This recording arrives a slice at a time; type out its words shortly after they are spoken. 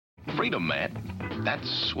freedom, man.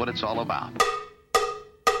 That's what it's all about.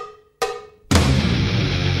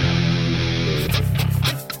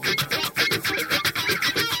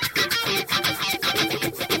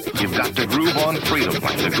 You've got to groove on freedom,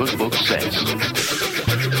 like the good book says.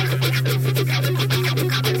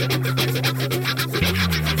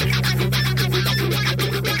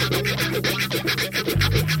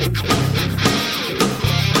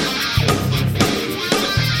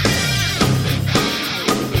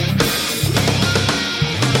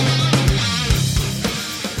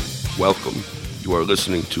 Welcome. You are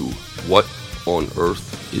listening to What on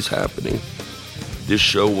Earth is Happening. This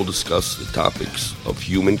show will discuss the topics of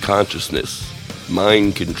human consciousness,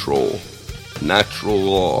 mind control, natural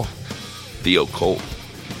law, the occult,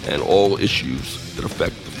 and all issues that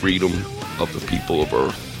affect the freedom of the people of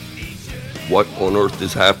Earth. What on Earth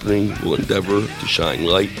is Happening will endeavor to shine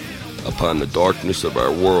light upon the darkness of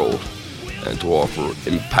our world and to offer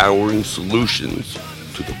empowering solutions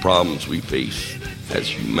to the problems we face as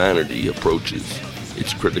humanity approaches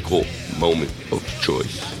its critical moment of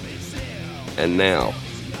choice. And now,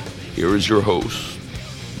 here is your host,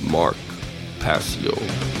 Mark Passio.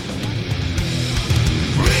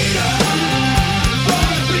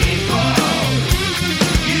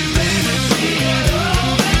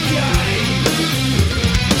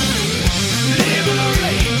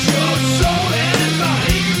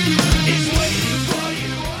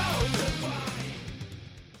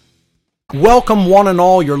 Welcome one and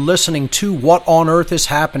all, you're listening to What on Earth is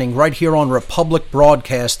Happening right here on Republic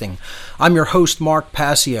Broadcasting. I'm your host, Mark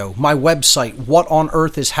Passio. My website,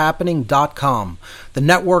 whatonearthishappening.com. The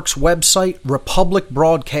network's website,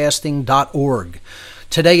 republicbroadcasting.org.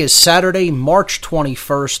 Today is Saturday, March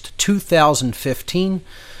 21st, 2015.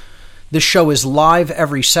 This show is live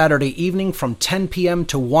every Saturday evening from 10 p.m.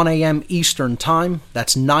 to 1 a.m. Eastern Time.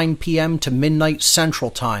 That's 9 p.m. to midnight Central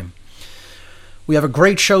Time. We have a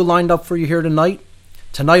great show lined up for you here tonight.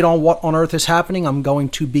 Tonight on What on Earth is Happening, I'm going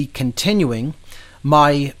to be continuing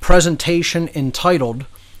my presentation entitled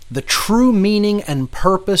The True Meaning and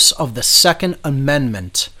Purpose of the Second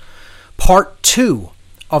Amendment. Part 2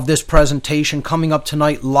 of this presentation coming up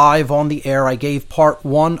tonight live on the air. I gave part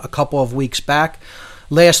 1 a couple of weeks back.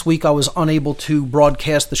 Last week I was unable to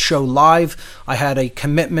broadcast the show live. I had a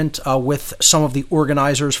commitment with some of the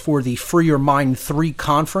organizers for the Free Your Mind 3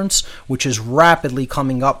 conference, which is rapidly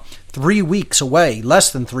coming up, 3 weeks away,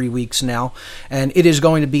 less than 3 weeks now, and it is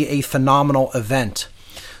going to be a phenomenal event.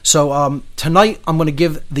 So tonight I'm going to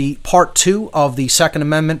give the part 2 of the Second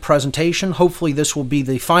Amendment presentation. Hopefully this will be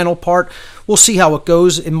the final part. We'll see how it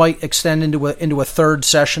goes. It might extend into a third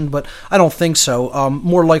session, but I don't think so.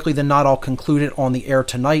 More likely than not, I'll conclude it on the air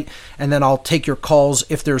tonight, and then I'll take your calls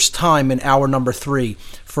if there's time in hour number 3.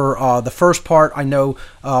 For the first part, I know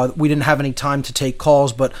we didn't have any time to take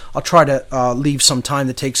calls, but I'll try to leave some time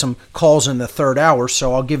to take some calls in the third hour,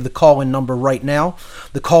 so I'll give the call-in number right now.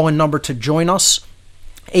 The call-in number to join us,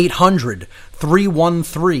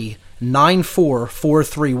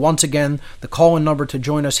 800-313-9443. Once again, the call-in number to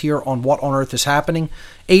join us here on What on Earth is Happening,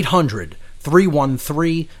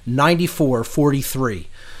 800-313-9443.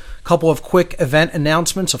 Couple of quick event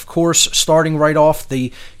announcements. Of course, starting right off,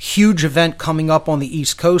 the huge event coming up on the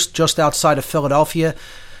East Coast, just outside of Philadelphia,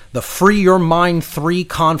 the Free Your Mind 3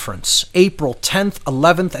 Conference, April 10th,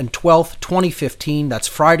 11th, and 12th, 2015. That's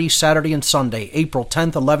Friday, Saturday, and Sunday, April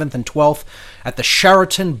 10th, 11th, and 12th, at the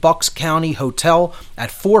Sheraton Bucks County Hotel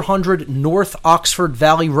at 400 North Oxford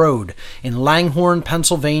Valley Road in Langhorne,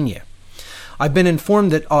 Pennsylvania. I've been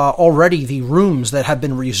informed that already the rooms that have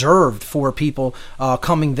been reserved for people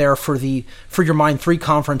coming there for the Free Your Mind 3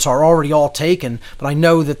 conference are already all taken, but I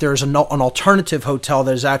know that there's an alternative hotel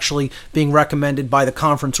that is actually being recommended by the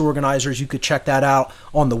conference organizers. You could check that out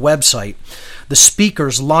on the website. The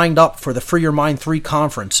speakers lined up for the Free Your Mind 3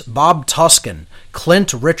 conference: Bob Tuskin,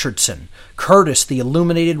 Clint Richardson, Curtis the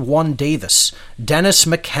Illuminated One Davis, Dennis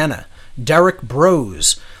McKenna, Derek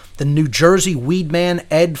Brose, the New Jersey Weedman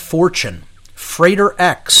Ed Fortune, Frater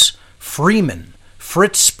X, Freeman,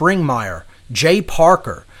 Fritz Springmeyer, Jay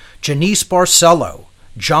Parker, Janice Barcelo,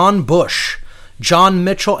 John Bush, John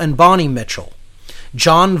Mitchell and Bonnie Mitchell,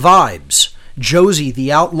 John Vibes, Josie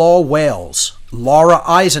the Outlaw Wales, Laura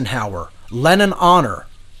Eisenhower, Lennon Honor,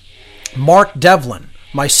 Mark Devlin,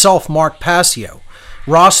 myself, Mark Passio,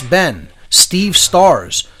 Ross Ben, Steve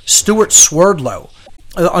Stars, Stuart Swerdlow,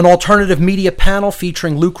 an alternative media panel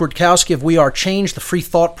featuring Luke Rudkowski of We Are Change, the Free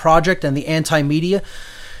Thought Project, and the Anti-Media.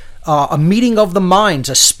 A meeting of the minds,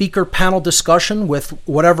 a speaker panel discussion with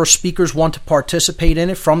whatever speakers want to participate in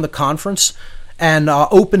it from the conference. and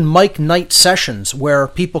open mic night sessions where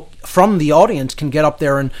people from the audience can get up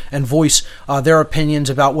there and voice their opinions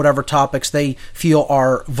about whatever topics they feel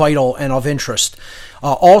are vital and of interest.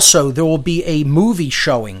 Also, there will be a movie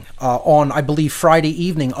showing on, I believe, Friday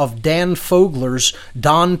evening of Dan Fogler's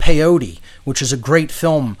Don Peyote, which is a great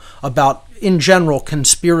film about, in general,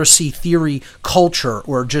 conspiracy theory culture,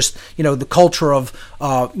 or just, the culture of,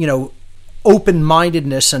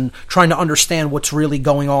 open-mindedness and trying to understand what's really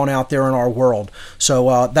going on out there in our world.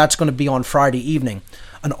 So that's going to be on Friday evening.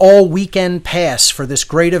 An all-weekend pass for this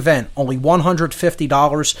great event, only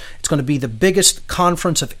 $150. It's going to be the biggest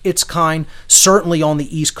conference of its kind, certainly on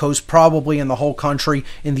the East Coast, probably in the whole country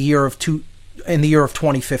in the year of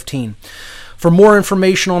 2015. For more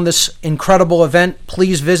information on this incredible event,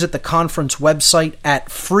 please visit the conference website at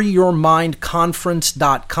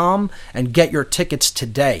freeyourmindconference.com and get your tickets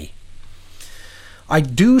today. I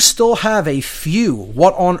do still have a few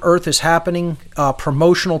What on Earth is Happening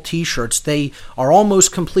promotional t-shirts. They are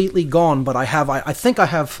almost completely gone, but I think I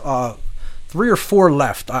have 3 or 4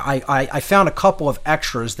 left. I found a couple of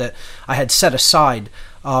extras that I had set aside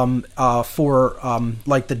for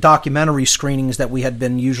like the documentary screenings that we had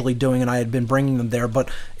been usually doing, and I had been bringing them there, but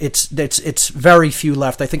it's very few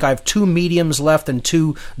left. I think I have 2 mediums left and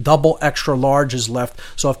 2 double extra larges left.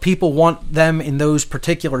 So if people want them in those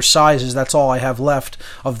particular sizes, that's all I have left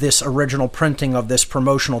of this original printing of this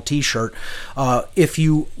promotional t-shirt. If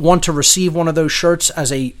you want to receive one of those shirts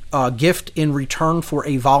as a gift in return for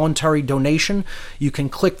a voluntary donation, you can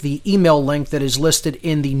click the email link that is listed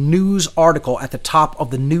in the news article at the top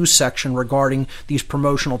of the news section regarding these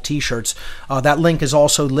promotional t-shirts. That link is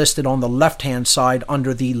also listed on the left-hand side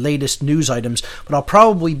under the latest news items, but I'll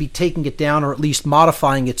probably be taking it down, or at least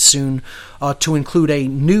modifying it soon, to include a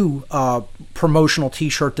new promotional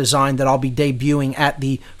t-shirt design that I'll be debuting at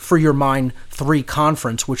the Free Your Mind 3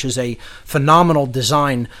 conference, which is a phenomenal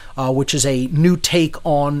design, which is a new take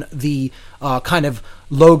on the kind of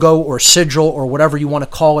logo or sigil or whatever you want to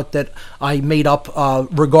call it that I made up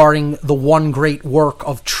regarding the one great work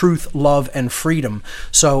of truth, love, and freedom.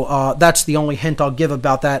 So that's the only hint I'll give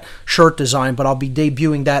about that shirt design, but I'll be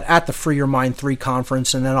debuting that at the Free Your Mind 3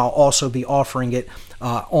 conference, and then I'll also be offering it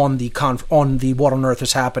on the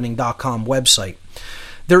whatonearthishappening.com website.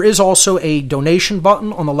 There is also a donation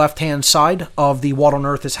button on the left-hand side of the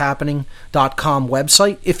whatonearthishappening.com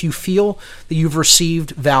website. If you feel that you've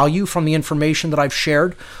received value from the information that I've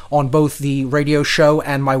shared on both the radio show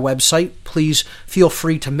and my website, please feel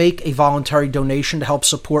free to make a voluntary donation to help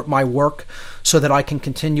support my work so that I can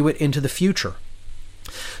continue it into the future.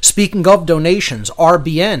 Speaking of donations,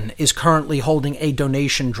 RBN is currently holding a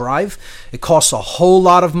donation drive. It costs a whole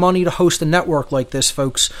lot of money to host a network like this,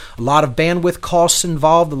 folks. A lot of bandwidth costs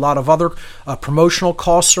involved, a lot of other promotional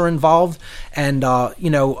costs are involved, and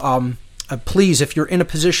please, if you're in a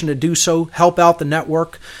position to do so, help out the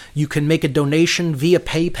network. You can make a donation via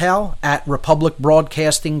PayPal at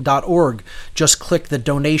republicbroadcasting.org. Just click the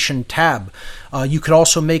donation tab. You could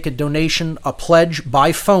also make a donation, a pledge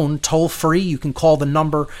by phone, toll-free. You can call the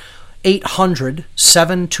number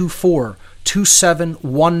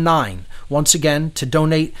 800-724-2719. Once again, to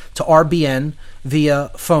donate to RBN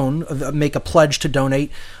via phone, make a pledge to donate,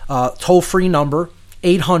 toll-free number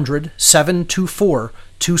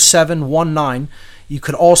 800-724-2719. You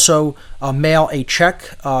could also mail a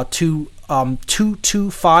check to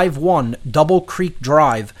 2251 Double Creek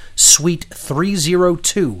Drive, Suite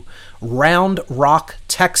 302, Round Rock,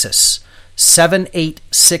 Texas,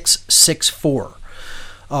 78664.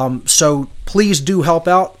 So please do help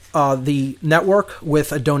out the network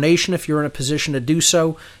with a donation if you're in a position to do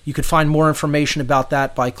so. You can find more information about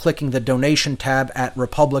that by clicking the donation tab at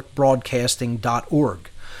republicbroadcasting.org.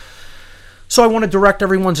 So I want to direct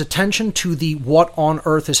everyone's attention to the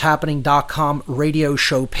whatonearthishappening.com radio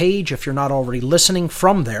show page if you're not already listening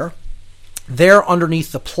from there. There,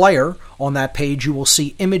 underneath the player on that page, you will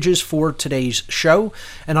see images for today's show,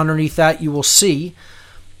 and underneath that you will see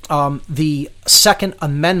the Second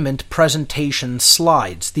Amendment presentation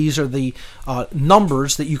slides. These are the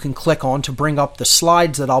numbers that you can click on to bring up the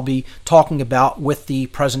slides that I'll be talking about with the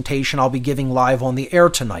presentation I'll be giving live on the air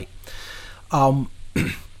tonight.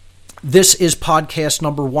 This is podcast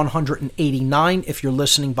number 189. If you're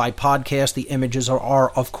listening by podcast, the images are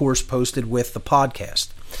of course, posted with the podcast.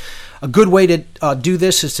 A good way to do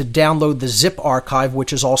this is to download the zip archive,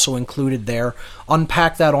 which is also included there.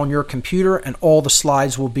 Unpack that on your computer, and all the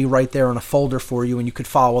slides will be right there in a folder for you, and you could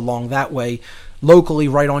follow along that way locally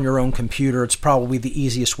right on your own computer. It's probably the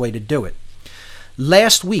easiest way to do it.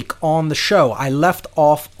 Last week on the show, I left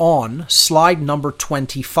off on slide number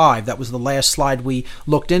 25. That was the last slide we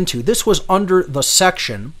looked into. This was under the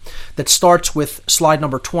section that starts with slide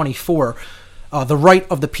number 24, the right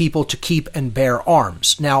of the people to keep and bear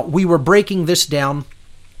arms. Now, we were breaking this down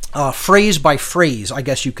phrase by phrase, I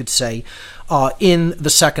guess you could say, in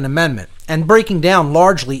the Second Amendment, and breaking down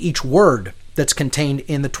largely each word that's contained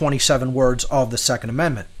in the 27 words of the Second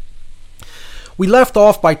Amendment. We left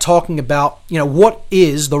off by talking about, what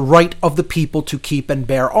is the right of the people to keep and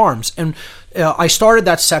bear arms. And I started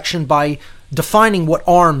that section by defining what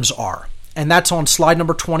arms are. And that's on slide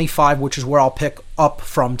number 25, which is where I'll pick up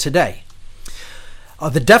from today.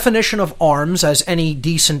 The definition of arms, as any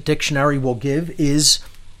decent dictionary will give, is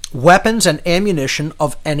weapons and ammunition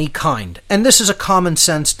of any kind. And this is a common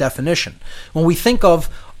sense definition. When we think of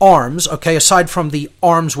arms, aside from the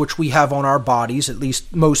arms which we have on our bodies, at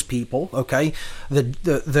least most people,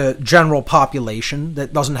 the general population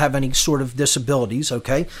that doesn't have any sort of disabilities,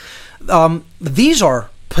 these are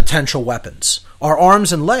potential weapons. Our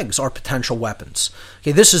arms and legs are potential weapons.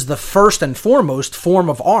 This is the first and foremost form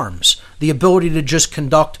of arms, the ability to just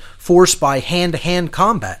conduct force by hand-to-hand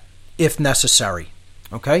combat, if necessary.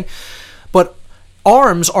 But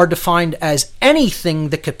arms are defined as anything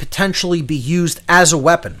that could potentially be used as a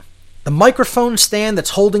weapon. The microphone stand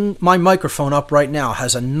that's holding my microphone up right now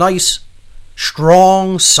has a nice,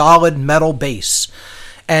 strong, solid metal base.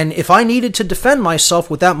 And if I needed to defend myself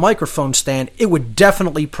with that microphone stand, it would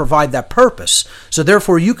definitely provide that purpose. So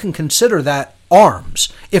therefore, you can consider that arms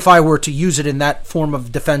if I were to use it in that form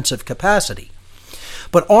of defensive capacity.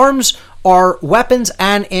 But arms are weapons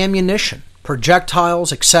and ammunition,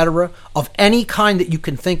 projectiles, etc., of any kind that you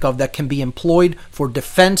can think of that can be employed for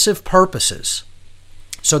defensive purposes.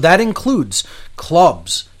 So that includes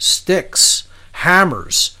clubs, sticks,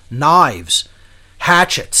 hammers, knives,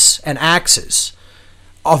 hatchets, and axes.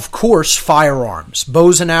 Of course, firearms,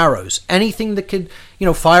 bows and arrows, anything that could,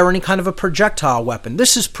 fire any kind of a projectile weapon.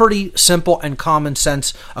 This is pretty simple and a common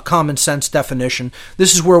sense definition.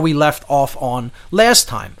 This is where we left off on last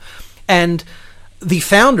time. And the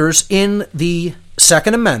founders in the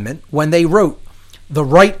Second Amendment, when they wrote, "The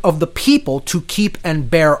right of the people to keep and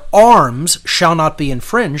bear arms shall not be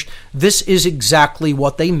infringed," this is exactly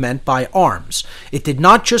what they meant by arms. It did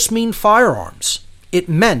not just mean firearms. It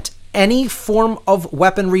meant any form of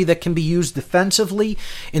weaponry that can be used defensively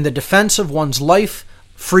in the defense of one's life,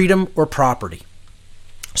 freedom, or property.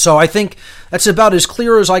 So I think that's about as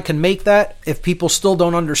clear as I can make that. If people still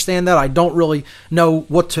don't understand that, I don't really know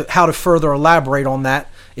how to further elaborate on that.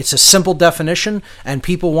 It's a simple definition, and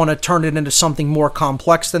people want to turn it into something more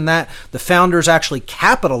complex than that. The founders actually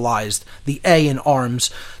capitalized the A in arms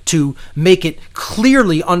to make it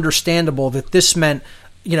clearly understandable that this meant,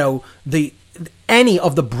 any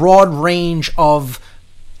of the broad range of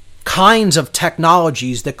kinds of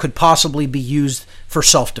technologies that could possibly be used for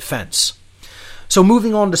self-defense. So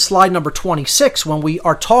moving on to slide number 26, when we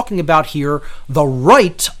are talking about here the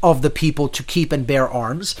right of the people to keep and bear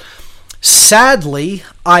arms, sadly,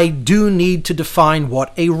 I do need to define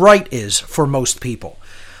what a right is for most people.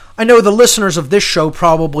 I know the listeners of this show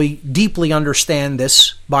probably deeply understand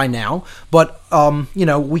this by now, but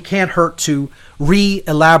we can't hurt to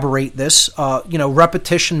re-elaborate this.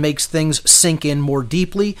 Repetition makes things sink in more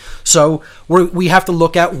deeply, so we have to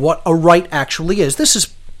look at what a right actually is. This is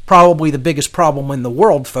probably the biggest problem in the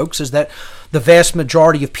world, folks, is that the vast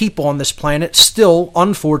majority of people on this planet still,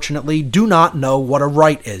 unfortunately, do not know what a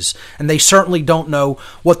right is. And they certainly don't know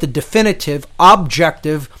what the definitive,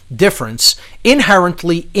 objective difference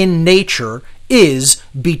inherently in nature is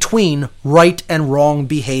between right and wrong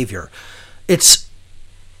behavior. It's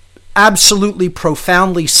absolutely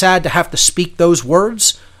profoundly sad to have to speak those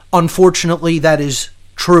words. Unfortunately, that is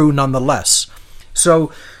true nonetheless.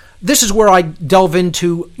 So this is where I delve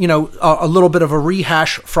into, a little bit of a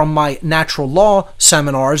rehash from my natural law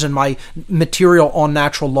seminars and my material on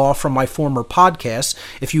natural law from my former podcasts.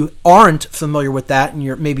 If you aren't familiar with that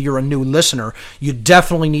and maybe you're a new listener, you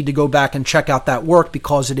definitely need to go back and check out that work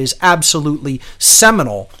because it is absolutely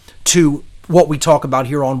seminal to what we talk about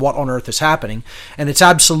here on What on Earth is Happening. And it's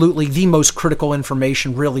absolutely the most critical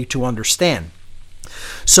information really to understand.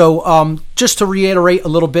 So just to reiterate a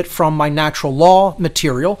little bit from my natural law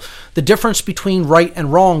material, the difference between right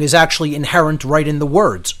and wrong is actually inherent right in the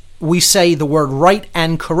words. We say the word right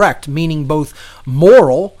and correct, meaning both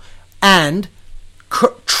moral and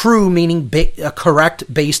true, meaning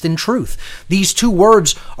correct based in truth. These two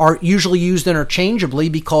words are usually used interchangeably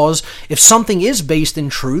because if something is based in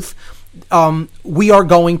truth, we are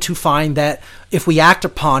going to find that if we act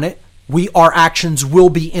upon it, our actions will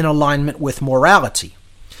be in alignment with morality.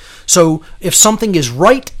 So if something is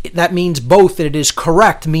right, that means both that it is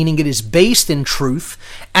correct, meaning it is based in truth,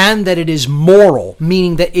 and that it is moral,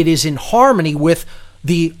 meaning that it is in harmony with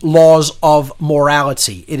the laws of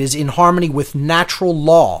morality. It is in harmony with natural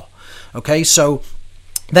law. Okay, so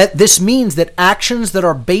that this means that actions that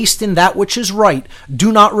are based in that which is right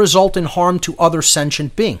do not result in harm to other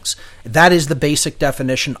sentient beings. That is the basic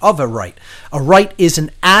definition of a right. A right is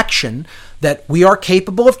an action that we are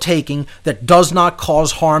capable of taking that does not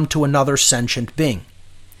cause harm to another sentient being.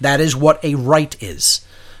 That is what a right is.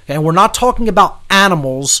 Okay? And we're not talking about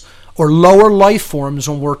animals or lower life forms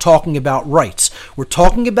when we're talking about rights. We're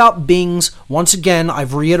talking about beings. Once again,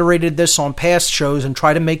 I've reiterated this on past shows and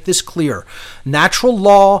try to make this clear. Natural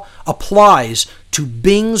law applies to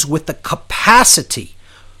beings with the capacity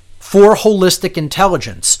for holistic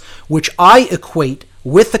intelligence, which I equate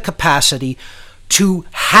with the capacity to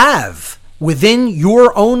have within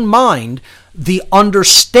your own mind the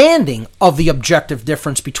understanding of the objective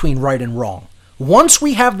difference between right and wrong. Once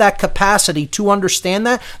we have that capacity to understand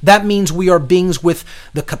that, that means we are beings with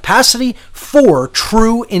the capacity for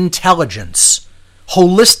true intelligence,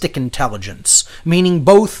 holistic intelligence, meaning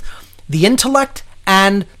both the intellect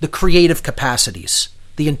and the creative capacities,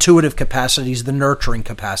 the intuitive capacities, the nurturing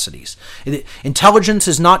capacities. Intelligence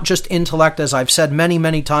is not just intellect, as I've said many,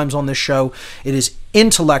 many times on this show. It is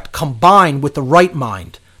intellect combined with the right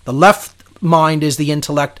mind. The left mind is the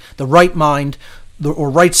intellect, the right mind,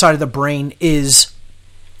 or right side of the brain, is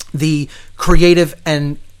the creative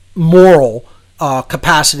and moral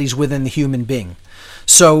capacities within the human being.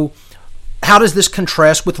 So how does this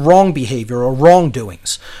contrast with wrong behavior or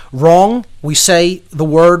wrongdoings? Wrong, we say the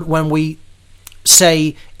word when we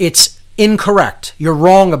say it's incorrect. You're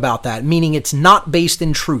wrong about that, meaning it's not based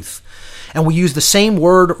in truth. And we use the same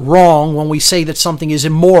word wrong when we say that something is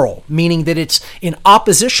immoral, meaning that it's in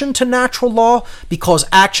opposition to natural law because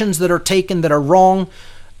actions that are taken that are wrong,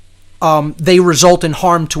 they result in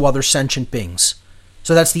harm to other sentient beings.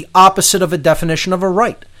 So that's the opposite of a definition of a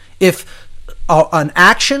right. If an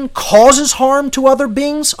action causes harm to other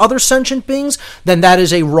beings, other sentient beings, then that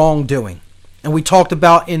is a wrongdoing. And we talked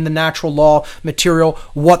about in the natural law material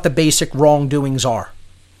what the basic wrongdoings are.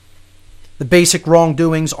 The basic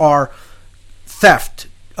wrongdoings are theft,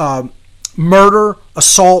 murder,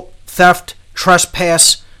 assault, theft,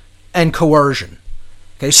 trespass, and coercion.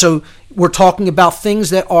 Okay, so we're talking about things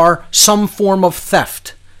that are some form of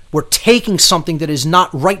theft. We're taking something that is not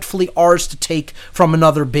rightfully ours to take from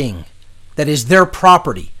another being, that is their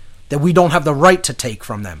property, that we don't have the right to take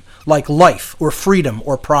from them, like life or freedom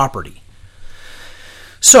or property.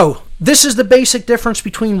 So this is the basic difference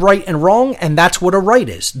between right and wrong, and that's what a right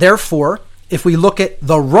is. Therefore, if we look at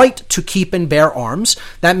the right to keep and bear arms,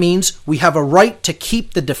 that means we have a right to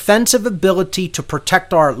keep the defensive ability to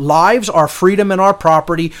protect our lives, our freedom, and our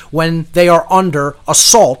property when they are under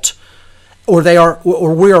assault, or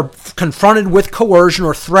we are confronted with coercion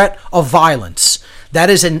or threat of violence. That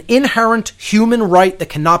is an inherent human right that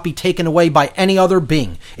cannot be taken away by any other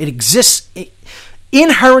being. It exists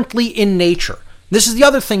inherently in nature. This is the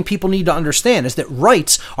other thing people need to understand, is that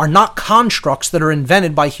rights are not constructs that are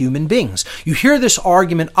invented by human beings. You hear this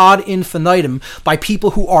argument ad infinitum by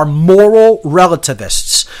people who are moral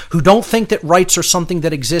relativists, who don't think that rights are something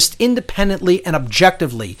that exist independently and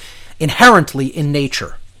objectively, inherently in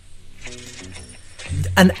nature.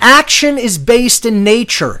 An action is based in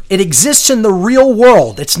nature. It exists in the real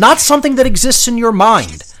world. It's not something that exists in your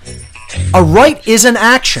mind. A right is an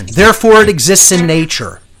action, therefore it exists in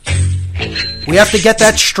nature. We have to get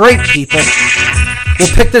that straight, people.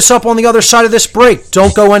 We'll pick this up on the other side of this break.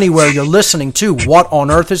 Don't go anywhere. You're listening to What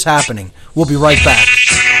on Earth is Happening. We'll be right back.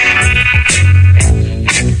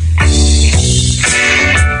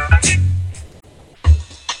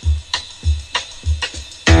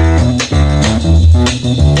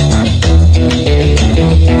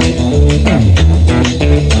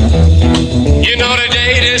 You know the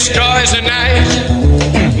day destroys the night.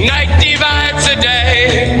 Night divides the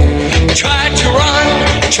day. Try to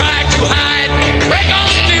run, try to hide. Break on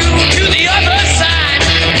through to the other side.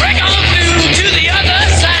 Break on through to the other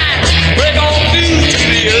side. Break on through to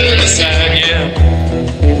the other side, yeah.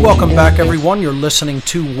 Welcome back, everyone. You're listening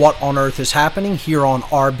to What on Earth is Happening here on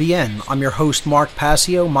RBN. I'm your host, Mark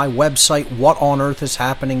Passio. My website,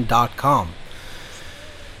 whatonearthishappening.com.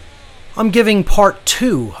 I'm giving part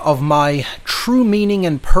 2 of my True Meaning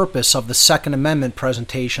and Purpose of the Second Amendment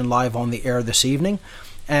presentation live on the air this evening.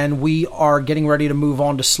 And we are getting ready to move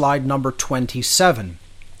on to slide number 27.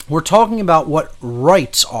 We're talking about what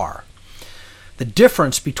rights are, the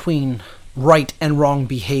difference between right and wrong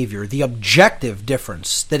behavior, the objective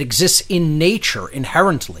difference that exists in nature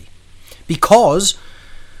inherently. Because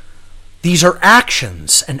These are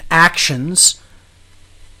actions, and actions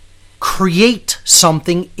create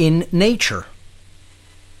something in nature.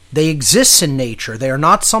 They exist in nature. They are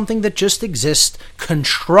not something that just exists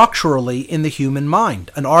constructurally in the human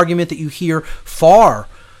mind. An argument that you hear far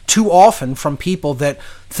too often from people that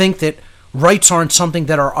think that rights aren't something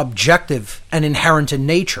that are objective and inherent in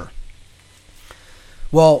nature.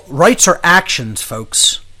 Well, rights are actions,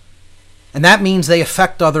 folks. And that means they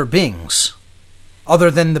affect other beings,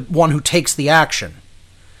 other than the one who takes the action.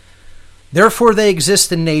 Therefore, they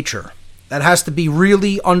exist in nature. That has to be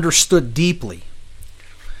really understood deeply.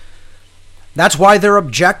 That's why they're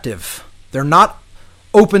objective. They're not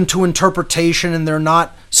open to interpretation, and they're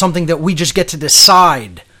not something that we just get to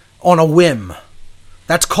decide on a whim.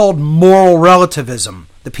 That's called moral relativism,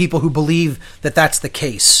 the people who believe that that's the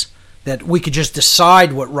case, that we could just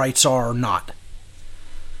decide what rights are or not.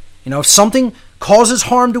 If something causes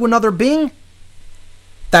harm to another being,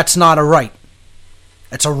 that's not a right.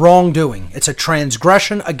 It's a wrongdoing. It's a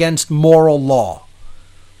transgression against moral law.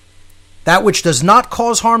 That which does not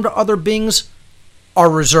cause harm to other beings are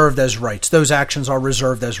reserved as rights. Those actions are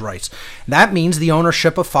reserved as rights. That means the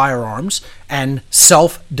ownership of firearms and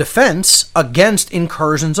self-defense against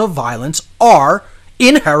incursions of violence are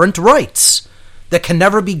inherent rights that can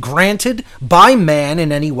never be granted by man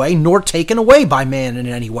in any way, nor taken away by man in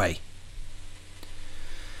any way.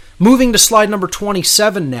 Moving to slide number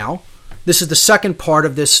 27 now. This is the second part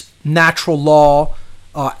of this natural law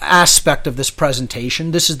aspect of this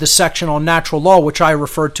presentation. This is the section on natural law, which I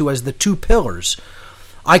refer to as the two pillars.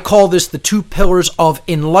 I call this the two pillars of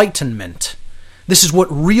enlightenment. This is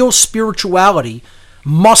what real spirituality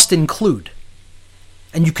must include.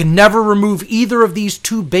 And you can never remove either of these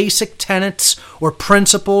two basic tenets or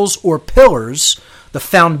principles or pillars, the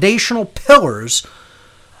foundational pillars,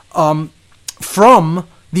 from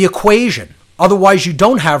the equation. Otherwise, you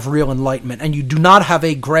don't have real enlightenment, and you do not have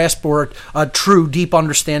a grasp or a true, deep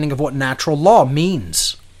understanding of what natural law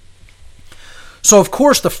means. So, of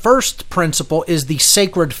course, the first principle is the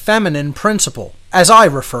sacred feminine principle, as I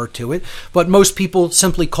refer to it, but most people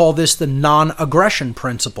simply call this the non-aggression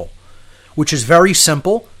principle, which is very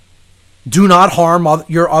simple. Do not harm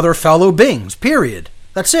your other fellow beings, period.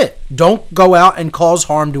 That's it. Don't go out and cause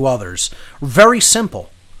harm to others. Very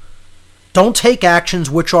simple. Don't take actions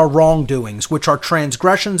which are wrongdoings, which are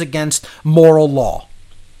transgressions against moral law.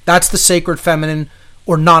 That's the sacred feminine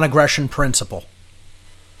or non-aggression principle.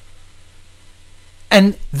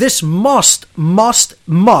 And this must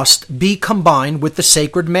be combined with the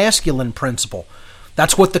sacred masculine principle.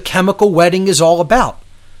 That's what the chemical wedding is all about.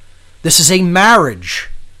 This is a marriage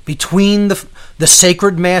between the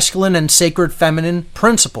sacred masculine and sacred feminine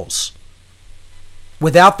principles.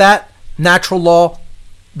 Without that, natural law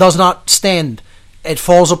does not stand. It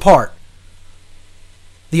falls apart.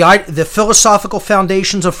 The philosophical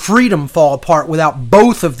foundations of freedom fall apart without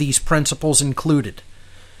both of these principles included.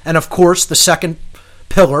 And of course, the second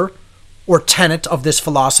pillar or tenet of this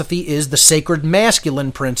philosophy is the sacred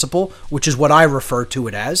masculine principle, which is what I refer to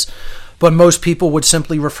it as. But most people would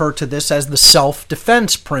simply refer to this as the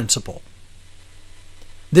self-defense principle.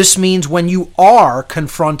 This means when you are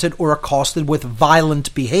confronted or accosted with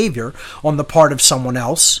violent behavior on the part of someone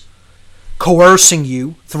else, coercing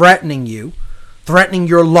you, threatening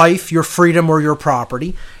your life, your freedom, or your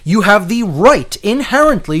property, you have the right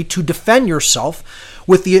inherently to defend yourself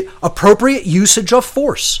with the appropriate usage of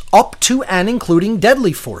force, up to and including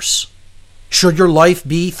deadly force, should your life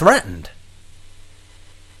be threatened.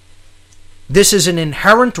 This is an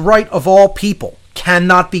inherent right of all people,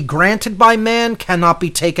 cannot be granted by man, cannot be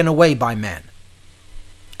taken away by man.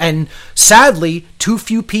 And sadly, too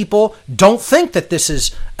few people don't think that this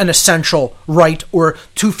is an essential right, or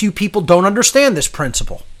too few people don't understand this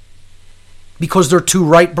principle because they're too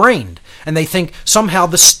right-brained. And they think somehow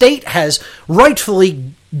the state has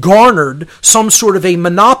rightfully garnered some sort of a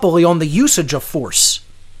monopoly on the usage of force.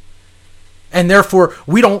 And therefore,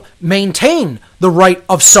 we don't maintain the right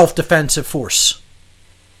of self-defensive force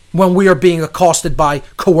when we are being accosted by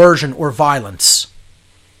coercion or violence.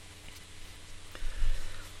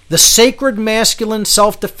 The sacred masculine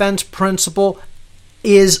self-defense principle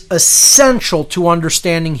is essential to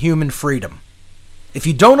understanding human freedom. If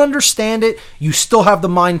you don't understand it, you still have the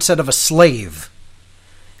mindset of a slave.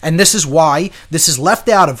 And this is why this is left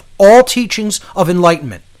out of all teachings of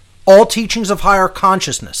enlightenment, all teachings of higher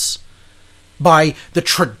consciousness, by the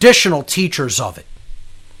traditional teachers of it.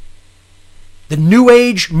 The New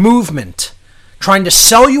Age movement trying to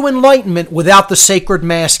sell you enlightenment without the sacred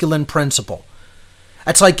masculine principle.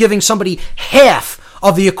 That's like giving somebody half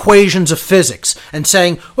of the equations of physics and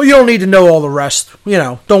saying, well, you don't need to know all the rest.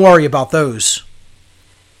 Don't worry about those.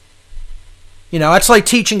 That's like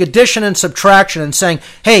teaching addition and subtraction and saying,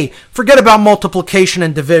 hey, forget about multiplication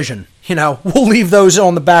and division. We'll leave those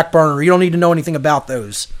on the back burner. You don't need to know anything about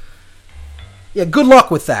those. Yeah, good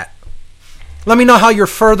luck with that. Let me know how your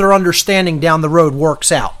further understanding down the road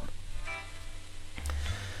works out.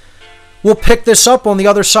 We'll pick this up on the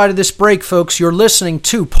other side of this break, folks. You're listening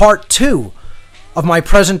to part 2 of my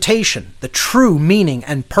presentation, The True Meaning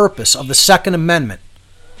and Purpose of the Second Amendment.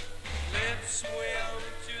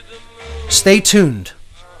 Stay tuned.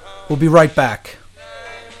 We'll be right back.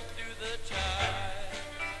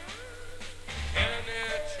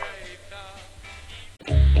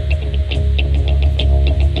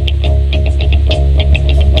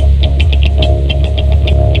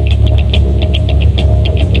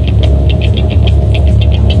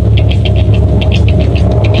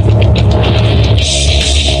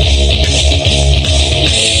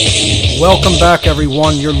 Welcome back,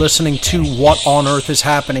 everyone. You're listening to What on Earth is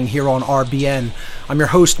Happening here on RBN. I'm your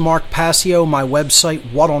host, Mark Passio. My website,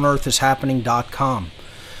 whatonearthishappening.com.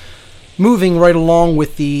 Moving right along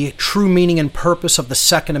with the true meaning and purpose of the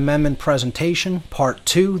Second Amendment presentation, part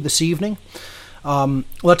 2 this evening.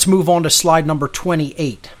 Let's move on to slide number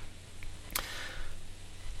 28.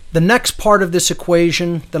 The next part of this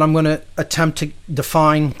equation that I'm going to attempt to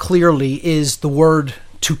define clearly is the word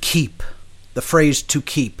to keep. The phrase to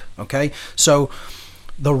keep, okay? So,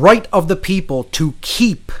 the right of the people to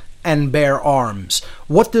keep and bear arms.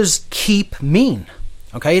 What does keep mean?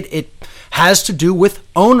 Okay, it has to do with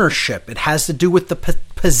ownership. It has to do with the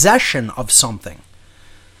possession of something.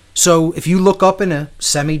 So, if you look up in a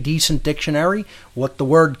semi-decent dictionary what the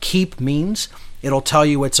word keep means, it'll tell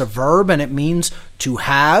you it's a verb and it means to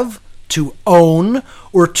have, to own,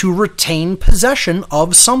 or to retain possession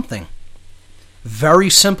of something. Very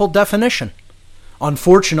simple definition.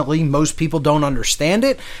 Unfortunately, most people don't understand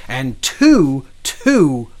it, and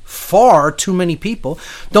far too many people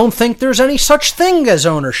don't think there's any such thing as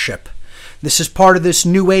ownership. This is part of this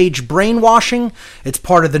new age brainwashing. It's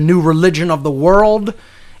part of the new religion of the world.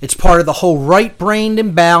 It's part of the whole right-brained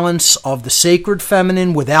imbalance of the sacred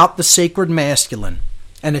feminine without the sacred masculine.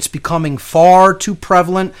 And it's becoming far too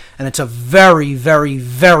prevalent, and it's a very, very,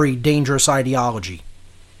 very dangerous ideology.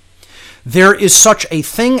 There is such a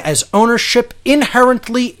thing as ownership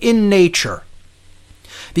inherently in nature.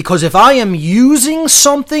 Because if I am using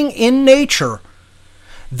something in nature,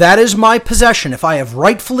 that is my possession. If I have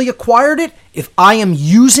rightfully acquired it, if I am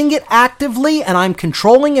using it actively and I'm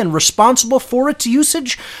controlling and responsible for its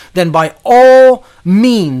usage, then by all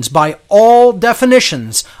means, by all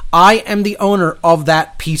definitions, I am the owner of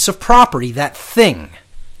that piece of property, that thing.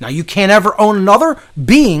 Now, you can't ever own another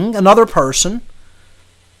being, another person,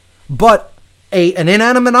 but an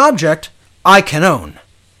inanimate object I can own.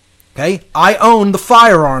 Okay? I own the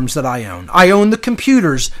firearms that I own. I own the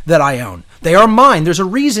computers that I own. They are mine. There's a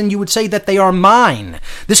reason you would say that they are mine.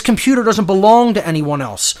 This computer doesn't belong to anyone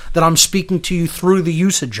else that I'm speaking to you through the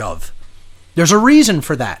usage of. There's a reason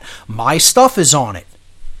for that. My stuff is on it.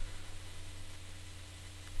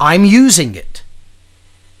 I'm using it.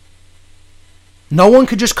 No one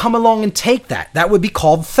could just come along and take that. That would be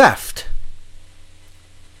called theft.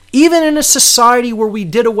 Even in a society where we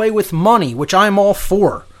did away with money, which I am all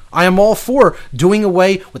for. I am all for doing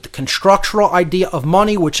away with the constructional idea of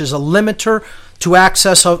money, which is a limiter to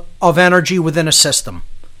access of energy within a system.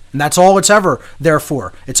 And that's all it's ever there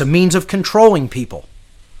for. It's a means of controlling people.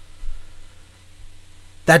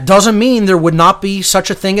 That doesn't mean there would not be such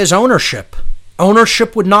a thing as ownership.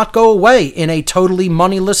 Ownership would not go away in a totally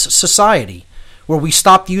moneyless society, where we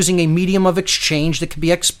stopped using a medium of exchange that can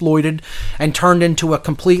be exploited and turned into a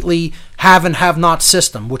completely have and have not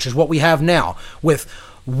system, which is what we have now, with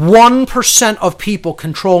 1% of people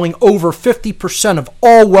controlling over 50% of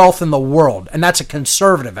all wealth in the world, and that's a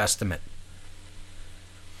conservative estimate.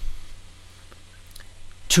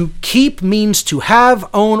 To keep means to have,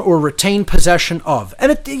 own, or retain possession of.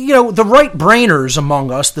 And the right-brainers among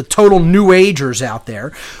us, the total New Agers out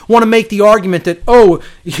there, want to make the argument that, oh,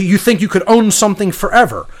 you think you could own something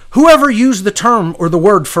forever. Whoever used the term or the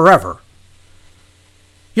word forever?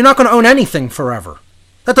 You're not going to own anything forever.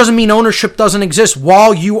 That doesn't mean ownership doesn't exist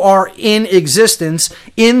while you are in existence,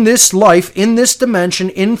 in this life, in this dimension,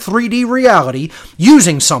 in 3D reality,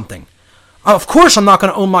 using something. Of course, I'm not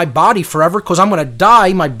going to own my body forever because I'm going to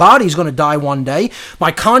die. My body's going to die one day.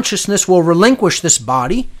 My consciousness will relinquish this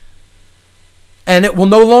body, and it will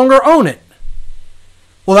no longer own it.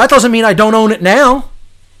 Well, that doesn't mean I don't own it now.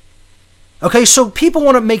 Okay, so people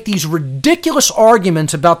want to make these ridiculous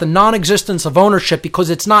arguments about the non-existence of ownership because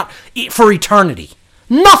it's not for eternity.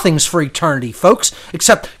 Nothing's for eternity, folks,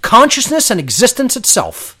 except consciousness and existence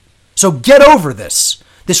itself. So get over this.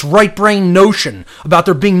 this right brain notion about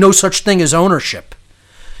there being no such thing as ownership.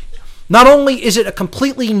 Not only is it a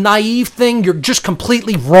completely naive thing, you're just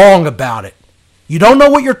completely wrong about it. You don't know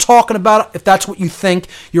what you're talking about if that's what you think.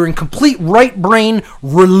 You're in complete right brain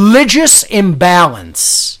religious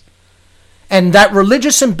imbalance. And that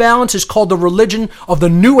religious imbalance is called the religion of the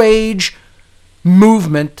New Age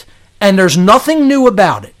movement, and there's nothing new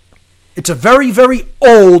about it. It's a very, very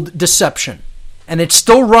old deception, and it's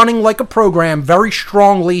still running like a program very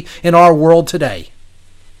strongly in our world today.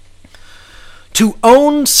 To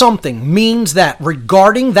own something means that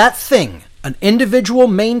regarding that thing, an individual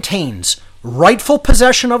maintains rightful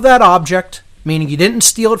possession of that object, meaning you didn't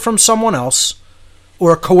steal it from someone else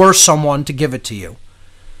or coerce someone to give it to you.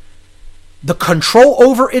 The control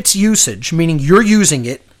over its usage, meaning you're using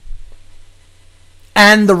it,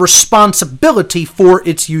 and the responsibility for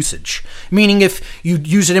its usage, meaning if you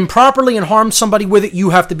use it improperly and harm somebody with it, you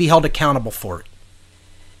have to be held accountable for it.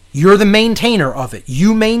 You're the maintainer of it.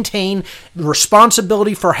 You maintain the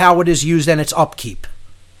responsibility for how it is used and its upkeep.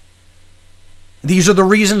 These are the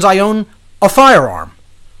reasons I own a firearm.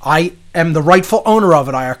 I am the rightful owner of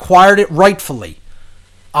it. I acquired it rightfully.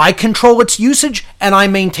 I control its usage and I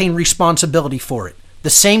maintain responsibility for it. The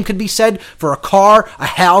same could be said for a car, a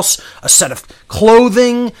house, a set of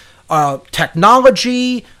clothing,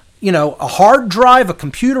 technology, a hard drive, a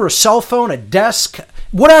computer, a cell phone, a desk,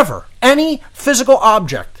 whatever. Any physical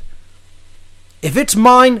object. If it's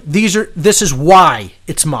mine, this is why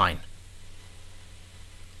it's mine.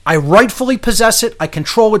 I rightfully possess it, I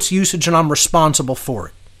control its usage, and I'm responsible for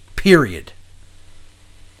it. Period.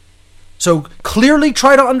 So clearly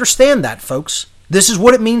try to understand that, folks. This is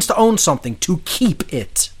what it means to own something, to keep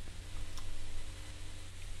it.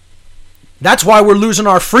 That's why we're losing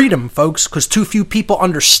our freedom, folks, because too few people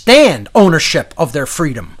understand ownership of their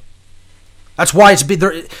freedom. That's why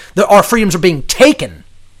our freedoms are being taken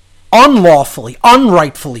unlawfully,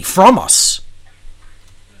 unrightfully from us.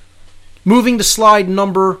 Moving to slide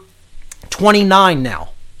number 29 now.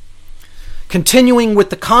 Continuing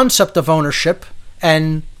with the concept of ownership,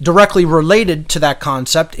 and directly related to that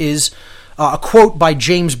concept is a quote by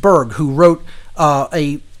James Berg, who wrote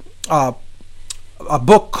a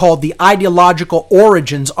book called The Ideological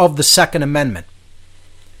Origins of the Second Amendment.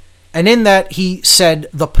 And in that he said,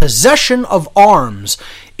 the possession of arms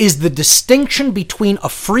is the distinction between a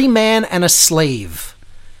free man and a slave,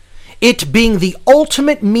 it being the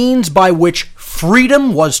ultimate means by which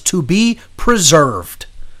freedom was to be preserved.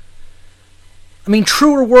 I mean,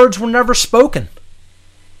 truer words were never spoken.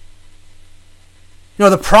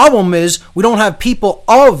 The problem is we don't have people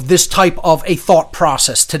of this type of a thought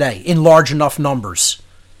process today in large enough numbers.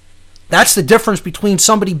 That's the difference between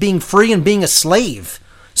somebody being free and being a slave.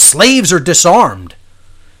 Slaves are disarmed.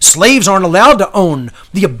 Slaves aren't allowed to own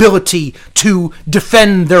the ability to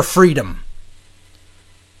defend their freedom,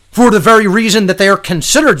 for the very reason that they are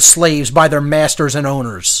considered slaves by their masters and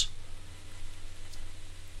owners.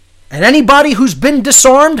 And anybody who's been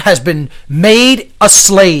disarmed has been made a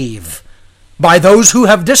slave by those who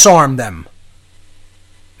have disarmed them.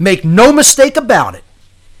 Make no mistake about it.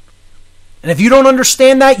 And if you don't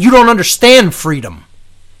understand that, you don't understand freedom.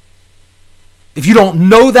 If you don't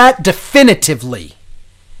know that definitively,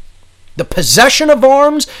 the possession of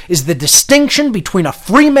arms is the distinction between a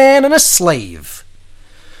free man and a slave.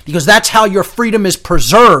 Because that's how your freedom is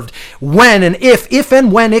preserved when and if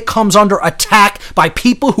and when it comes under attack by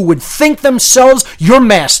people who would think themselves your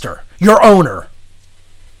master, your owner.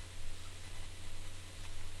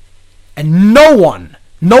 And no one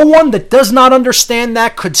that does not understand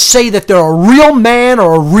that could say that they're a real man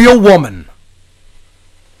or a real woman.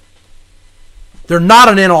 They're not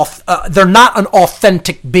an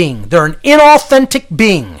authentic being. They're an inauthentic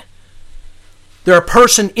being. They're a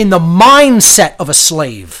person in the mindset of a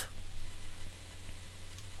slave.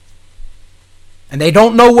 And they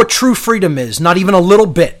don't know what true freedom is, not even a little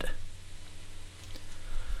bit.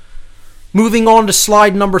 Moving on to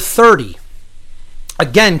slide number 30.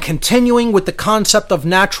 Again, continuing with the concept of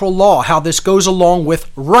natural law, how this goes along with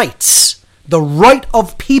rights. The right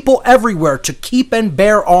of people everywhere to keep and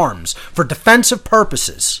bear arms for defensive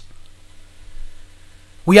purposes.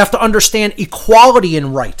 We have to understand equality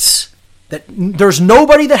in rights. That there's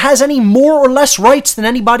nobody that has any more or less rights than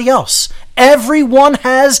anybody else. Everyone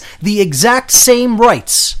has the exact same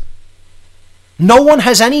rights. No one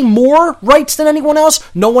has any more rights than anyone else.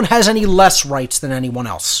 No one has any less rights than anyone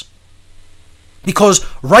else. Because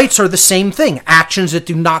rights are the same thing. Actions that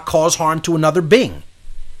do not cause harm to another being.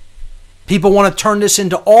 People want to turn this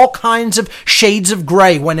into all kinds of shades of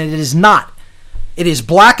gray when it is not. It is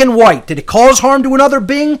black and white. Did it cause harm to another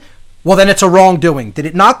being? Well, then it's a wrongdoing. Did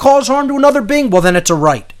it not cause harm to another being? Well, then it's a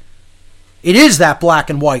right. It is that black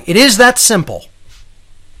and white. It is that simple.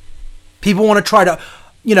 People want to try to,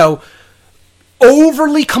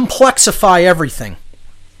 overly complexify everything.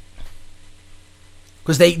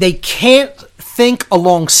 Because they can't think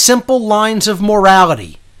along simple lines of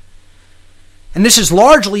morality. And this is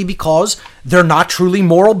largely because they're not truly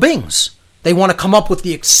moral beings. They want to come up with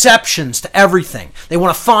the exceptions to everything. They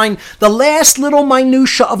want to find the last little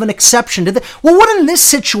minutia of an exception to well, what in this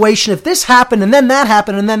situation if this happened and then that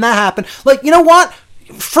happened and then that happened? Like, you know what?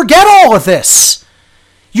 Forget all of this.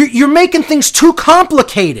 You're making things too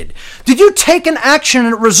complicated. Did you take an action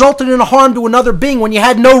and it resulted in a harm to another being when you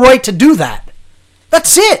had no right to do that?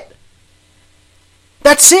 That's it.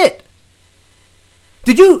 That's it.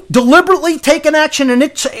 Did you deliberately take an action and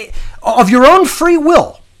it's of your own free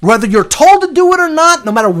will? Whether you're told to do it or not,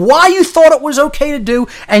 no matter why you thought it was okay to do,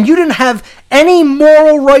 and you didn't have any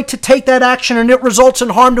moral right to take that action and it results in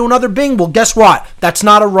harm to another being, well, guess what? That's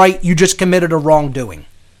not a right. You just committed a wrongdoing.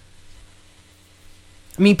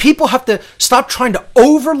 I mean, people have to stop trying to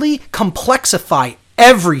overly complexify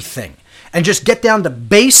everything and just get down to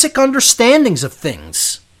basic understandings of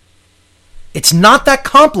things. It's not that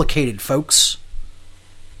complicated, folks.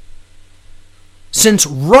 Since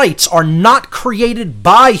rights are not created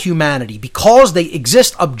by humanity because they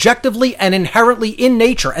exist objectively and inherently in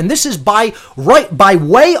nature, and this is by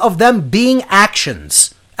way of them being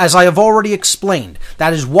actions, as I have already explained.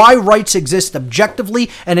 That is why rights exist objectively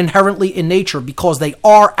and inherently in nature, because they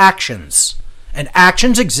are actions, and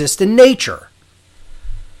actions exist in nature.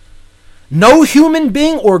 No human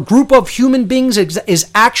being or group of human beings is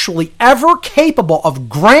actually ever capable of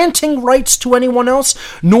granting rights to anyone else,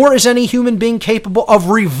 nor is any human being capable of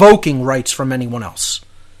revoking rights from anyone else.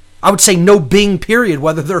 I would say no being, period,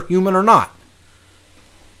 whether they're human or not.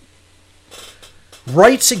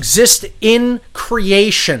 Rights exist in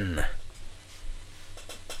creation.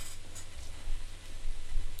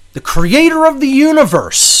 The creator of the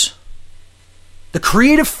universe, the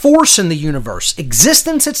creative force in the universe,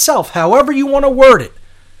 existence itself, however you want to word it,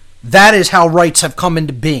 that is how rights have come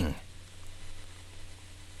into being.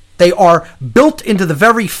 They are built into the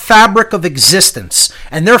very fabric of existence,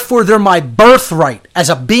 and therefore they're my birthright as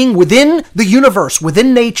a being within the universe,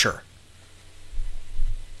 within nature.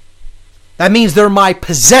 That means they're my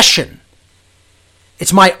possession.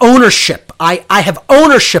 It's my ownership. I have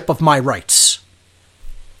ownership of my rights.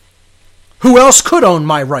 Who else could own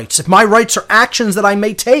my rights? If my rights are actions that I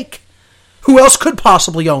may take, who else could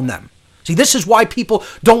possibly own them? See, this is why people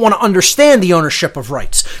don't want to understand the ownership of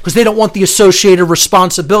rights, because they don't want the associated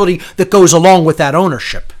responsibility that goes along with that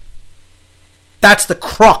ownership. That's the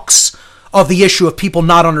crux of the issue of people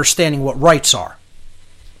not understanding what rights are.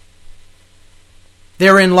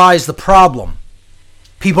 Therein lies the problem.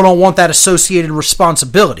 People don't want that associated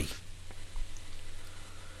responsibility.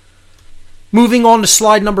 Moving on to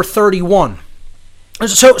slide number 31. I'm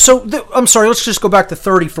sorry, let's just go back to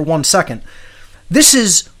 30 for 1 second. This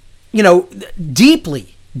is,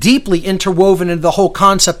 deeply, deeply interwoven into the whole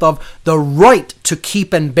concept of the right to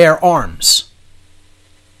keep and bear arms.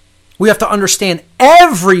 We have to understand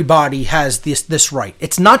everybody has this right.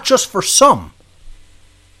 It's not just for some.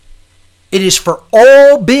 It is for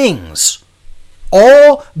all beings.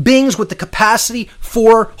 All beings with the capacity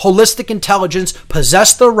for holistic intelligence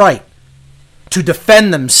possess the right to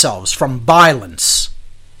defend themselves from violence.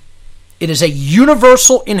 It is a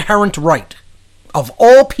universal inherent right of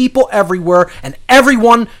all people everywhere, and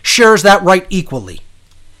everyone shares that right equally.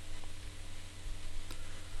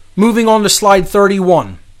 Moving on to slide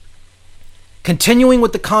 31. Continuing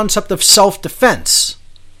with the concept of self-defense.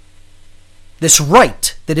 This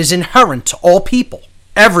right that is inherent to all people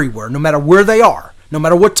everywhere, no matter where they are, no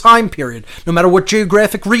matter what time period, no matter what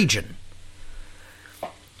geographic region.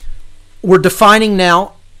 We're defining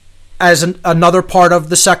now, as another part of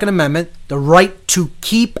the Second Amendment, the right to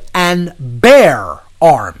keep and bear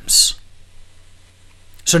arms.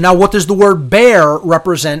 So now what does the word bear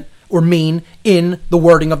represent or mean in the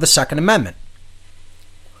wording of the Second Amendment?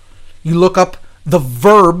 You look up the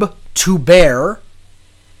verb to bear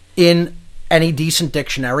in any decent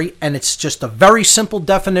dictionary, and it's just a very simple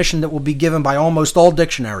definition that will be given by almost all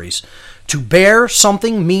dictionaries. To bear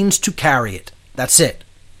something means to carry it. That's it.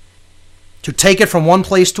 To take it from one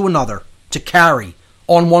place to another, to carry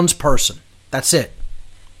on one's person. That's it.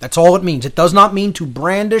 That's all it means. It does not mean to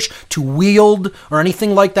brandish, to wield, or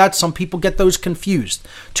anything like that. Some people get those confused.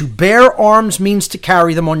 To bear arms means to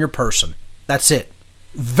carry them on your person. That's it.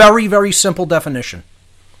 Very, very simple definition.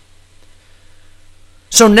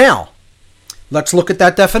 So now, let's look at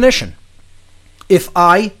that definition. If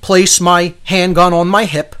I place my handgun on my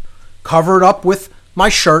hip, cover it up with my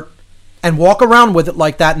shirt, and walk around with it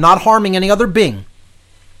like that, not harming any other being,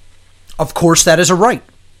 of course that is a right,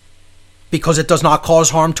 because it does not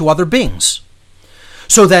cause harm to other beings.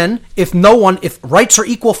 So then, if rights are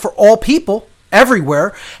equal for all people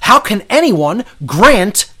everywhere, how can anyone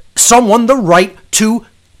grant someone the right to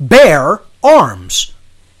bear arms,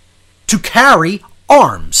 to carry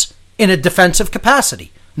arms in a defensive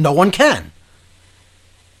capacity? No one can.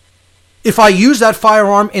 If I use that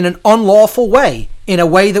firearm in an unlawful way, in a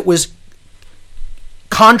way that was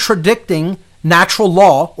contradicting natural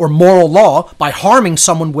law or moral law by harming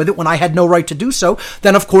someone with it when I had no right to do so,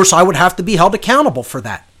 then of course I would have to be held accountable for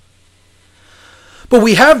that. But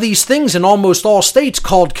we have these things in almost all states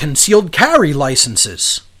called concealed carry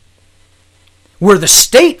licenses, where the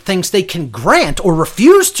state thinks they can grant or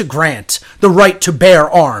refuse to grant the right to bear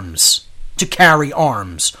arms, to carry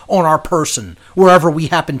arms on our person wherever we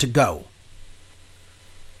happen to go,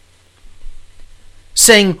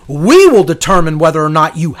 saying we will determine whether or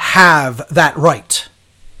not you have that right.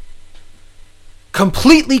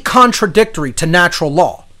 Completely contradictory to natural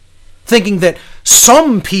law, thinking that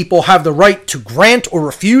some people have the right to grant or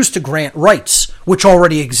refuse to grant rights which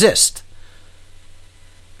already exist.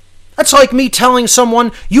 That's like me telling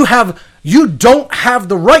someone you don't have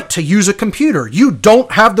the right to use a computer. You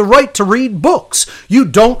don't have the right to read books. You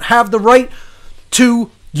don't have the right to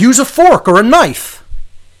use a fork or a knife.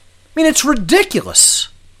 I mean, it's ridiculous.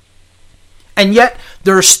 And yet,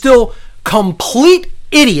 there are still complete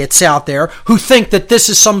idiots out there who think that this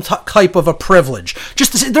is some type of a privilege.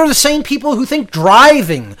 They're the same people who think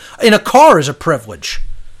driving in a car is a privilege.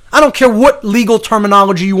 I don't care what legal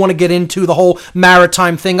terminology you want to get into, the whole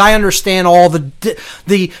maritime thing. I understand all the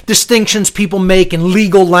distinctions people make in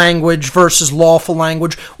legal language versus lawful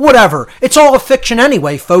language. Whatever. It's all a fiction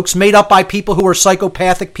anyway, folks, made up by people who are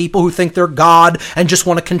psychopathic people who think they're God and just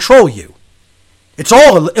want to control you. It's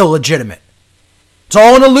all illegitimate. It's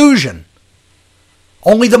all an illusion.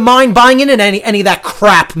 Only the mind buying into any of that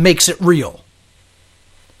crap makes it real.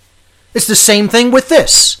 It's the same thing with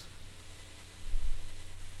this.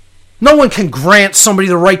 No one can grant somebody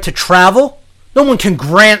the right to travel. No one can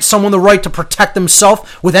grant someone the right to protect themselves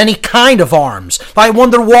with any kind of arms. If I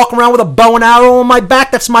wanted to walk around with a bow and arrow on my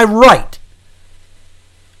back, that's my right.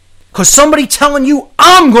 Because somebody telling you,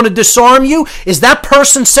 I'm going to disarm you, is that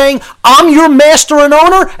person saying, I'm your master and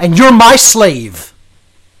owner, and you're my slave.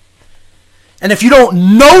 And if you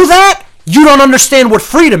don't know that, you don't understand what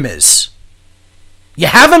freedom is. You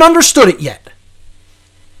haven't understood it yet.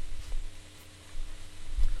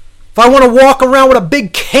 If I want to walk around with a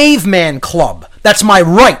big caveman club, that's my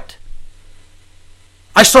right.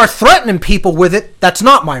 I start threatening people with it, that's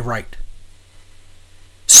not my right.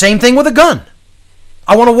 Same thing with a gun.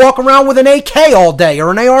 I want to walk around with an AK all day,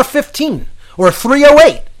 or an AR-15, or a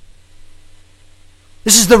 .308.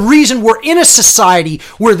 This is the reason we're in a society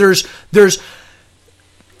where there's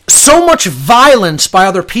so much violence by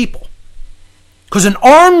other people. Because an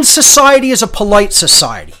armed society is a polite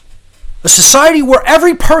society. A society where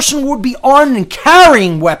every person would be armed and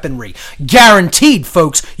carrying weaponry. Guaranteed,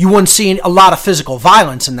 folks, you wouldn't see a lot of physical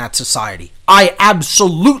violence in that society. I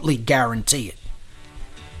absolutely guarantee it.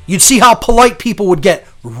 You'd see how polite people would get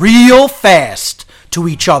real fast to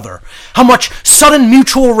each other. How much sudden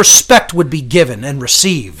mutual respect would be given and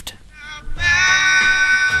received.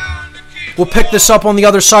 We'll pick this up on the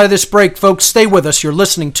other side of this break, folks. Stay with us. You're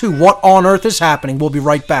listening to What on Earth is Happening. We'll be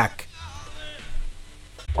right back.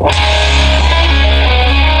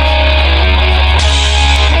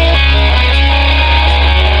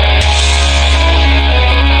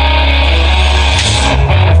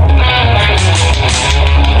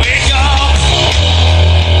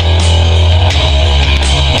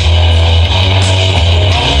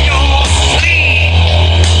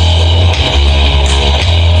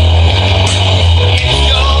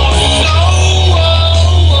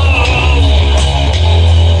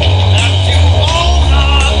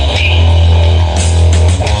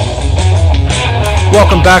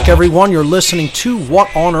 Welcome back, everyone. You're listening to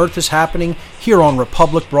What on Earth is Happening here on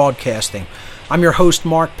Republic Broadcasting. I'm your host,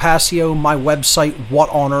 Mark Passio. My website,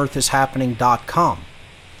 whatonearthishappening.com.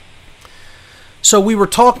 So we were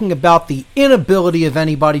talking about the inability of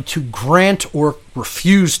anybody to grant or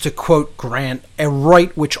refuse to, quote, grant a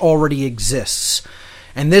right which already exists.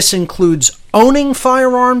 And this includes owning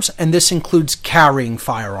firearms, and this includes carrying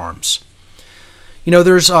firearms. You know,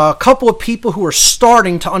 there's a couple of people who are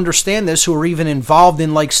starting to understand this, who are even involved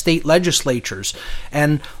in like state legislatures.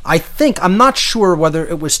 And I'm not sure whether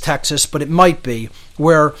it was Texas, but it might be,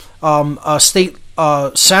 where a state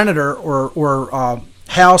senator or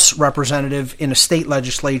House representative in a state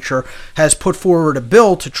legislature has put forward a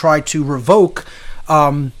bill to try to revoke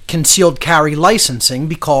concealed carry licensing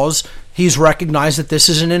because he's recognized that this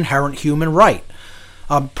is an inherent human right.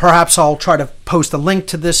 Perhaps I'll try to post a link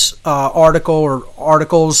to this article or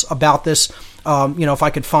articles about this, if I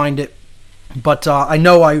could find it. But I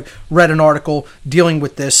know I read an article dealing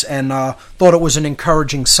with this and thought it was an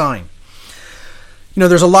encouraging sign.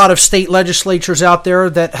 There's a lot of state legislatures out there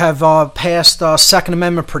that have passed Second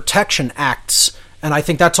Amendment protection acts, and I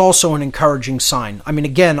think that's also an encouraging sign. I mean,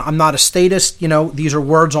 again, I'm not a statist. These are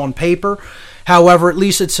words on paper. However, at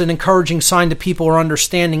least it's an encouraging sign that people are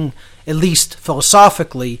understanding, at least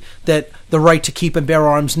philosophically, that the right to keep and bear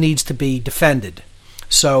arms needs to be defended.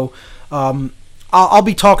 So I'll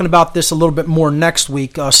be talking about this a little bit more next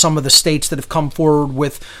week, some of the states that have come forward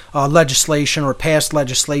with legislation or passed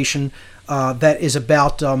legislation that is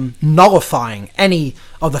about nullifying any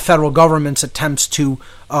of the federal government's attempts to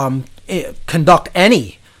conduct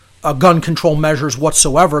any gun control measures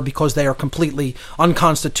whatsoever because they are completely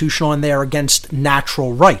unconstitutional and they are against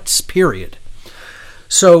natural rights, period.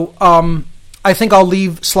 So I think I'll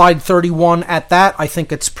leave slide 31 at that. I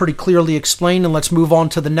think it's pretty clearly explained, and let's move on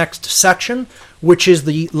to the next section, which is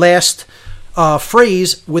the last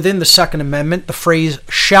phrase within the Second Amendment, the phrase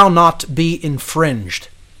shall not be infringed.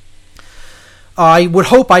 I would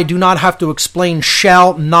hope I do not have to explain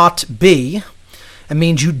shall not be. It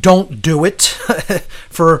means you don't do it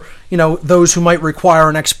for, those who might require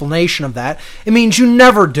an explanation of that. It means you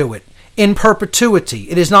never do it in perpetuity.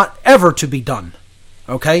 It is not ever to be done.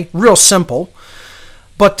 Okay? Real simple.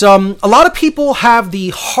 But a lot of people have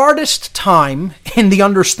the hardest time in the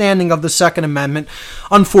understanding of the Second Amendment,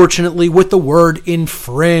 unfortunately, with the word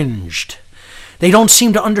infringed. They don't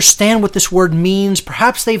seem to understand what this word means.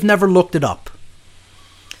 Perhaps they've never looked it up.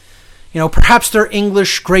 Perhaps their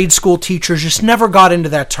English grade school teachers just never got into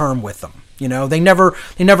that term with them. They never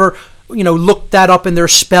looked that up in their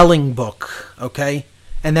spelling book, okay?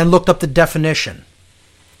 And then looked up the definition.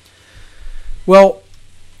 Well,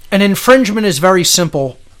 an infringement is very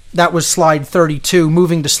simple. That was slide 32.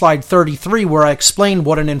 Moving to slide 33, where I explained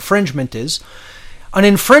what an infringement is. An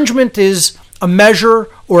infringement is a measure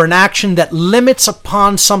or an action that limits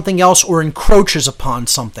upon something else or encroaches upon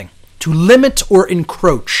something. To limit or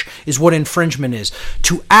encroach is what infringement is.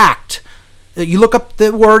 To act. You look up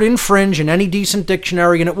the word infringe in any decent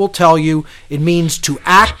dictionary and it will tell you it means to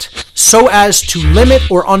act so as to limit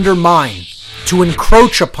or undermine, to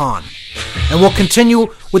encroach upon. And we'll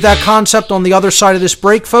continue with that concept on the other side of this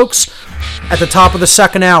break, folks, at the top of the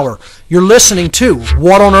second hour. You're listening to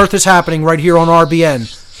What on Earth is Happening right here on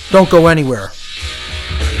RBN. Don't go anywhere.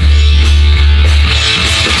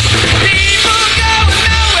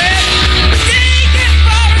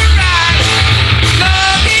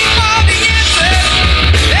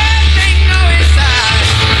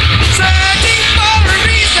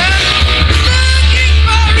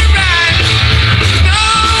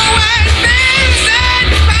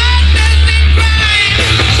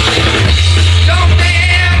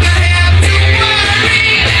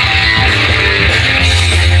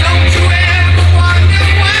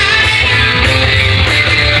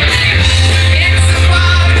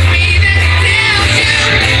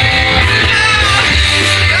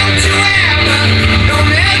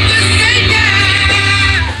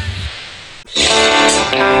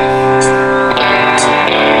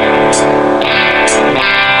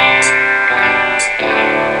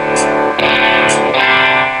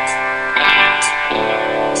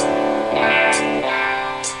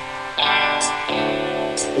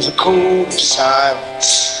 code of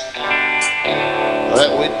silence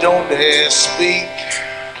that we don't dare speak.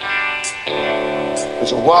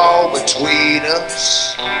 There's a wall between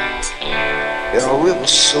us and a river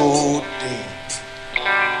so deep.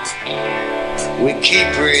 We keep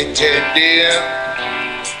pretending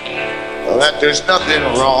that there's nothing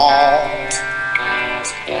wrong,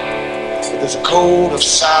 but there's a code of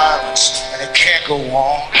silence and it can't go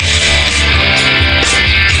on.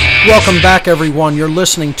 Welcome back, everyone. You're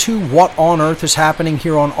listening to What on Earth is Happening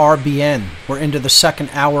here on RBN. We're into the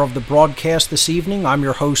second hour of the broadcast this evening. I'm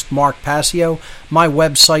your host, Mark Passio. My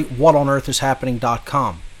website,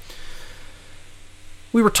 whatonearthishappening.com.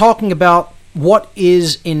 We were talking about what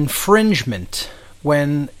is infringement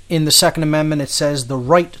when in the Second Amendment it says the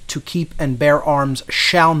right to keep and bear arms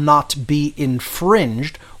shall not be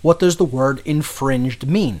infringed. What does the word infringed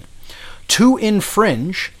mean? To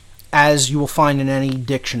infringe, as you will find in any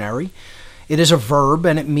dictionary, it is a verb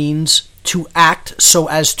and it means to act so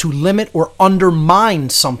as to limit or undermine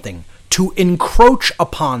something, to encroach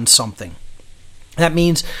upon something. That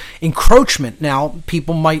means encroachment. Now,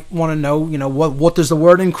 people might want to know, what does the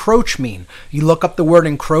word encroach mean? You look up the word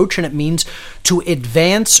encroach, and it means to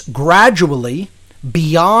advance gradually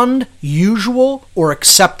beyond usual or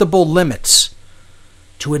acceptable limits.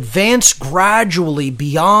 To advance gradually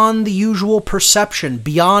beyond the usual perception,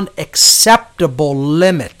 beyond acceptable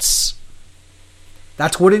limits.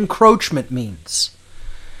 That's what encroachment means.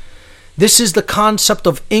 This is the concept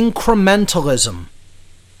of incrementalism,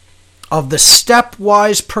 of the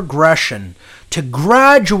stepwise progression to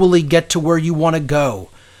gradually get to where you want to go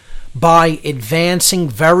by advancing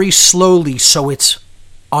very slowly so it's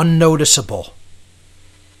unnoticeable.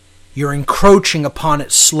 You're encroaching upon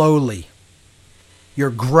it slowly. You're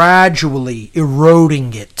gradually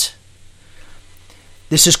eroding it.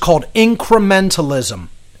 This is called incrementalism,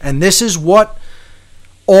 and this is what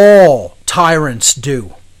all tyrants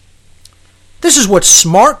do. This is what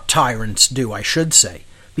smart tyrants do, I should say,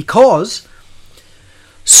 because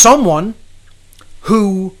someone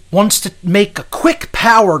who wants to make a quick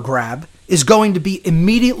power grab is going to be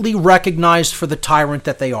immediately recognized for the tyrant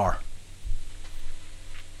that they are.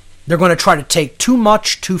 They're going to try to take too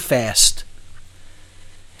much too fast.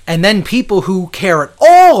 And then people who care at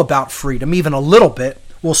all about freedom, even a little bit,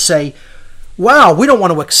 will say, wow, we don't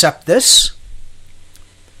want to accept this.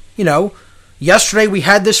 Yesterday we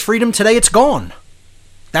had this freedom, today it's gone.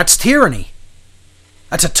 That's tyranny.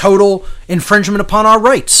 That's a total infringement upon our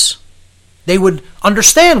rights. They would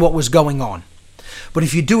understand what was going on. But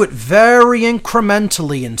if you do it very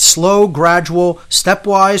incrementally in slow, gradual,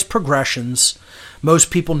 stepwise progressions,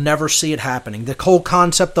 most people never see it happening. The whole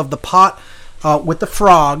concept of the pot with the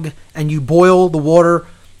frog, and you boil the water,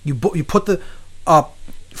 you put the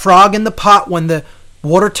frog in the pot when the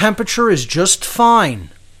water temperature is just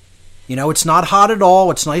fine. It's not hot at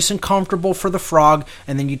all. It's nice and comfortable for the frog,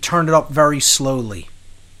 and then you turn it up very slowly.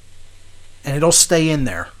 And it'll stay in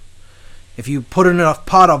there. If you put it in a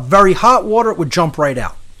pot of very hot water, it would jump right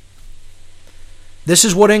out. This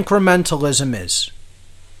is what incrementalism is.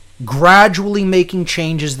 Gradually making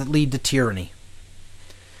changes that lead to tyranny.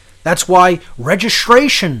 That's why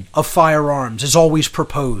registration of firearms is always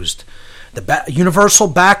proposed. The universal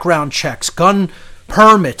background checks, gun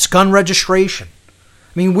permits, gun registration.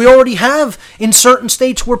 We already have in certain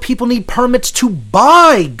states where people need permits to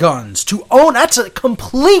buy guns, to own. That's a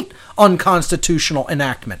complete unconstitutional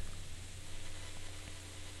enactment.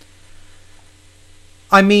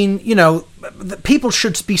 People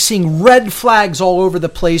should be seeing red flags all over the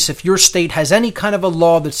place if your state has any kind of a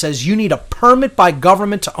law that says you need a permit by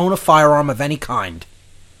government to own a firearm of any kind.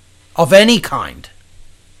 Of any kind.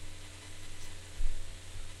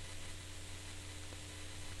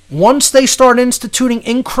 Once they start instituting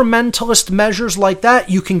incrementalist measures like that,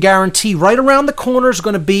 you can guarantee right around the corner is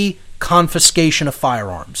going to be confiscation of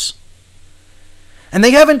firearms. And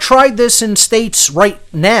they haven't tried this in states right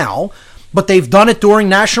now, but they've done it during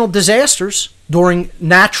national disasters, during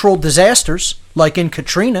natural disasters, like in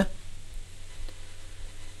Katrina.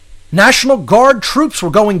 National Guard troops were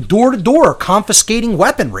going door to door confiscating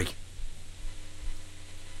weaponry.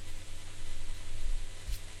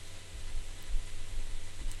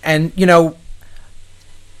 And,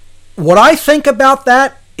 what I think about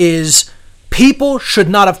that is people should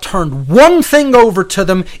not have turned one thing over to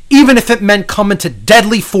them, even if it meant coming to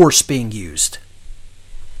deadly force being used.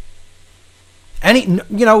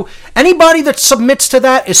 Anybody that submits to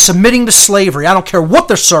that is submitting to slavery. I don't care what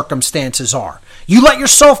the circumstances are. You let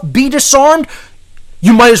yourself be disarmed,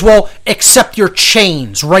 you might as well accept your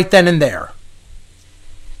chains right then and there.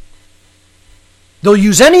 They'll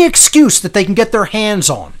use any excuse that they can get their hands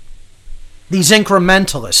on. These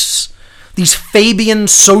incrementalists, these Fabian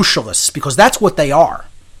socialists, because that's what they are.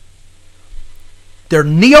 They're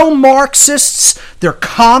neo-Marxists, they're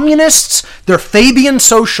communists, they're Fabian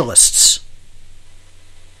socialists.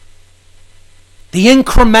 The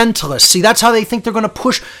incrementalists, see, that's how they think they're going to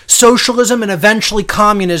push socialism and eventually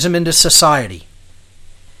communism into society.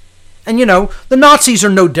 And the Nazis are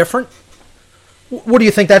no different. What do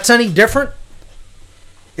you think, that's any different?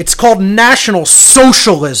 It's called National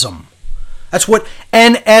Socialism. That's what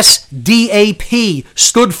NSDAP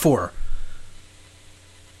stood for.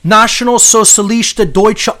 National Sozialistische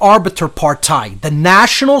Deutsche Arbeiterpartei, the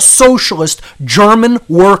National Socialist German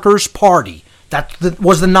Workers' Party. That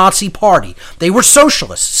was the Nazi party. They were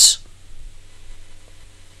socialists.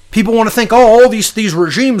 People want to think, all these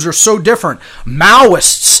regimes are so different.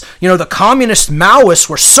 Maoists, the communist Maoists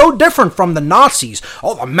were so different from the Nazis.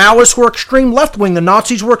 The Maoists were extreme left-wing. The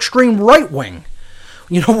Nazis were extreme right-wing.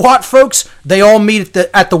 You know what, folks? They all meet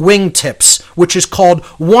at the wingtips, which is called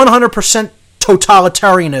 100%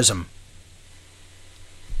 totalitarianism.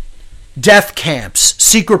 death camps,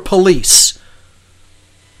 secret police,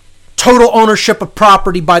 total ownership of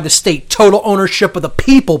property by the state, total ownership of the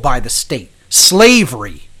people by the state,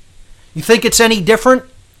 slavery. You think it's any different?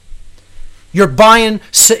 You're buying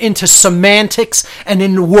into semantics and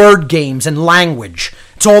in word games and language.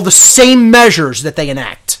 It's all the same measures that they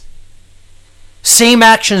enact, same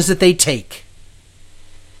actions that they take.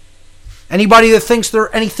 Anybody that thinks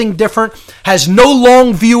they're anything different has no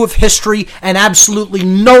long view of history and absolutely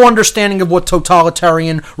no understanding of what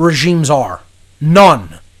totalitarian regimes are.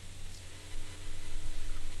 None.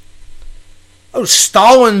 Oh,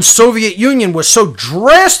 Stalin's Soviet Union was so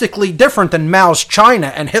drastically different than Mao's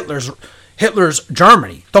China and Hitler's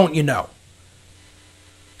Germany, don't you know?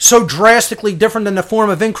 So drastically different than the form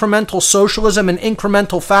of incremental socialism and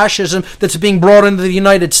incremental fascism that's being brought into the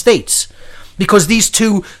United States. Because these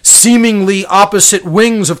two seemingly opposite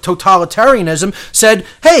wings of totalitarianism said,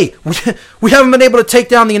 hey, we haven't been able to take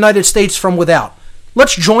down the United States from without.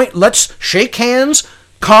 Let's shake hands,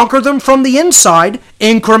 conquer them from the inside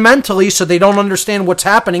incrementally so they don't understand what's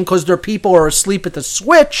happening because their people are asleep at the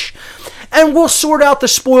switch, and we'll sort out the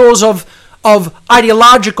spoils of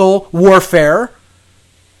ideological warfare,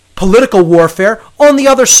 political warfare, on the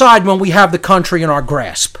other side when we have the country in our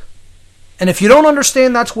grasp. And if you don't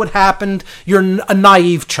understand that's what happened, you're a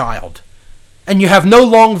naive child. And you have no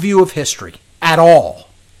long view of history at all.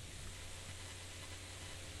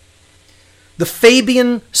 The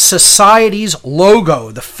Fabian Society's logo,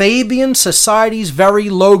 the Fabian Society's very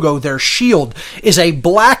logo, their shield, is a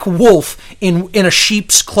black wolf in a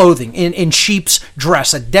sheep's clothing, in sheep's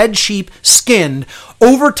dress, a dead sheep skinned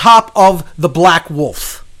over top of the black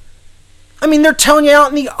wolf. I mean, they're telling you out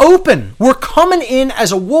in the open. We're coming in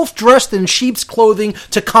as a wolf dressed in sheep's clothing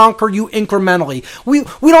to conquer you incrementally.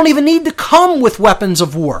 We don't even need to come with weapons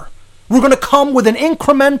of war. We're going to come with an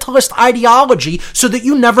incrementalist ideology so that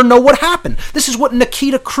you never know what happened. This is what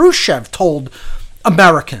Nikita Khrushchev told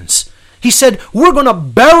Americans. He said, we're going to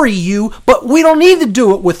bury you, but we don't need to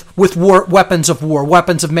do it with weapons of war,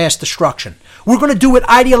 weapons of mass destruction. We're going to do it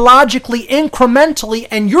ideologically, incrementally,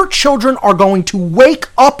 and your children are going to wake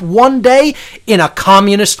up one day in a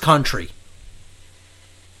communist country.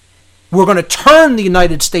 We're going to turn the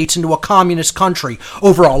United States into a communist country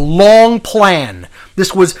over a long plan.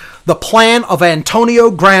 This was the plan of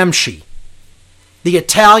Antonio Gramsci, the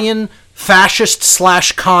Italian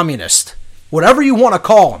fascist/communist, whatever you want to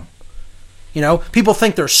call him. You know, people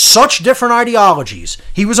think there's such different ideologies.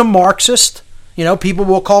 He was a Marxist. You know, people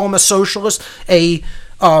will call him a socialist, a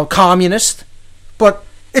communist. But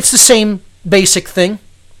it's the same basic thing.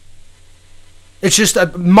 It's just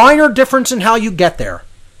a minor difference in how you get there,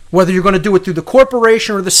 whether you're going to do it through the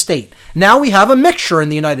corporation or the state. Now we have a mixture in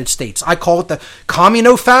the United States. I call it the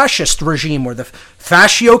communo-fascist regime or the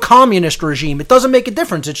fascio-communist regime. It doesn't make a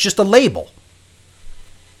difference. It's just a label.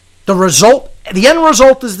 The end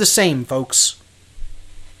result is the same, folks.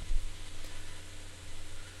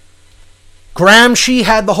 Gramsci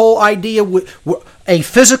had the whole idea a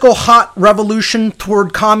physical hot revolution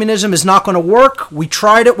toward communism is not going to work. We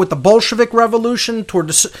tried it with the Bolshevik revolution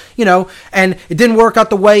and it didn't work out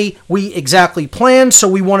the way we exactly planned, so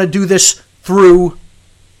we want to do this through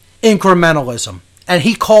incrementalism. And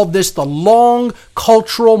he called this the long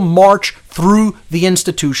cultural march through the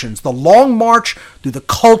institutions. The long march through the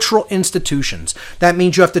cultural institutions. That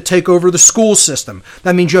means you have to take over the school system.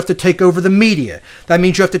 That means you have to take over the media. That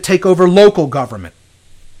means you have to take over local government.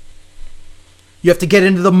 You have to get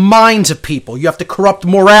into the minds of people. You have to corrupt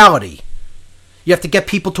morality. You have to get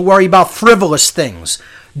people to worry about frivolous things,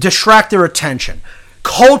 distract their attention,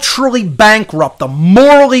 culturally bankrupt them,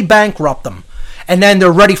 morally bankrupt them. And then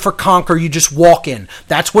they're ready for conquer. You just walk in.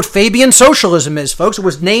 That's what Fabian socialism is, folks. It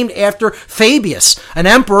was named after Fabius, an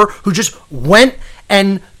emperor who just went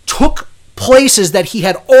and took places that he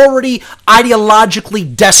had already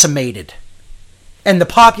ideologically decimated. And the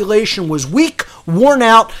population was weak, worn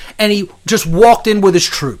out, and he just walked in with his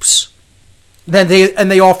troops. Then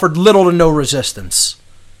they offered little to no resistance.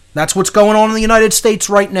 That's what's going on in the United States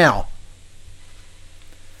right now.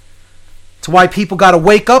 It's why people got to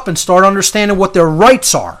wake up and start understanding what their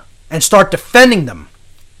rights are and start defending them.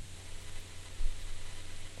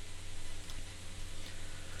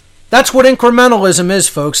 That's what incrementalism is,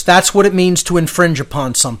 folks. That's what it means to infringe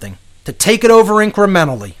upon something, to take it over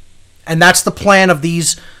incrementally. And that's the plan of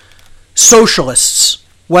these socialists.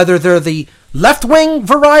 Whether they're the left-wing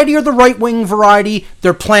variety or the right-wing variety,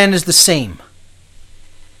 their plan is the same.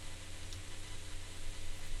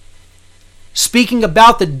 Speaking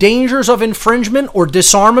about the dangers of infringement or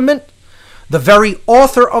disarmament, the very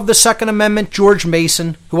author of the Second Amendment, George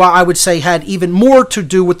Mason, who I would say had even more to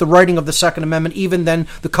do with the writing of the Second Amendment even than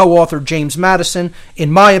the co-author James Madison.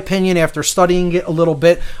 In my opinion, after studying it a little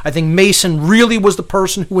bit, I think Mason really was the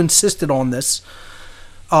person who insisted on this.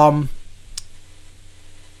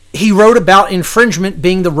 He wrote about infringement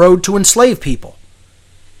being the road to enslave people.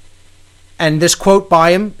 And this quote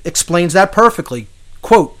by him explains that perfectly.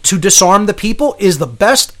 Quote, "To disarm the people is the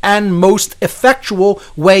best and most effectual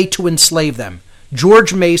way to enslave them."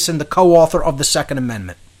 George Mason, the co-author of the Second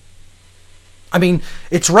Amendment. I mean,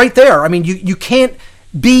 it's right there. I mean, you can't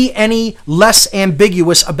be any less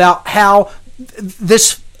ambiguous about how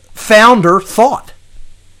this founder thought.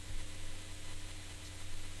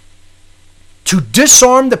 To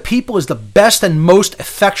disarm the people is the best and most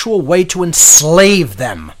effectual way to enslave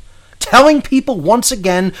them. Telling people once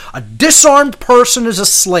again, a disarmed person is a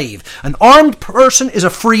slave. An armed person is a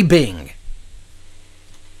free being.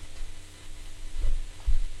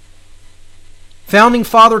 Founding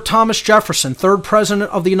Father Thomas Jefferson, third President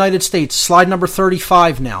of the United States, slide number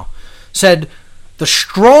 35 now, said, "The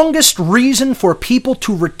strongest reason for people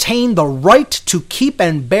to retain the right to keep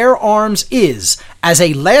and bear arms is, as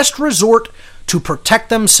a last resort, to protect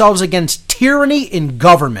themselves against tyranny in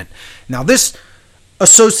government." Now this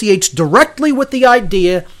associates directly with the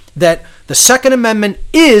idea that the Second Amendment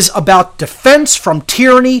is about defense from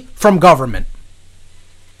tyranny from government.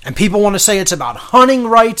 And people want to say it's about hunting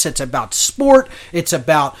rights, it's about sport, it's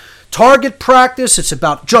about target practice, it's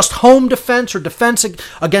about just home defense or defense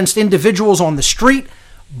against individuals on the street.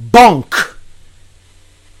 Bunk.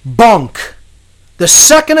 Bunk. The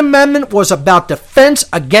Second Amendment was about defense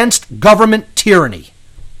against government tyranny.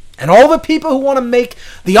 And all the people who want to make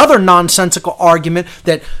the other nonsensical argument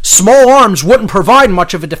that small arms wouldn't provide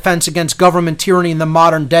much of a defense against government tyranny in the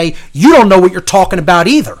modern day, you don't know what you're talking about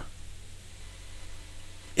either.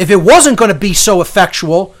 If it wasn't going to be so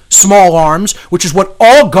effectual, small arms, which is what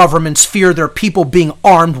all governments fear their people being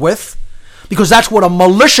armed with, because that's what a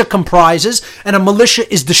militia comprises, and a militia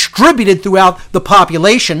is distributed throughout the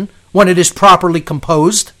population when it is properly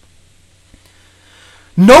composed.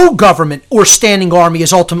 No government or standing army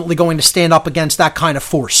is ultimately going to stand up against that kind of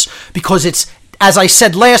force, because it's, as I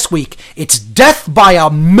said last week, it's death by a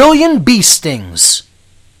million bee stings.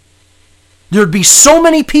 There'd be so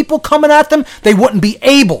many people coming at them, they wouldn't be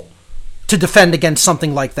able to defend against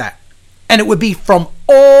something like that. And it would be from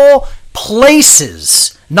all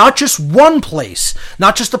places, not just one place,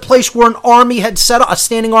 not just a place where an army had set up, a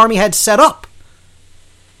standing army had set up.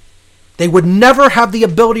 They would never have the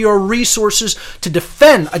ability or resources to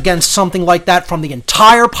defend against something like that from the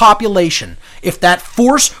entire population if that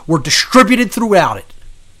force were distributed throughout it.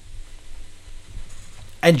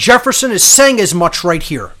 And Jefferson is saying as much right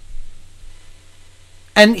here.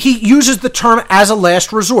 And he uses the term as a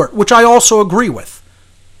last resort, which I also agree with.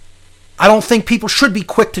 I don't think people should be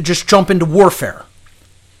quick to just jump into warfare.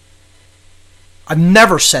 I've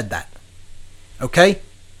never said that. Okay?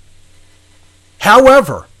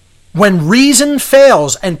 However, when reason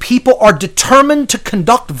fails and people are determined to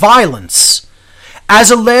conduct violence,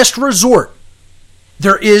 as a last resort,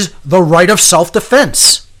 there is the right of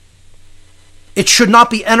self-defense. It should not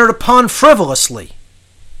be entered upon frivolously.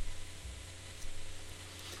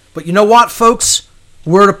 But you know what, folks?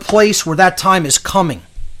 We're at a place where that time is coming.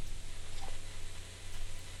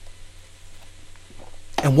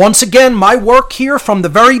 And once again, my work here from the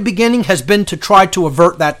very beginning has been to try to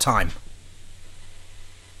avert that time.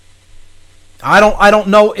 I don't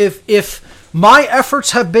know if my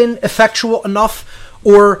efforts have been effectual enough,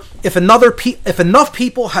 or if enough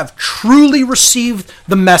people have truly received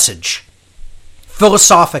the message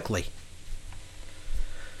philosophically.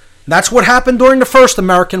 That's what happened during the first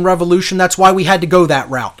American Revolution. That's why we had to go that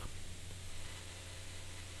route.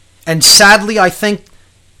 And sadly, I think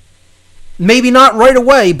maybe not right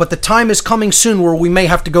away, but the time is coming soon where we may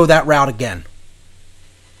have to go that route again.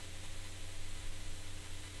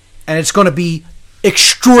 And it's going to be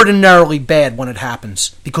extraordinarily bad when it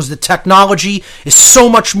happens, because the technology is so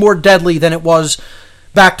much more deadly than it was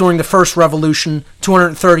back during the first revolution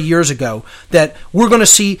 230 years ago, that we're going to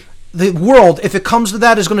see the world, if it comes to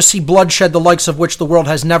that, is going to see bloodshed the likes of which the world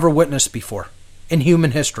has never witnessed before in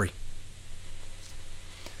human history.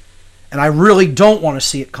 And I really don't want to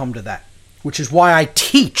see it come to that, which is why I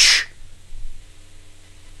teach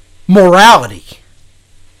morality,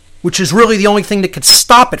 which is really the only thing that could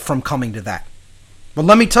stop it from coming to that. But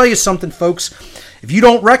let me tell you something, folks. If you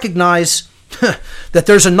don't recognize that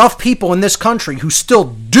there's enough people in this country who still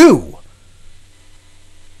do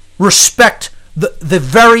respect the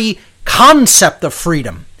very concept of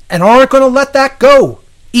freedom and aren't going to let that go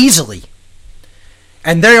easily,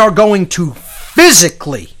 and they are going to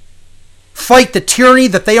physically fight the tyranny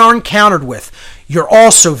that they are encountered with, you're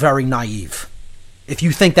also very naive if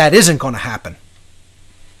you think that isn't going to happen.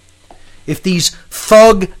 If these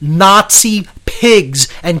thug Nazi pigs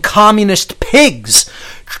and communist pigs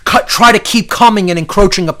try to keep coming and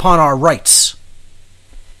encroaching upon our rights,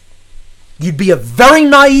 you'd be a very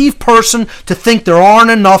naive person to think there aren't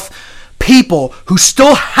enough people who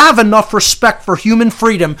still have enough respect for human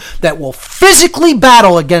freedom that will physically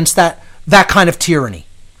battle against that kind of tyranny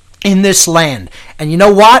in this land. And you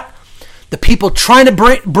know what? The people trying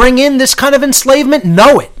to bring in this kind of enslavement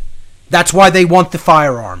know it. That's why they want the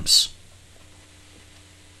firearms.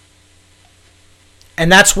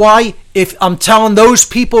 And that's why, if I'm telling those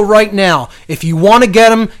people right now, if you want to get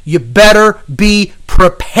them, you better be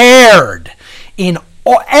prepared in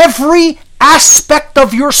every aspect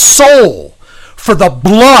of your soul for the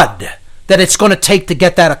blood that it's going to take to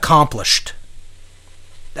get that accomplished.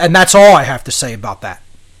 And that's all I have to say about that.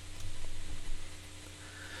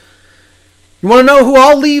 You want to know who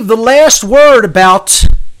I'll leave the last word about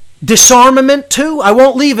disarmament to? I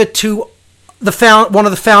won't leave it to one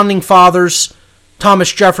of the founding fathers,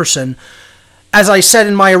 Thomas Jefferson. As I said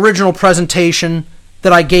in my original presentation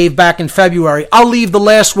that I gave back in February, I'll leave the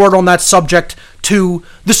last word on that subject to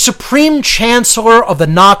the Supreme Chancellor of the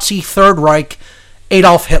Nazi Third Reich,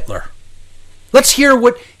 Adolf Hitler. Let's hear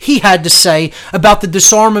what he had to say about the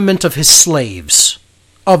disarmament of his slaves,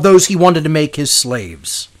 of those he wanted to make his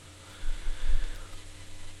slaves.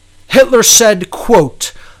 Hitler said,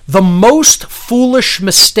 quote, "The most foolish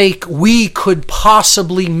mistake we could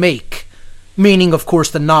possibly make," meaning, of course,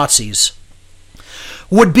 the Nazis,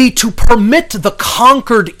 "would be to permit the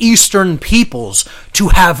conquered Eastern peoples to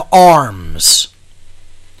have arms.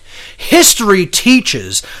 History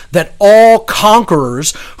teaches that all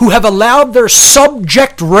conquerors who have allowed their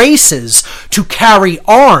subject races to carry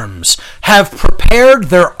arms have prepared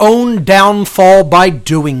their own downfall by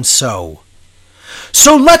doing so.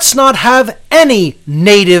 So let's not have any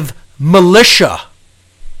native militia."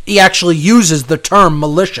 He actually uses the term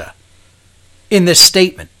militia in this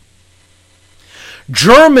statement.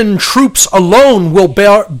 "German troops alone will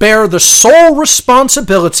bear the sole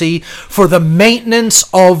responsibility for the maintenance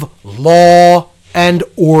of law and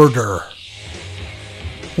order."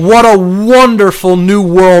 What a wonderful new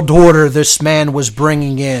world order this man was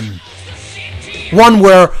bringing in. One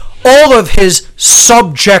where all of his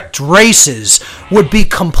subject races would be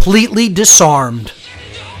completely disarmed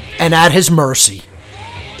and at his mercy.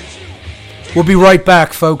 We'll be right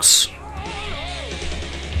back, folks.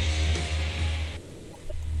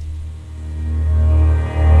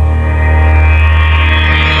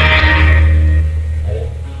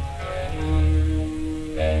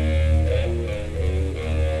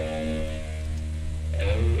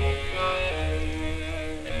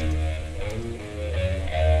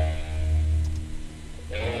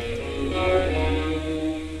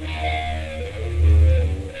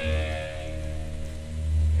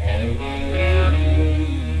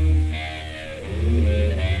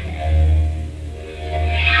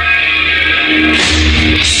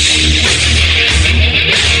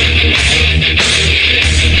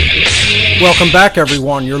 Welcome back,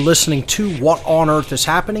 everyone. You're listening to What on Earth is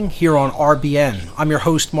Happening here on RBN. I'm your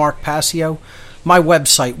host, Mark Passio. My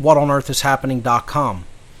website, whatonearthishappening.com.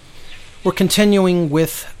 We're continuing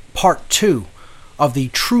with part 2 of the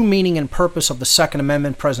true meaning and purpose of the Second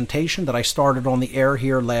Amendment presentation that I started on the air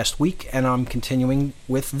here last week, and I'm continuing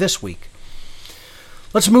with this week.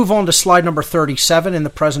 Let's move on to slide number 37 in the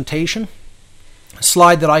presentation, a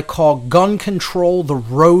slide that I call Gun Control, the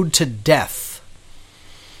Road to Death.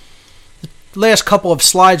 The last couple of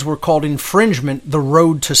slides were called Infringement, the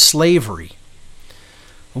Road to Slavery.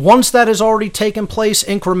 Once that has already taken place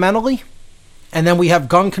incrementally, and then we have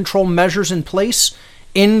gun control measures in place,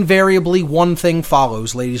 invariably one thing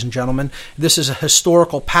follows, ladies and gentlemen. This is a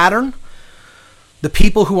historical pattern. The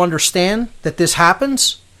people who understand that this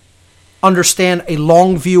happens understand a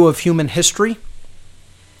long view of human history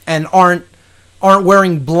and aren't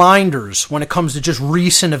wearing blinders when it comes to just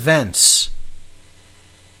recent events.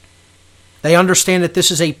 They understand that this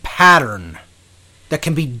is a pattern that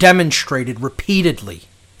can be demonstrated repeatedly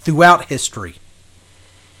throughout history.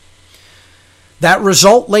 That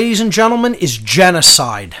result, ladies and gentlemen, is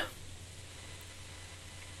genocide.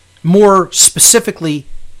 More specifically,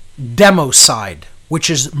 democide, which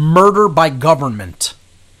is murder by government.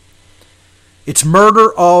 It's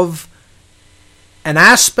murder of an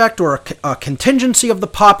aspect or a contingency of the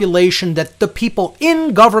population that the people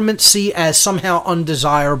in government see as somehow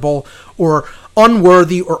undesirable or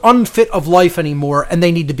unworthy or unfit of life anymore, and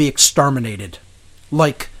they need to be exterminated,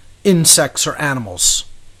 like insects or animals.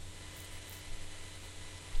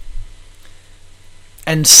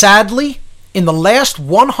 And sadly, in the last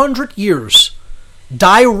 100 years,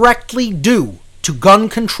 directly due to gun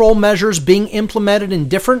control measures being implemented in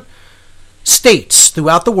different states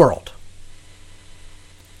throughout the world,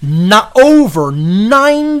 over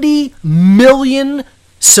 90 million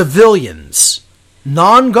civilians,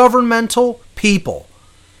 non-governmental people,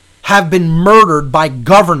 have been murdered by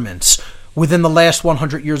governments within the last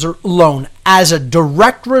 100 years alone as a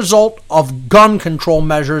direct result of gun control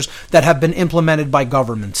measures that have been implemented by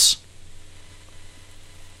governments.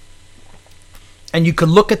 And you can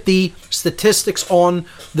look at the statistics on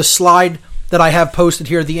the slide that I have posted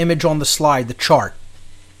here, the image on the slide, the chart.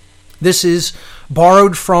 This is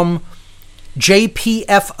borrowed from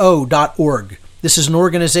jpfo.org. This is an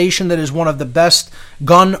organization that is one of the best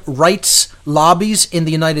gun rights lobbies in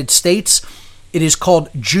the United States. It is called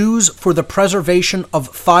Jews for the Preservation of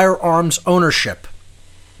Firearms Ownership.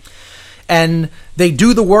 And they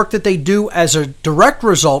do the work that they do as a direct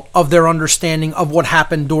result of their understanding of what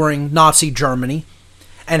happened during Nazi Germany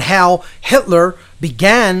and how Hitler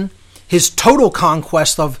began his total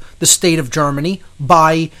conquest of the state of Germany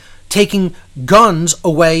by taking guns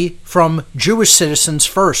away from Jewish citizens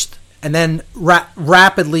first, and then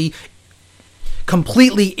rapidly,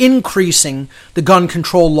 completely increasing the gun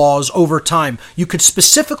control laws over time. You could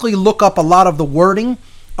specifically look up a lot of the wording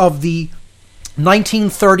of the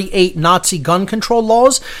 1938 Nazi gun control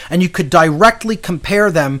laws, and you could directly compare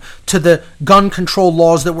them to the gun control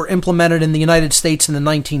laws that were implemented in the United States in the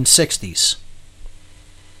 1960s.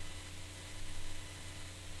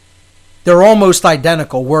 They're almost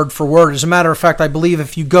identical, word for word. As a matter of fact, I believe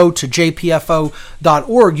if you go to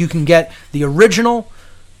jpfo.org, you can get the original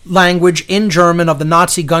language in German of the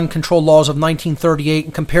Nazi gun control laws of 1938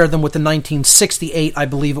 and compare them with the 1968, I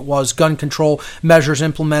believe it was, gun control measures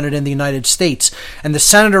implemented in the United States. And the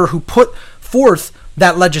senator who put forth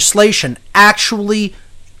that legislation actually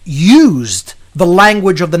used the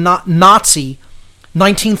language of the Nazi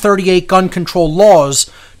 1938 gun control laws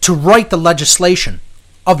to write the legislation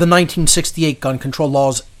of the 1968 gun control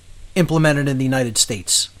laws implemented in the United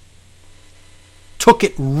States. Took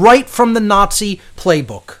it right from the Nazi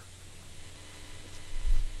playbook.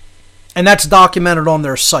 And that's documented on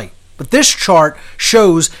their site. But this chart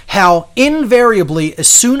shows how invariably, as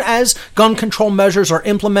soon as gun control measures are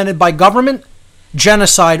implemented by government,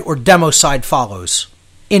 genocide or democide follows.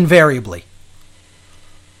 Invariably.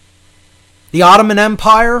 The Ottoman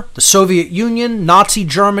Empire, the Soviet Union, Nazi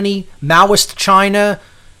Germany, Maoist China,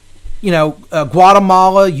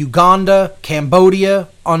 Guatemala, Uganda, Cambodia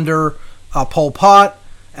under Pol Pot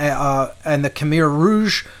and the Khmer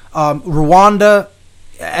Rouge, Rwanda,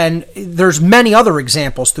 and there's many other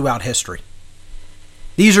examples throughout history.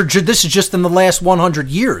 This is just in the last 100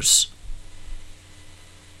 years.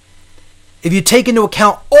 If you take into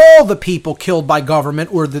account all the people killed by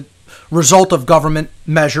government or the result of government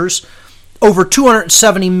measures, over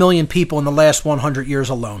 270 million people in the last 100 years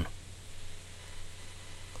alone.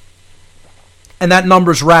 And that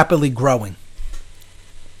number is rapidly growing.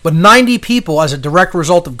 But 90 people as a direct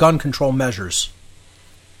result of gun control measures.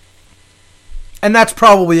 And that's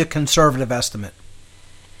probably a conservative estimate.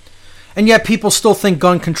 And yet people still think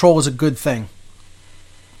gun control is a good thing.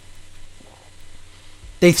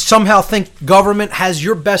 They somehow think government has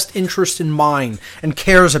your best interest in mind and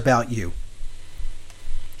cares about you.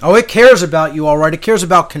 Oh, it cares about you, all right. It cares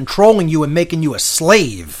about controlling you and making you a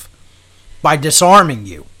slave by disarming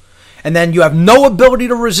you. And then you have no ability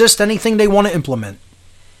to resist anything they want to implement.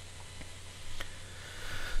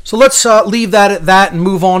 So let's leave that at that and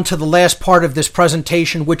move on to the last part of this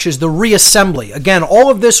presentation, which is the reassembly. Again, all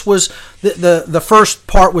of this was, the first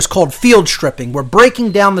part was called field stripping. We're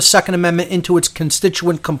breaking down the Second Amendment into its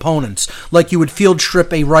constituent components, like you would field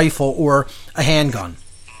strip a rifle or a handgun.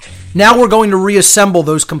 Now we're going to reassemble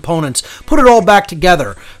those components, put it all back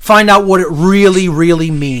together, find out what it really, really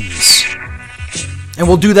means. And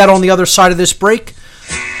we'll do that on the other side of this break.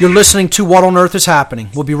 You're listening to What on Earth is Happening.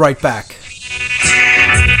 We'll be right back.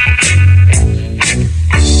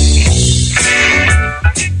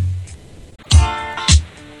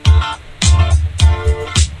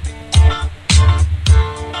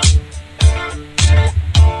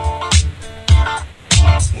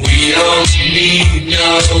 We don't need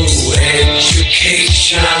no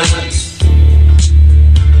education.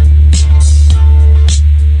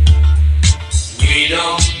 We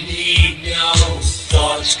don't need no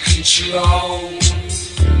thought control.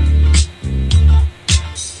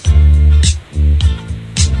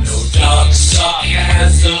 No dark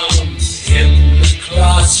sarcasm in the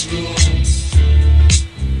classroom.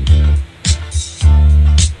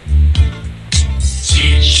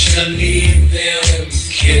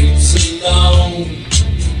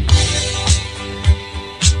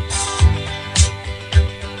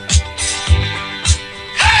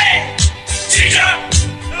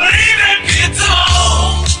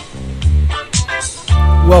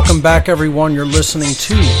 Welcome back, everyone. You're listening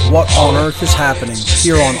to What on Earth is Happening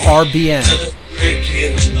here on RBN.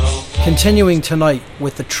 Continuing tonight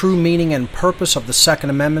with the true meaning and purpose of the Second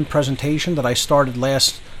Amendment presentation that I started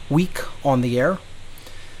last week on the air.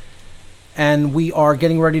 And we are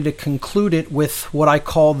getting ready to conclude it with what I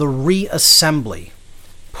call the reassembly,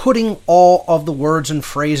 putting all of the words and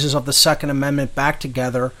phrases of the Second Amendment back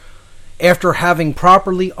together after having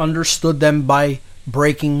properly understood them by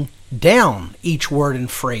breaking down each word and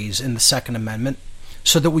phrase in the Second Amendment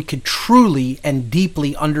so that we could truly and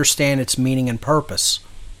deeply understand its meaning and purpose.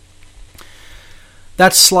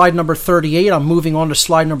 That's slide number 38. I'm moving on to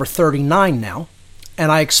slide number 39 now.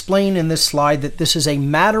 And I explain in this slide that this is a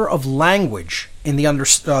matter of language in the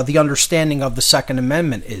understanding of the Second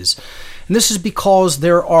Amendment is. And this is because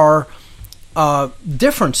there are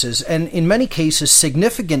differences, and in many cases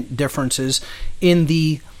significant differences, in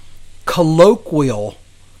the colloquial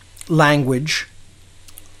language,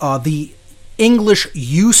 the English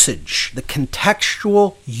usage, the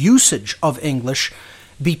contextual usage of English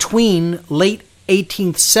between late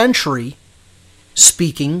 18th century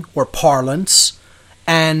speaking or parlance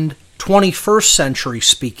and 21st century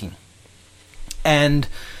speaking. And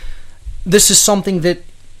this is something that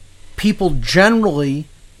people generally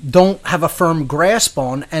don't have a firm grasp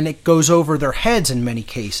on, and it goes over their heads in many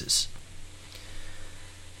cases.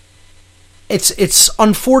 It's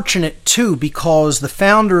unfortunate, too, because the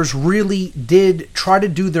founders really did try to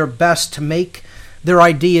do their best to make their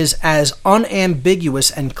ideas as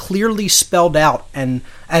unambiguous and clearly spelled out and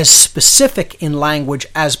as specific in language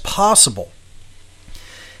as possible.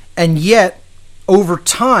 And yet, over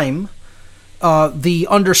time, the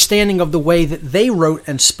understanding of the way that they wrote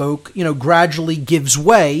and spoke, gradually gives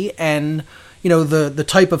way, and, the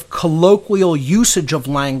type of colloquial usage of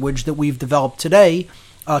language that we've developed today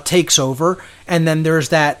takes over, and then there's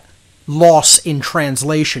that loss in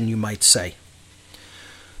translation, you might say.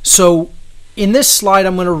 So, in this slide,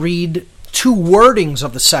 I'm going to read two wordings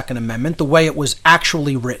of the Second Amendment, the way it was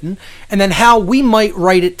actually written, and then how we might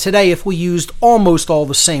write it today if we used almost all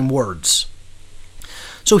the same words.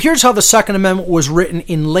 So here's how the Second Amendment was written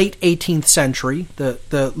in late 18th century,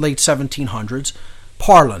 the late 1700s,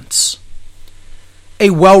 parlance.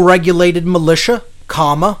 A well-regulated militia,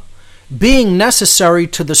 comma, being necessary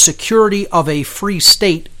to the security of a free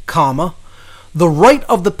state, comma, the right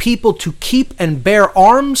of the people to keep and bear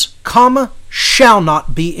arms, comma, shall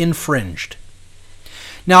not be infringed.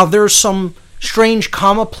 Now there's some strange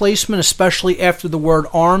comma placement, especially after the word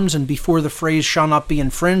arms and before the phrase shall not be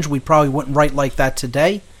infringed. We probably wouldn't write like that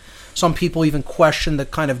today. Some people even question the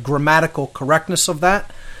kind of grammatical correctness of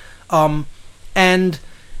that. And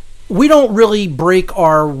we don't really break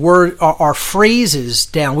our phrases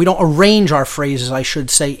down. We don't arrange our phrases, I should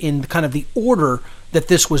say, in kind of the order that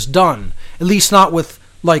this was done. At least not with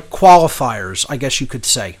like qualifiers, I guess you could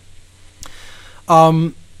say.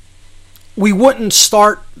 We wouldn't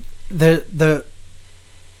start the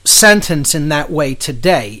sentence in that way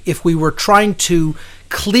today if we were trying to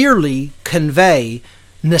clearly convey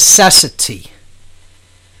necessity.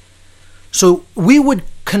 So we would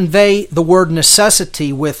convey the word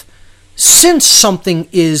necessity with, since something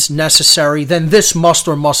is necessary, then this must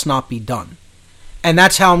or must not be done. And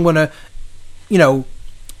that's how I'm going to,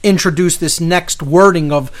 introduce this next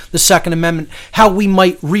wording of the Second Amendment, how we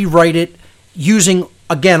might rewrite it using,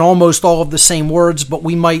 again, almost all of the same words, but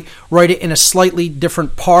we might write it in a slightly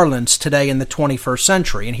different parlance today in the 21st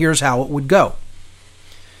century. And here's how it would go.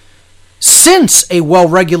 Since a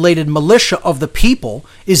well-regulated militia of the people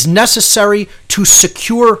is necessary to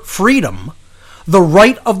secure freedom, the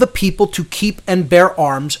right of the people to keep and bear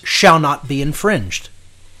arms shall not be infringed.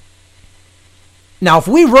 Now, if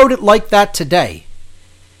we wrote it like that today,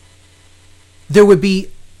 there would be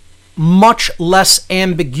much less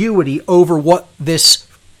ambiguity over what this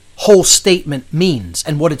whole statement means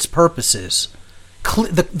and what its purpose is.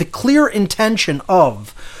 The clear intention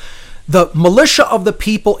of the militia of the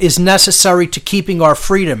people is necessary to keeping our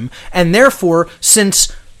freedom, and therefore,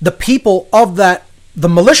 since the people of the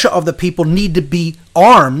militia of the people need to be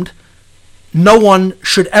armed, no one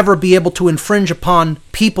should ever be able to infringe upon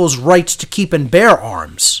people's rights to keep and bear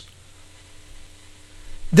arms.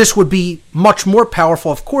 This would be much more powerful,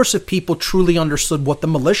 of course, if people truly understood what the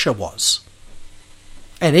militia was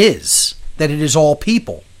and is, that it is all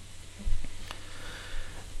people.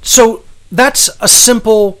 So that's a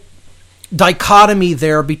simple dichotomy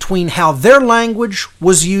there between how their language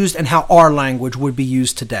was used and how our language would be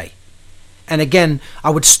used today. And again,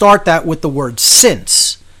 I would start that with the word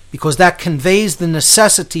since, because that conveys the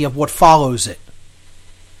necessity of what follows it.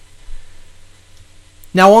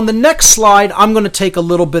 Now on the next slide, I'm going to take a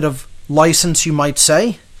little bit of license, you might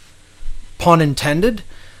say, pun intended,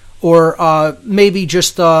 or maybe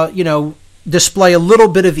just, display a little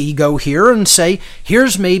bit of ego here and say,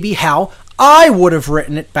 here's maybe how I would have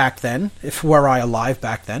written it back then, if were I alive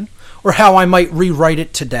back then, or how I might rewrite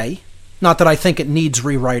it today. Not that I think it needs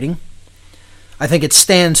rewriting. I think it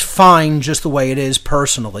stands fine just the way it is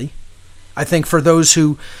personally. I think for those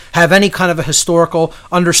who have any kind of a historical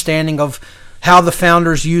understanding of how the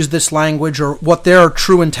founders used this language or what their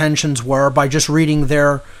true intentions were by just reading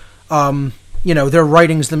their, their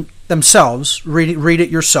writings themselves, read it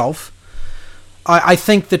yourself. I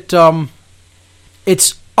think that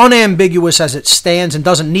it's unambiguous as it stands and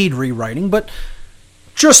doesn't need rewriting, but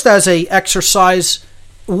just as a exercise,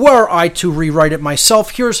 were I to rewrite it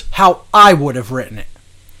myself, here's how I would have written it.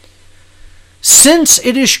 Since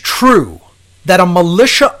it is true that a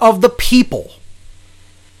militia of the people,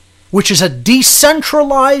 which is a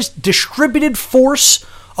decentralized, distributed force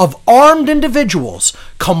of armed individuals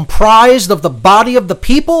comprised of the body of the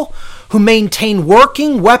people who maintain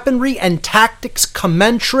working weaponry and tactics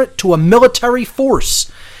commensurate to a military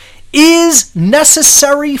force, is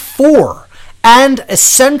necessary for and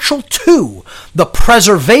essential to the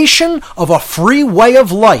preservation of a free way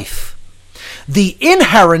of life, the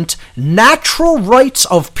inherent natural rights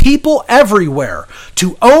of people everywhere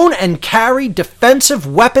to own and carry defensive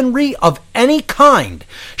weaponry of any kind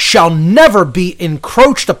shall never be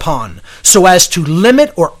encroached upon so as to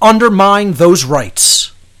limit or undermine those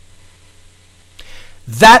rights.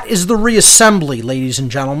 That is the reassembly, ladies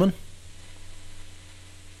and gentlemen.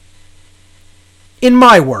 In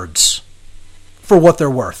my words, for what they're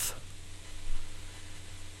worth.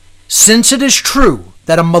 Since it is true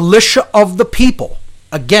that a militia of the people,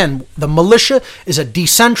 again, the militia is a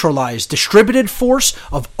decentralized, distributed force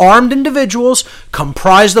of armed individuals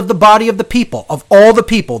comprised of the body of the people, of all the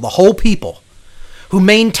people, the whole people, who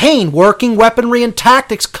maintain working weaponry and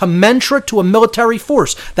tactics commensurate to a military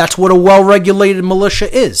force. That's what a well-regulated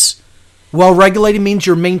militia is. Well-regulated means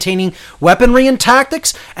you're maintaining weaponry and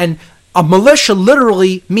tactics, and a militia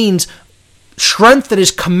literally means strength that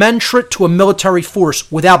is commensurate to a military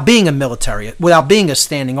force without being a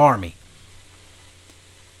standing army.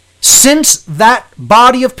 Since that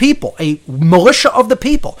body of people, a militia of the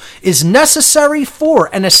people, is necessary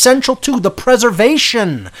for and essential to the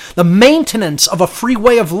preservation, the maintenance of a free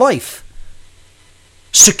way of life,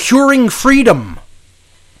 securing freedom,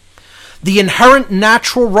 the inherent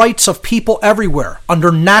natural rights of people everywhere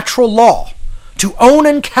under natural law, to own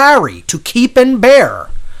and carry, to keep and bear,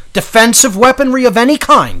 defensive weaponry of any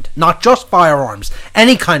kind, not just firearms,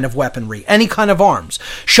 any kind of weaponry, any kind of arms,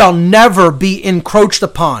 shall never be encroached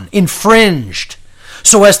upon, infringed,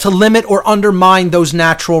 so as to limit or undermine those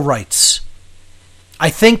natural rights. I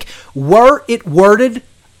think were it worded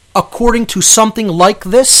according to something like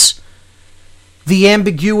this, the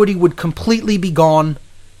ambiguity would completely be gone.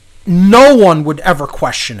 No one would ever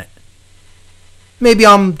question it. Maybe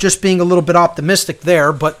I'm just being a little bit optimistic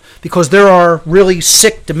there, but because there are really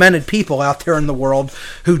sick, demented people out there in the world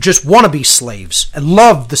who just want to be slaves and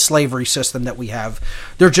love the slavery system that we have.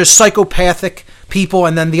 They're just psychopathic people,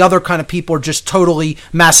 and then the other kind of people are just totally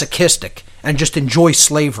masochistic and just enjoy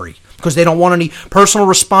slavery because they don't want any personal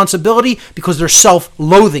responsibility, because they're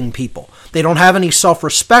self-loathing people. They don't have any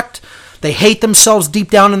self-respect. They hate themselves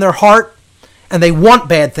deep down in their heart, and they want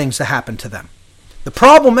bad things to happen to them. The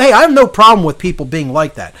problem, I have no problem with people being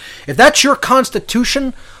like that. If that's your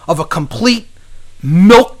constitution of a complete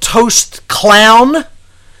milquetoast clown,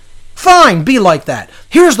 fine, be like that.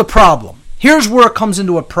 Here's the problem. Here's where it comes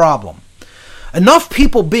into a problem. Enough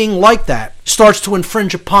people being like that starts to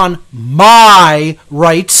infringe upon my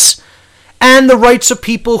rights and the rights of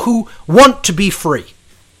people who want to be free.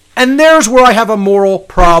 And there's where I have a moral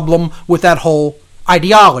problem with that whole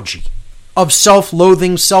ideology of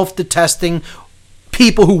self-loathing, self-detesting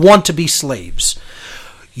people who want to be slaves.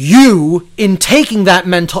 You, in taking that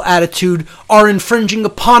mental attitude, are infringing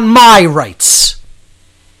upon my rights.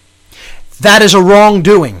 That is a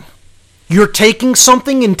wrongdoing. You're taking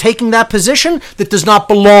something and taking that position that does not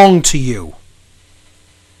belong to you,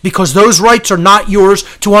 because those rights are not yours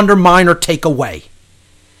to undermine or take away.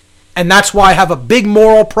 And that's why I have a big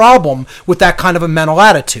moral problem with that kind of a mental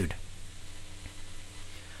attitude.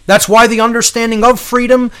 That's why the understanding of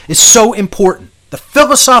freedom is so important. The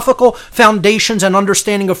philosophical foundations and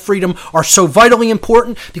understanding of freedom are so vitally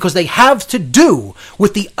important because they have to do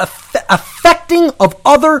with the affecting of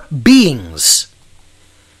other beings.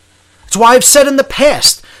 That's why I've said in the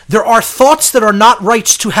past, there are thoughts that are not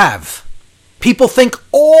rights to have. People think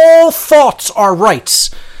all thoughts are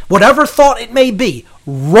rights, whatever thought it may be.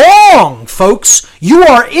 Wrong, folks. You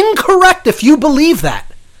are incorrect if you believe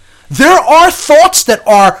that. There are thoughts that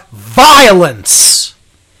are violence.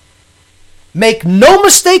 Make no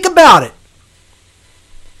mistake about it.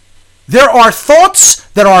 There are thoughts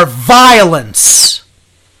that are violence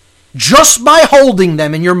just by holding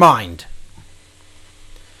them in your mind.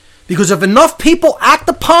 Because if enough people act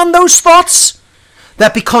upon those thoughts,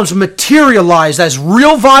 that becomes materialized as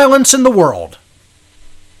real violence in the world.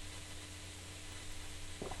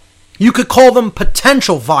 You could call them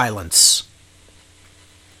potential violence.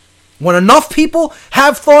 When enough people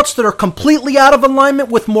have thoughts that are completely out of alignment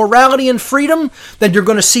with morality and freedom, then you're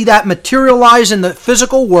going to see that materialize in the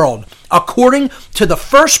physical world, according to the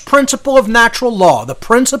first principle of natural law, the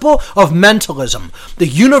principle of mentalism. The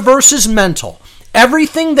universe is mental.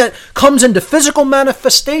 Everything that comes into physical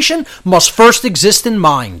manifestation must first exist in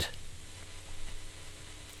mind.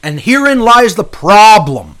 And herein lies the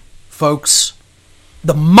problem, folks.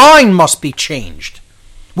 The mind must be changed.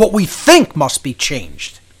 What we think must be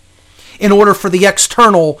changed in order for the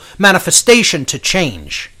external manifestation to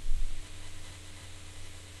change.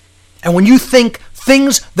 And when you think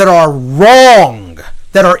things that are wrong,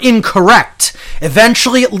 that are incorrect,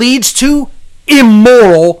 eventually it leads to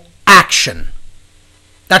immoral action.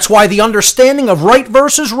 That's why the understanding of right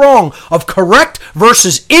versus wrong, of correct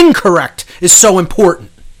versus incorrect, is so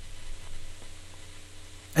important.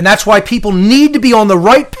 And that's why people need to be on the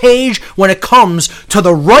right page when it comes to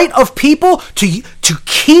the right of people to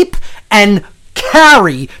keep and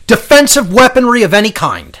carry defensive weaponry of any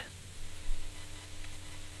kind.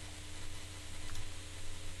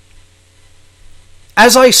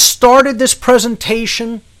 As I started this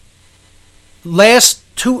presentation last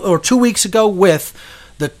 2 weeks ago with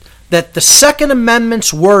that the Second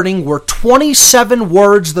Amendment's wording were 27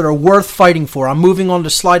 words that are worth fighting for. I'm moving on to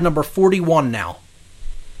slide number 41 now.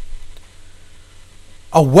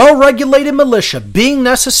 A well-regulated militia being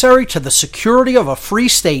necessary to the security of a free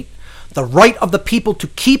state, the right of the people to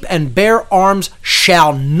keep and bear arms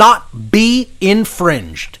shall not be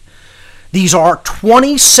infringed. These are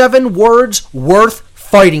 27 words worth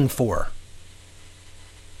fighting for.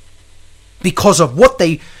 Because of what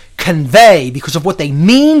they convey, because of what they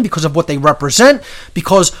mean, because of what they represent,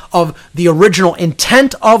 because of the original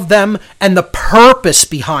intent of them and the purpose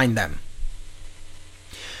behind them.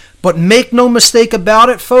 But make no mistake about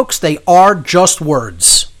it, folks, they are just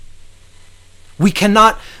words. We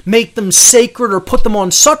cannot make them sacred or put them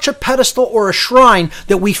on such a pedestal or a shrine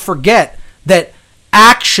that we forget that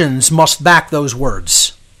actions must back those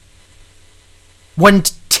words. When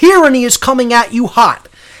tyranny is coming at you hot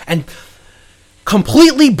and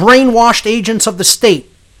completely brainwashed agents of the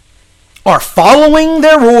state are following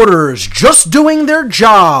their orders, just doing their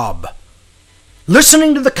job,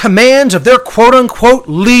 listening to the commands of their quote-unquote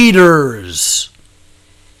leaders,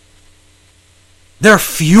 their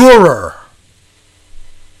Führer,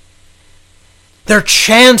 their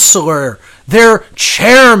chancellor, their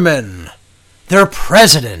chairman, their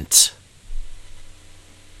president,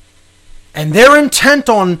 and they're intent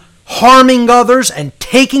on harming others and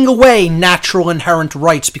taking away natural inherent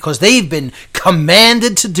rights because they've been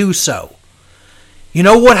commanded to do so. You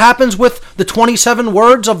know what happens with the 27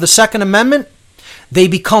 words of the Second Amendment? They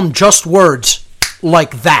become just words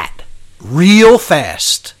like that, real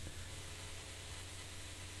fast.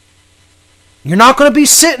 You're not going to be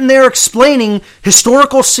sitting there explaining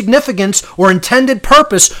historical significance or intended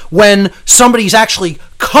purpose when somebody's actually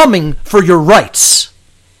coming for your rights.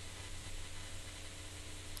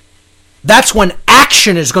 That's when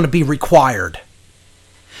action is going to be required.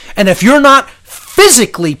 And if you're not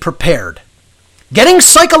physically prepared, getting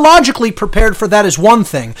psychologically prepared for that is one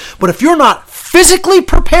thing, but if you're not physically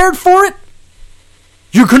prepared for it,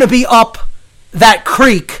 you're going to be up that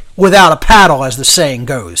creek without a paddle, as the saying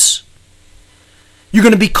goes. You're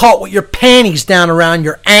going to be caught with your panties down around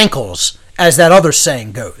your ankles, as that other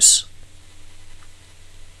saying goes.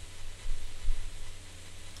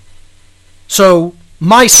 So,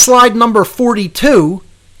 my slide number 42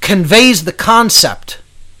 conveys the concept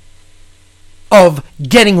of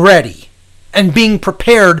getting ready and being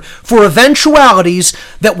prepared for eventualities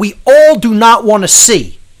that we all do not want to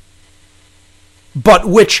see, but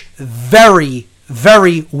which very,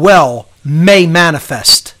 very well may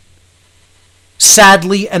manifest,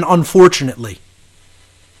 sadly and unfortunately.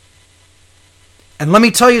 And let me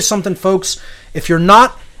tell you something, folks, if you're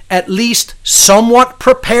not at least somewhat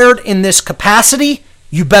prepared in this capacity,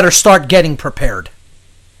 you better start getting prepared.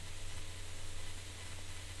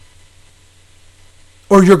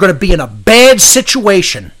 Or you're going to be in a bad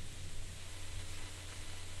situation.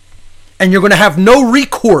 And you're going to have no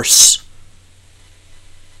recourse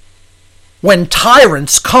when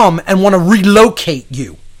tyrants come and want to relocate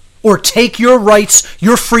you or take your rights,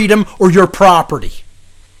 your freedom, or your property.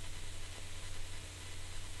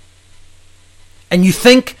 And you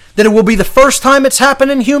think that it will be the first time it's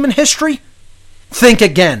happened in human history? Think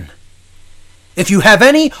again. If you have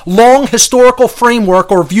any long historical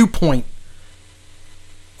framework or viewpoint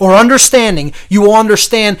or understanding, you will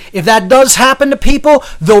understand if that does happen to people,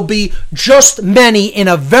 there'll be just many in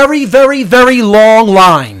a very, very, very long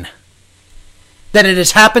line that it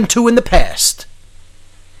has happened to in the past.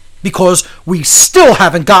 Because we still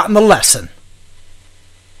haven't gotten the lesson.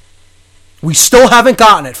 We still haven't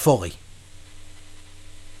gotten it fully.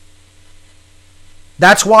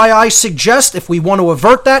 That's why I suggest, if we want to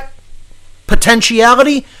avert that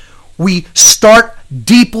potentiality, we start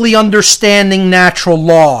deeply understanding natural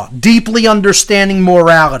law, deeply understanding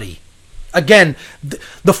morality. Again,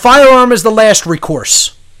 the firearm is the last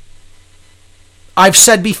recourse. I've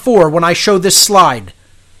said before when I showed this slide,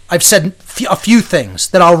 I've said a few things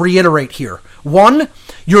that I'll reiterate here. One,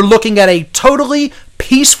 you're looking at a totally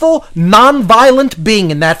peaceful, non-violent being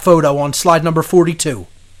in that photo on slide number 42,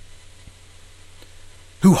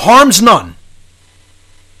 who harms none.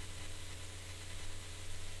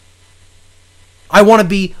 I want to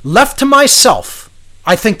be left to myself.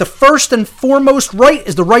 I think the first and foremost right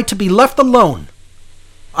is the right to be left alone.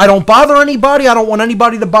 I don't bother anybody. I don't want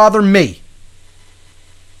anybody to bother me.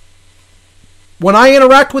 When I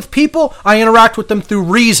interact with people, I interact with them through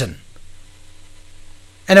reason.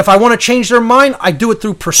 And if I want to change their mind, I do it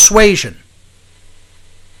through persuasion.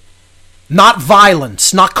 Not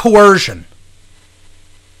violence, not coercion.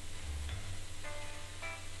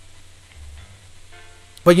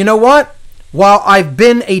 But you know what? While I've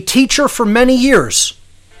been a teacher for many years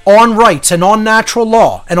on rights and on natural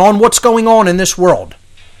law and on what's going on in this world,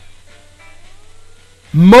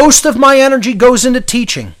 most of my energy goes into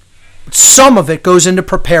teaching. Some of it goes into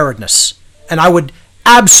preparedness, and I would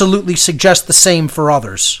absolutely suggest the same for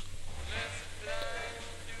others.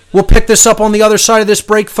 We'll pick this up on the other side of this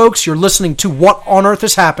break, folks. You're listening to What on Earth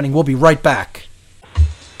is Happening. We'll be right back.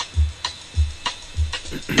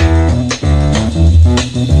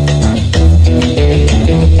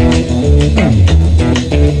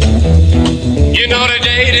 You know the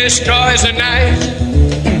day destroys the night,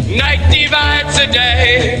 night divides the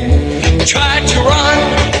day. Try to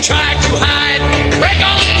run, try to hide, break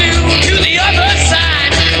on through to the other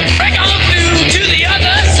side, break on through to the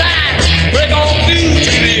other side, break on through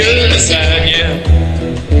to the other side,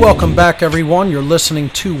 yeah. Welcome back, everyone. You're listening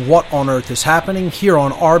to What on Earth is Happening here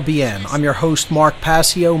on RBN. I'm your host, Mark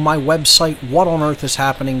Passio. My website,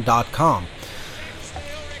 whatonearthishappening.com.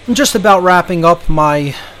 I'm just about wrapping up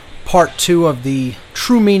my part 2 of the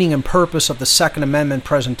true meaning and purpose of the Second Amendment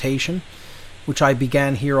presentation, which I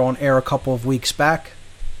began here on air a couple of weeks back.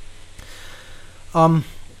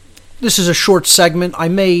 This is a short segment. I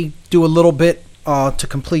may do a little bit to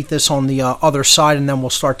complete this on the other side, and then we'll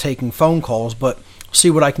start taking phone calls, but see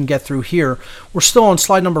what I can get through here. We're still on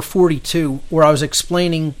slide number 42, where I was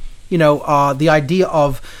explaining, the idea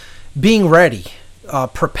of being ready,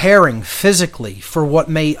 preparing physically for what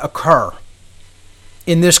may occur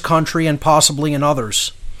in this country and possibly in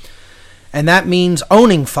others. And that means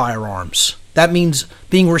owning firearms. That means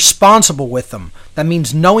being responsible with them. That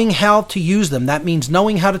means knowing how to use them. That means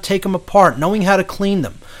knowing how to take them apart, knowing how to clean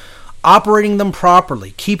them, operating them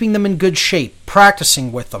properly, keeping them in good shape,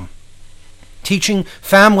 practicing with them, teaching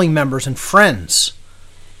family members and friends.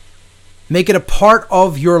 Make it a part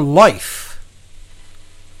of your life.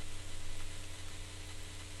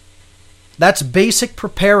 That's basic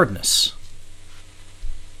preparedness.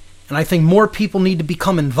 And I think more people need to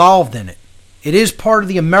become involved in it. It is part of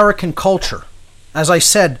the American culture. As I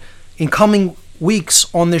said, in coming weeks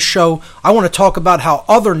on this show, I want to talk about how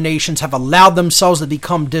other nations have allowed themselves to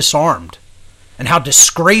become disarmed and how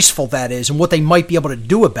disgraceful that is and what they might be able to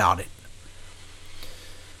do about it.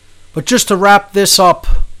 But just to wrap this up,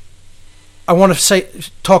 I want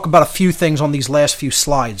to talk about a few things on these last few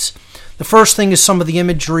slides. The first thing is some of the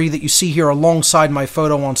imagery that you see here alongside my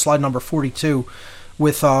photo on slide number 42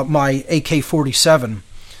 with my AK-47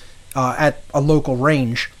 at a local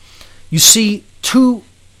range. You see 2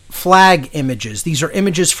 flag images. These are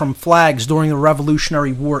images from flags during the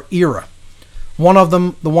Revolutionary War era. One of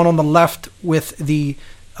them, the one on the left with the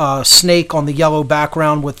snake on the yellow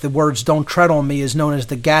background with the words "Don't tread on me," is known as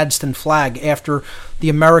the Gadsden flag, after the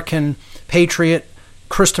American patriot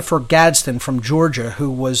Christopher Gadsden from Georgia, who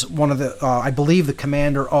was one of the, I believe, the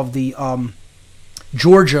commander of the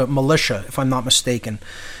Georgia militia, if I'm not mistaken,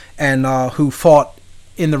 and who fought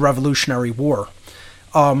in the Revolutionary War.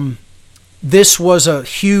 This was a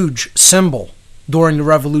huge symbol during the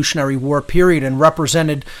Revolutionary War period and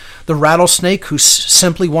represented the rattlesnake who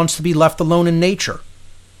simply wants to be left alone in nature.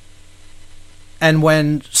 And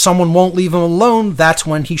when someone won't leave him alone, that's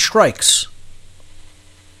when he strikes.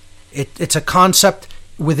 It's a concept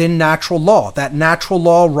within natural law, that natural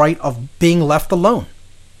law right of being left alone,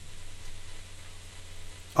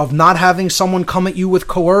 of not having someone come at you with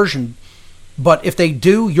coercion. But if they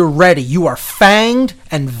do, you're ready. You are fanged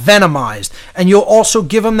and venomized. And you'll also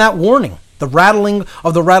give them that warning. The rattling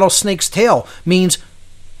of the rattlesnake's tail means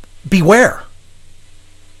beware.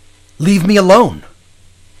 Leave me alone.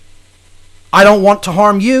 I don't want to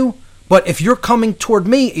harm you, but if you're coming toward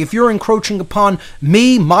me, if you're encroaching upon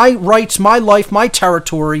me, my rights, my life, my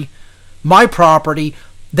territory, my property,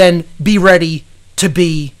 then be ready to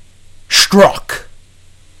be struck.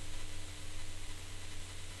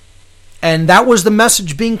 And that was the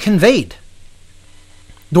message being conveyed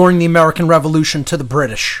during the American Revolution to the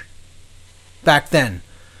British back then,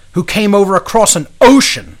 who came over across an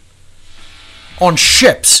ocean on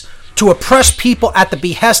ships to oppress people at the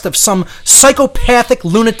behest of some psychopathic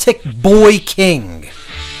lunatic boy king.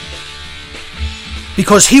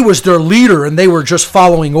 Because he was their leader and they were just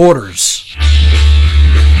following orders.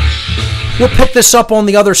 We'll pick this up on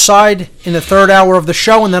the other side in the third hour of the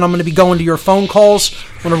show, and then I'm going to be going to your phone calls.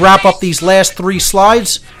 I'm going to wrap up these last 3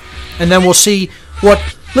 slides, and then we'll see what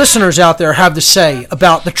listeners out there have to say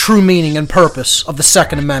about the true meaning and purpose of the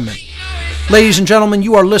Second Amendment. Ladies and gentlemen,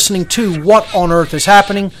 you are listening to What on Earth is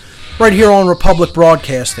Happening right here on Republic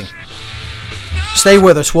Broadcasting. Stay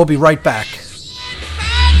with us. We'll be right back.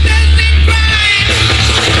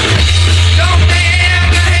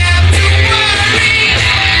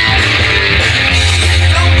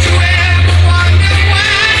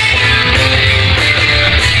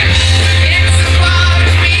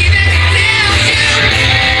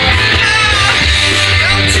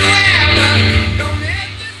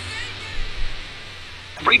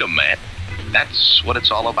 Freedom, man. That's what it's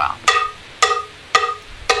all about.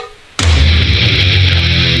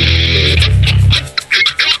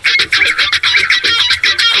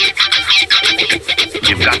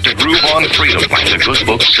 You've got to groove on freedom like the good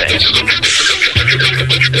book says.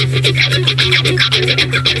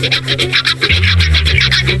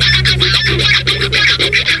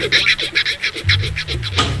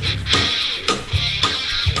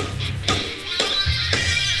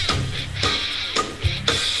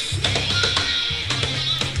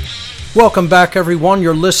 Welcome back, everyone.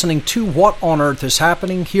 You're listening to What on Earth is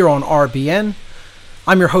Happening here on RBN.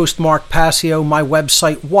 I'm your host, Mark Passio. My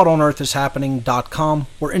website, whatonearthishappening.com.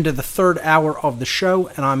 We're into the third hour of the show,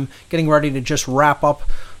 and I'm getting ready to just wrap up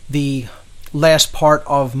the last part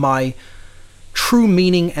of my true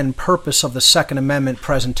meaning and purpose of the Second Amendment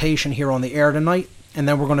presentation here on the air tonight, and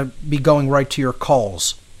then we're going to be going right to your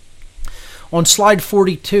calls. On slide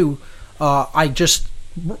 42, I just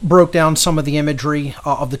broke down some of the imagery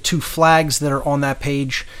of the 2 flags that are on that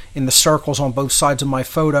page in the circles on both sides of my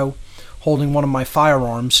photo, holding one of my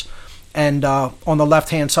firearms. And on the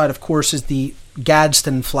left-hand side, of course, is the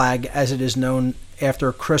Gadsden flag, as it is known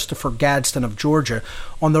after Christopher Gadsden of Georgia.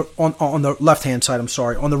 On the left-hand side,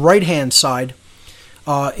 On the right-hand side,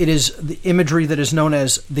 it is the imagery that is known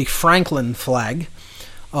as the Franklin flag.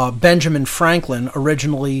 Benjamin Franklin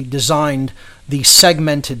originally designed the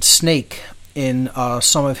segmented snake in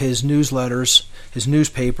some of his newsletters, his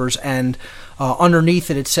newspapers, and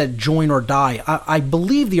underneath it said join or die. I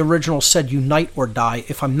believe the original said unite or die,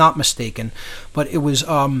 if I'm not mistaken, but it was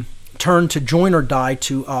turned to join or die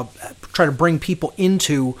to try to bring people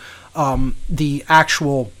into the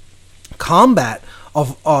actual combat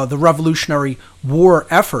of the Revolutionary War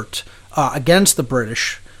effort against the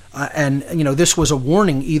British. And this was a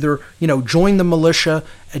warning: either join the militia,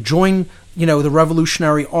 join the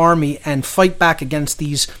Revolutionary Army, and fight back against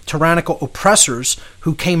these tyrannical oppressors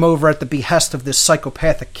who came over at the behest of this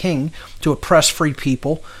psychopathic king to oppress free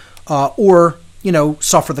people, or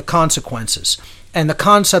suffer the consequences. And the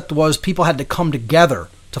concept was people had to come together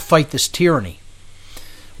to fight this tyranny,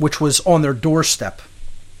 which was on their doorstep,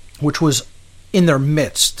 which was in their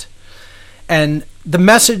midst. And the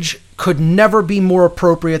message could never be more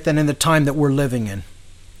appropriate than in the time that we're living in.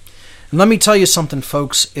 And let me tell you something,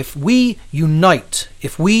 folks. If we unite,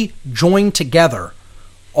 if we join together,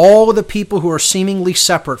 all of the people who are seemingly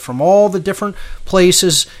separate from all the different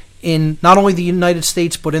places in not only the United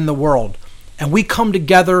States but in the world, and we come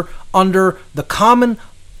together under the common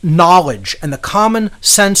knowledge and the common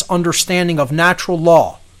sense understanding of natural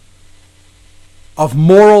law, of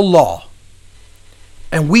moral law,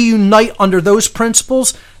 and we unite under those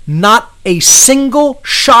principles, not a single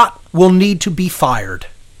shot will need to be fired.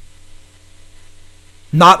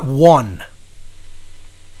 Not one.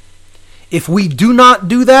 If we do not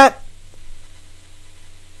do that,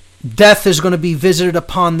 death is going to be visited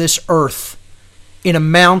upon this earth in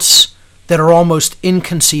amounts that are almost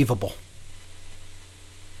inconceivable.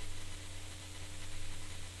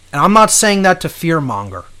 And I'm not saying that to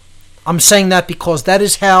fearmonger. I'm saying that because that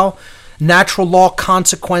is how natural law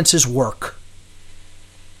consequences work.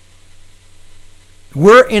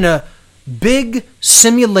 We're in a big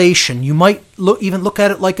simulation. You might even look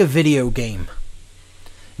at it like a video game.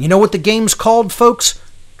 You know what the game's called, folks?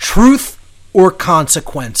 Truth or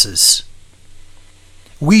Consequences.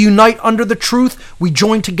 We unite under the truth. We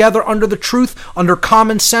join together under the truth, under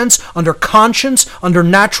common sense, under conscience, under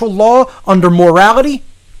natural law, under morality.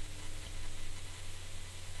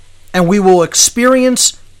 And we will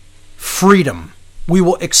experience freedom. We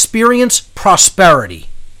will experience prosperity.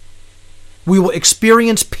 We will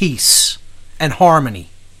experience peace and harmony.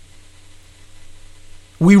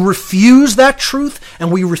 We refuse that truth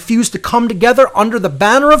and we refuse to come together under the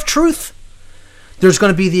banner of truth, there's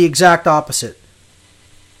going to be the exact opposite.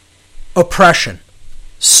 Oppression,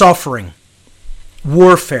 suffering,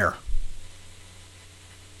 warfare,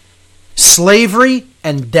 slavery,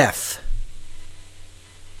 and death.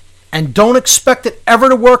 And don't expect it ever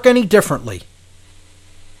to work any differently.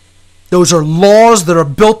 Those are laws that are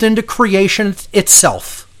built into creation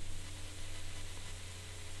itself.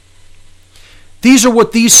 These are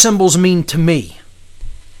what these symbols mean to me.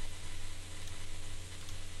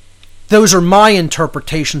 Those are my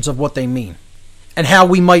interpretations of what they mean and how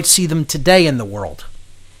we might see them today in the world.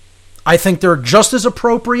 I think they're just as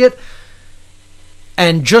appropriate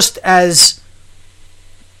and just as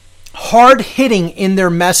hard-hitting in their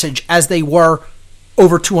message as they were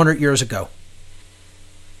over 200 years ago.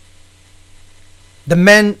 The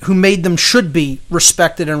men who made them should be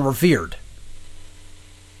respected and revered.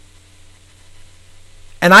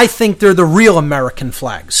 And I think they're the real American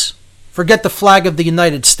flags. Forget the flag of the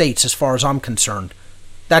United States as far as I'm concerned.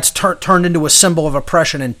 That's turned into a symbol of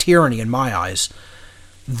oppression and tyranny in my eyes.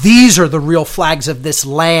 These are the real flags of this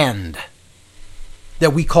land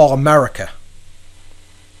that we call America.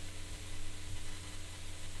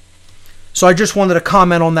 So I just wanted to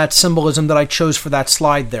comment on that symbolism that I chose for that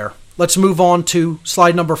slide there. Let's move on to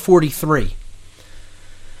slide number 43.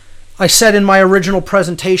 I said in my original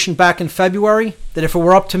presentation back in February that if it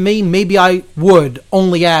were up to me, maybe I would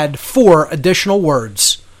only add 4 additional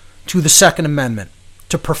words to the Second Amendment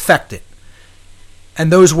to perfect it.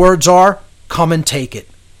 And those words are, come and take it.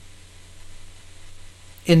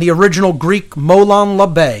 In the original Greek, molon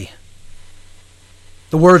labe,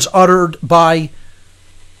 the words uttered by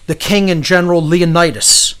the king and general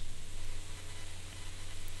Leonidas,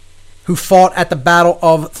 who fought at the Battle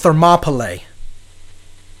of Thermopylae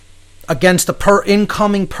against the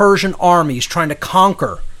incoming Persian armies trying to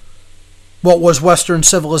conquer what was Western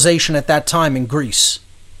civilization at that time in Greece.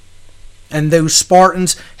 And those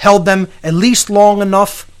Spartans held them at least long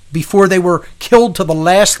enough before they were killed to the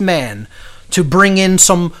last man to bring in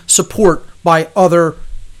some support by other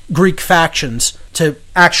Greek factions to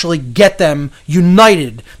actually get them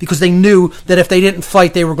united, because they knew that if they didn't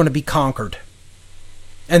fight, they were going to be conquered.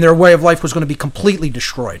 And their way of life was going to be completely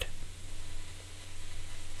destroyed.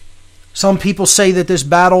 Some people say that this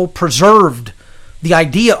battle preserved the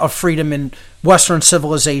idea of freedom in Western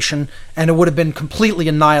civilization, and it would have been completely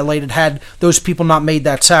annihilated had those people not made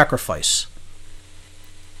that sacrifice.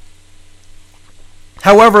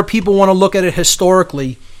 However, people want to look at it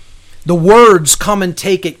historically. The words "come and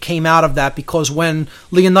take it" came out of that because when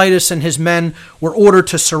Leonidas and his men were ordered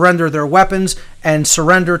to surrender their weapons and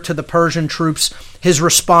surrender to the Persian troops, his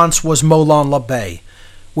response was molon labe,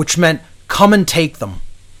 which meant come and take them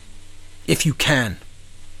if you can.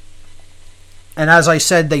 And as I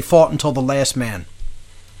said, they fought until the last man.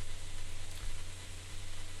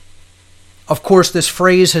 Of course, this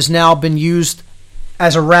phrase has now been used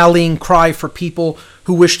as a rallying cry for people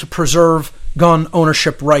who wish to preserve gun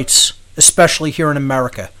ownership rights, especially here in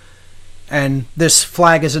America. And this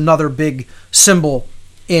flag is another big symbol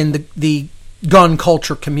in the gun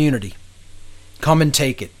culture community. Come and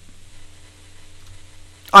take it.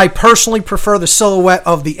 I personally prefer the silhouette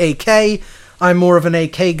of the AK. I'm more of an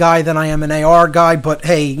AK guy than I am an AR guy, but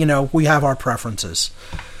hey, you know, we have our preferences.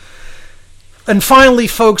 And finally,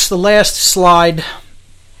 folks, the last slide,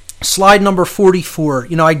 slide number 44.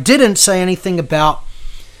 You know, I didn't say anything about,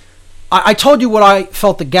 I told you what I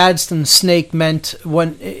felt the Gadsden snake meant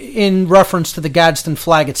when in reference to the Gadsden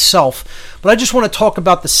flag itself, but I just want to talk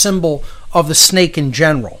about the symbol of the snake in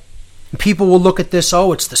general. And people will look at this,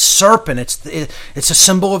 oh, it's the serpent, it's a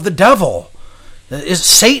symbol of the devil.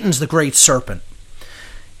 Satan's the great serpent.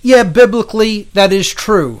 Yeah, biblically, that is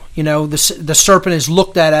true. You know, the serpent is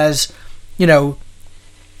looked at as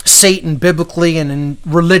Satan biblically and in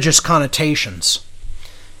religious connotations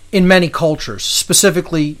in many cultures,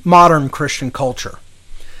 specifically modern Christian culture.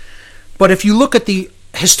 But if you look at the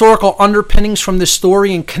historical underpinnings from this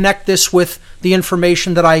story and connect this with the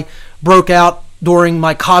information that I broke out during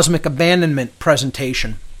my cosmic abandonment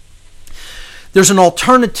presentation, there's an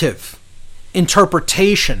alternative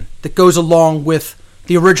interpretation that goes along with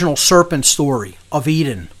the original serpent story of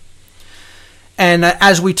Eden. And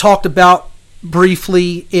as we talked about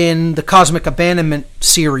briefly in the Cosmic Abandonment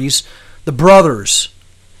series, the brothers,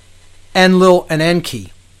 Enlil and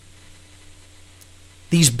Enki,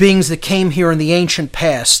 these beings that came here in the ancient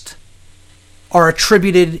past, are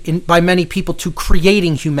attributed by many people to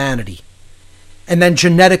creating humanity and then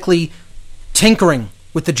genetically tinkering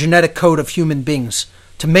with the genetic code of human beings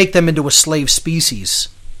to make them into a slave species.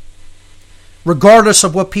 Regardless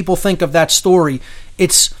of what people think of that story,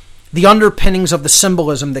 it's the underpinnings of the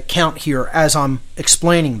symbolism that count here as I'm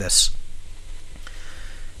explaining this.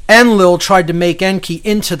 Enlil tried to make Enki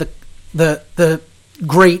into the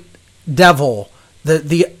great devil,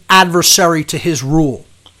 the adversary to his rule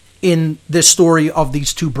in this story of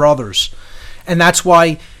these two brothers. And that's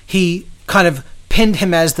why he kind of pinned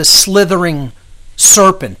him as the slithering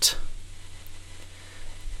serpent.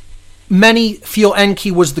 Many feel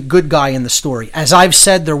Enki was the good guy in the story. As I've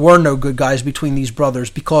said, there were no good guys between these brothers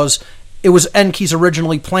because it was Enki's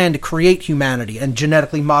originally plan to create humanity and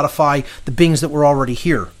genetically modify the beings that were already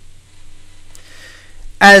here.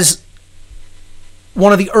 As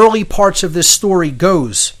one of the early parts of this story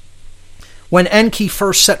goes, when Enki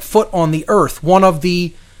first set foot on the earth, one of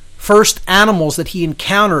the first animals that he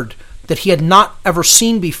encountered that he had not ever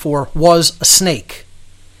seen before was a snake.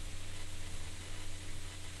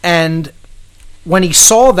 And when he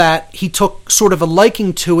saw that, he took sort of a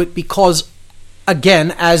liking to it because,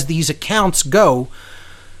 again, as these accounts go,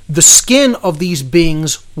 the skin of these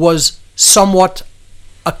beings was somewhat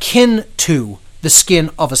akin to the skin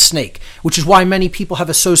of a snake, which is why many people have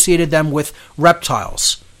associated them with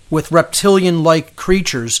reptiles, with reptilian-like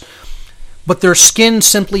creatures. But their skin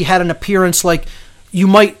simply had an appearance like, you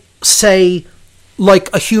might say,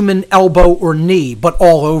 like a human elbow or knee, but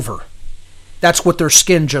all over. That's what their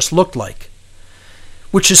skin just looked like,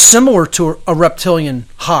 which is similar to a reptilian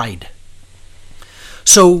hide.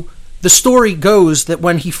 So the story goes that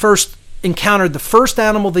when he first encountered the first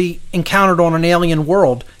animal that he encountered on an alien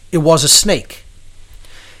world, it was a snake.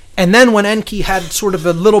 And then when Enki had sort of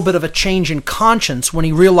a little bit of a change in conscience, when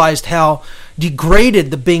he realized how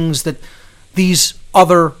degraded the beings that these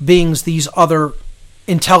other beings, these other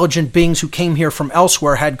intelligent beings who came here from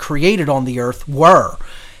elsewhere had created on the earth were,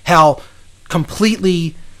 how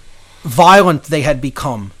completely violent they had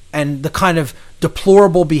become, and the kind of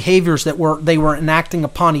deplorable behaviors that they were enacting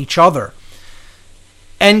upon each other.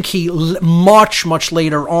 Enki, much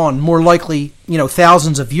later on, more likely,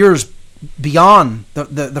 thousands of years beyond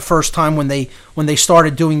the first time when they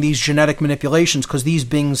started doing these genetic manipulations, because these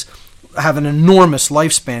beings have an enormous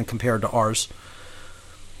lifespan compared to ours.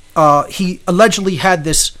 He allegedly had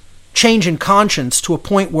this change in conscience to a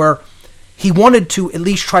point where he wanted to at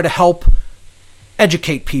least try to help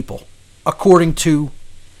educate people according to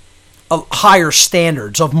higher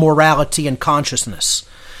standards of morality and consciousness.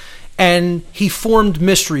 And he formed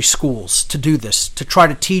mystery schools to do this, to try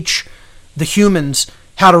to teach the humans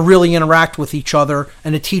how to really interact with each other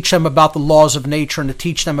and to teach them about the laws of nature and to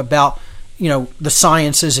teach them about, the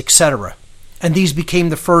sciences, etc. And these became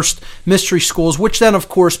the first mystery schools, which then, of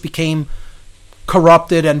course, became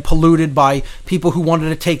corrupted and polluted by people who wanted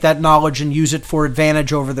to take that knowledge and use it for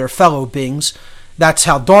advantage over their fellow beings. That's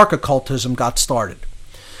how dark occultism got started.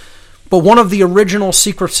 But one of the original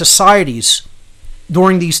secret societies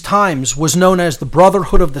during these times was known as the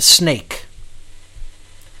Brotherhood of the Snake.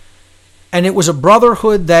 And it was a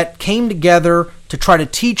brotherhood that came together to try to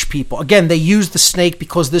teach people. Again, they used the snake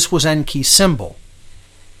because this was Enki's symbol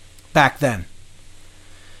back then.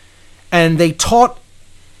 And they taught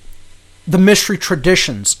the mystery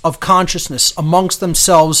traditions of consciousness amongst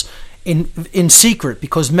themselves in secret,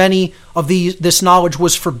 because many of this knowledge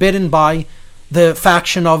was forbidden by the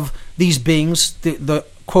faction of these beings, the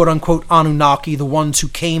quote-unquote Anunnaki, the ones who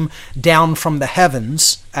came down from the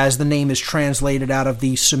heavens, as the name is translated out of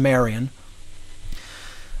the Sumerian.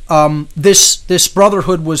 This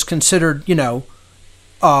brotherhood was considered,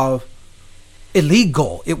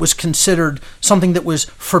 illegal. It was considered something that was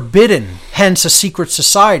forbidden, hence a secret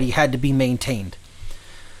society had to be maintained.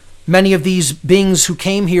 Many of these beings who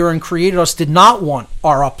came here and created us did not want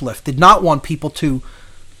our uplift, did not want people to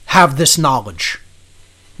have this knowledge,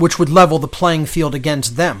 which would level the playing field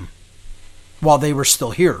against them while they were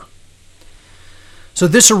still here. So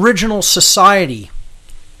this original society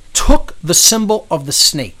took the symbol of the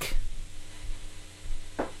snake,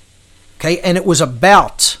 okay, and it was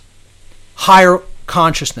about higher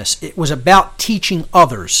consciousness. It was about teaching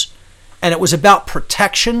others, and it was about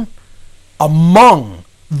protection among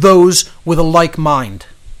those with a like mind.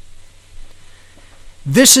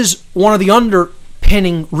 This is one of the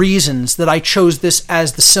underpinning reasons that I chose this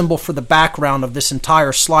as the symbol for the background of this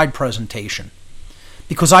entire slide presentation,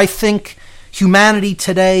 because I think humanity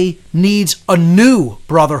today needs a new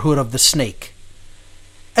brotherhood of the snake.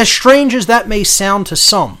 As strange as that may sound to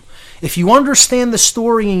some, if you understand the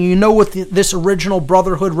story and you know what this original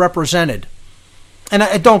brotherhood represented,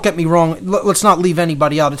 and don't get me wrong, let's not leave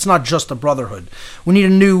anybody out. It's not just a brotherhood. We need a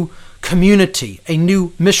new community, a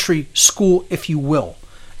new mystery school, if you will,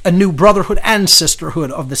 a new brotherhood and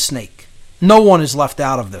sisterhood of the snake. No one is left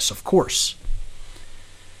out of this, of course.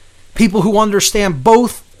 People who understand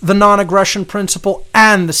both the non-aggression principle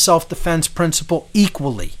and the self-defense principle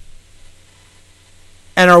equally,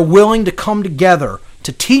 and are willing to come together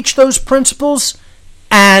to teach those principles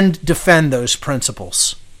and defend those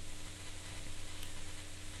principles.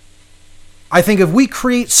 I think if we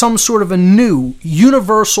create some sort of a new,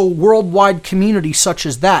 universal, worldwide community such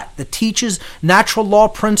as that teaches natural law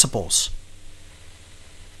principles,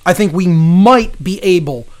 I think we might be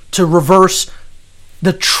able to reverse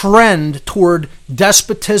the trend toward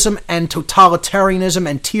despotism and totalitarianism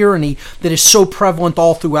and tyranny that is so prevalent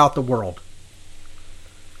all throughout the world.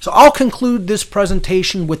 So I'll conclude this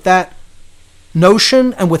presentation with that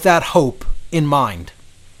notion and with that hope in mind.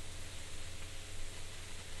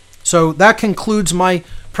 So that concludes my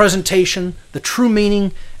presentation, the true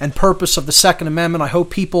meaning and purpose of the Second Amendment. I hope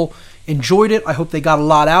people enjoyed it. I hope they got a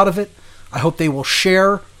lot out of it. I hope they will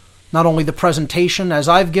share not only the presentation as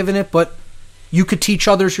I've given it, but you could teach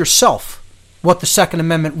others yourself what the Second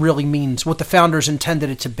Amendment really means, what the founders intended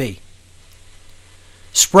it to be.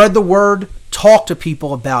 Spread the word, talk to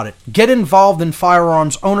people about it, get involved in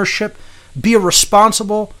firearms ownership, be a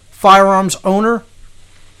responsible firearms owner,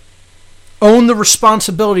 own the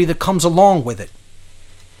responsibility that comes along with it.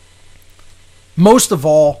 Most of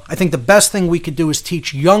all, I think the best thing we could do is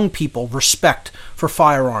teach young people respect for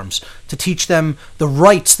firearms, to teach them the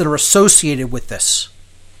rights that are associated with this,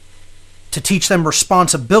 to teach them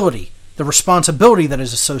responsibility, the responsibility that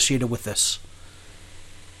is associated with this.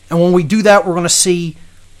 And when we do that, we're going to see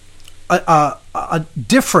a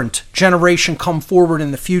different generation come forward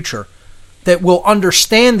in the future that will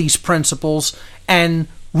understand these principles and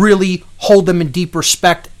really hold them in deep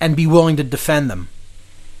respect and be willing to defend them.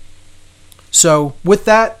 So with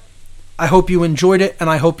that, I hope you enjoyed it, and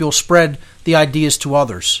I hope you'll spread the ideas to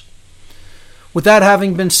others. With that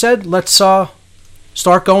having been said, let's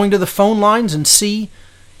start going to the phone lines and see,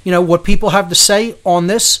 what people have to say on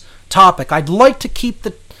this topic. I'd like to keep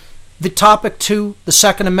the topic to the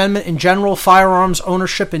Second Amendment in general, firearms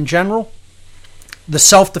ownership in general, the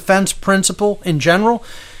self-defense principle in general.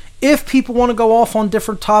 If people want to go off on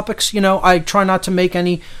different topics, I try not to make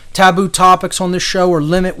any taboo topics on this show or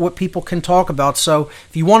limit what people can talk about. So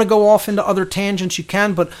if you want to go off into other tangents, you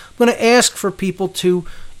can. But I'm going to ask for people to,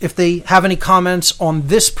 if they have any comments on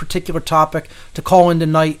this particular topic, to call in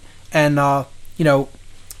tonight and,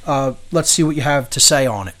 let's see what you have to say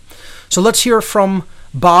on it. So let's hear from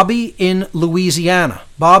Bobby in Louisiana.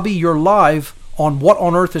 Bobby, you're live on What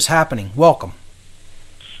on Earth is Happening. Welcome.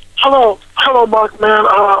 Hello, Mark, man.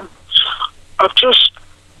 I've just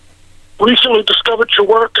recently discovered your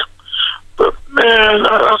work, but man,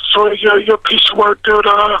 I saw your piece of work, dude.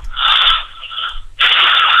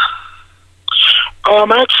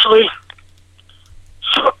 Actually,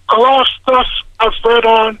 a lot of stuff I've read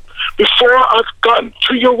on before I've gotten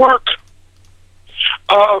to your work.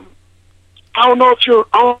 I don't know if you're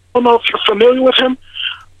familiar with him.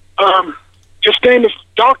 His name is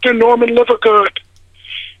Dr. Norman Livergood.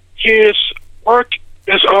 His work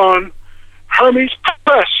is on Hermes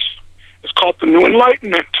Press. It's called The New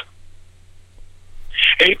Enlightenment.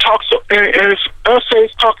 And his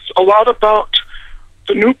essays talks a lot about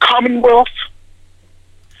the new Commonwealth,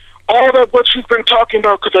 all that what you've been talking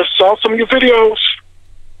about, because I saw some of your videos.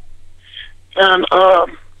 And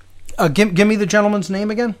give me the gentleman's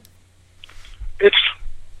name again.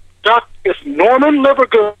 It's Norman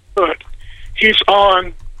Livergood. He's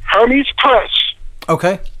on Hermes Press.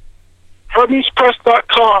 Okay.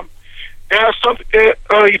 HermesPress.com.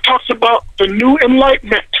 He talks about the new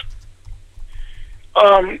enlightenment.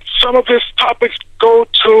 Some of his topics go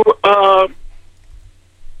to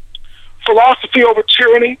philosophy over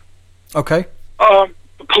tyranny. Okay. The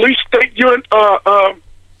police state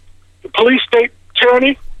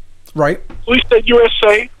tyranny. Right. Police state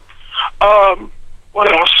USA.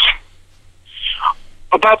 What else?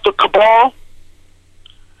 About the cabal.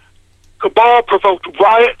 Cabal provoked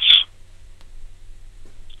riots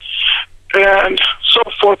and so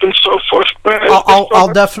forth and so forth.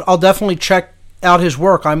 I'll definitely check out his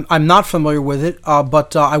work. I'm not familiar with it,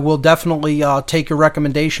 but I will definitely take your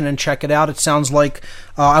recommendation and check it out. It sounds like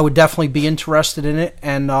I would definitely be interested in it,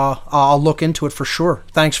 and I'll look into it for sure.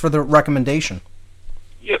 Thanks for the recommendation.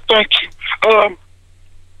 Yeah, thank you.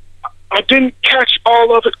 I didn't catch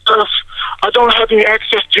all of it because I don't have any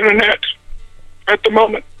access to internet at the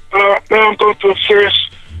moment. Now I'm going through a serious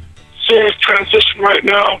transition right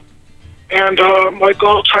now, and my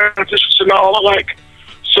goal transitions are not all alike.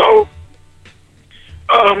 So,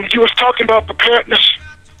 you was talking about preparedness.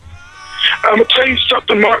 I'm gonna tell you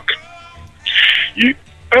something, Mark.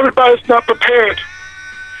 Everybody's not prepared.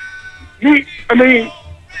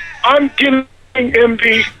 I'm getting in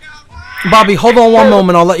the... Bobby, hold on one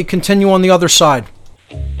moment. I'll let you continue on the other side.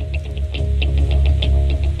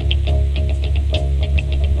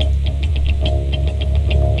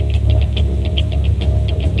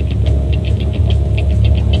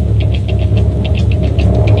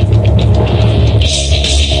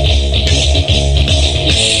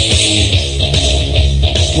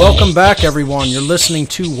 Welcome back, everyone. You're listening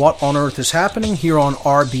to What on Earth is Happening here on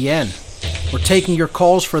RBN. We're taking your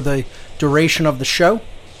calls for the duration of the show.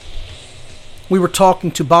 We were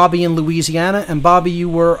talking to Bobby in Louisiana, and Bobby, you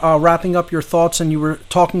were wrapping up your thoughts, and you were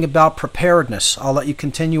talking about preparedness. I'll let you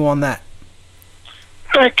continue on that.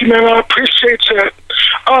 Thank you, man. I appreciate that.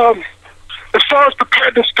 As far as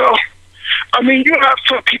preparedness goes, you have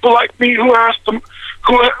some people like me who has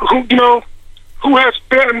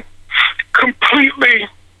been completely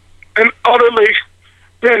and utterly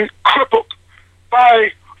been crippled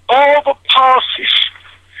by all the policies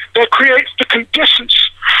that creates the conditions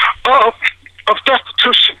of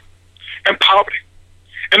destitution and poverty.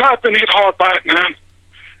 And I've been hit hard by it, man.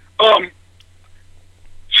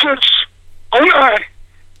 Since 2009,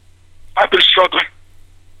 I've been struggling.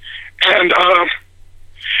 And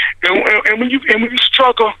when you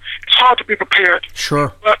struggle, it's hard to be prepared.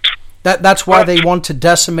 Sure. But that's why they want to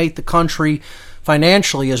decimate the country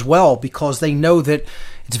financially as well, because they know that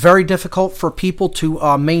it's very difficult for people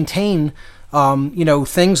to maintain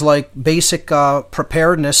things like basic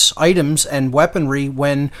preparedness items and weaponry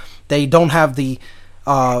when they don't have the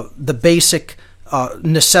basic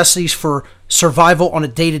necessities for survival on a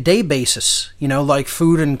day-to-day basis, like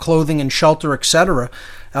food and clothing and shelter, etc.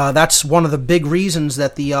 That's one of the big reasons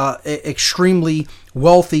that the extremely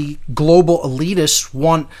wealthy global elitists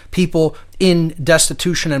want people in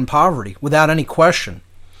destitution and poverty, without any question.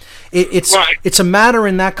 It's a matter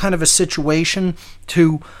in that kind of a situation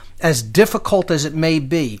to, as difficult as it may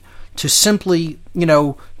be, to simply,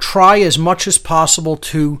 try as much as possible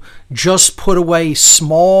to just put away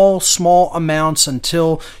small amounts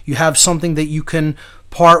until you have something that you can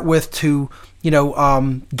part with to,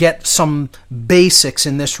 get some basics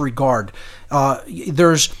in this regard.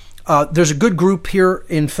 There's a good group here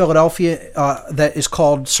in Philadelphia that is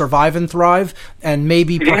called Survive and Thrive, and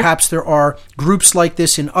maybe perhaps there are groups like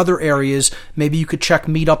this in other areas. Maybe you could check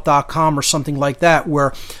meetup.com or something like that,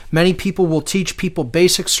 where many people will teach people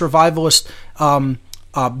basic survivalist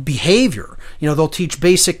behavior. They'll teach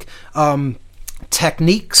basic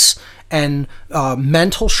techniques and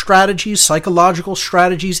mental strategies, psychological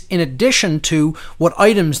strategies, in addition to what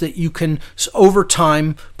items that you can over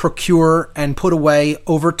time procure and put away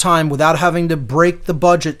over time without having to break the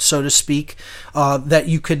budget, so to speak, that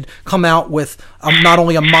you could come out with not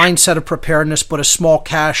only a mindset of preparedness, but a small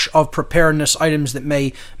cache of preparedness items that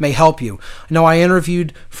may help you. I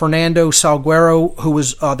interviewed Fernando Salguero, who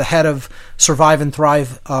was the head of Survive and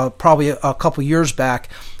Thrive probably a couple years back,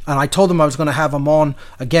 and I told him I was going to have him on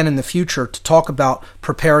again in the future to talk about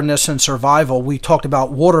preparedness and survival. We talked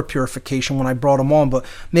about water purification when I brought him on, but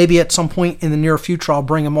maybe at some point in the near future I'll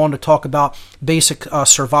bring him on to talk about basic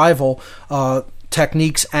survival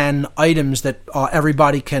techniques and items that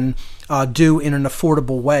everybody can do in an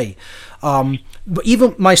affordable way. But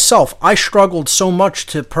even myself, I struggled so much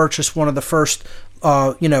to purchase one of the first,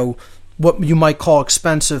 what you might call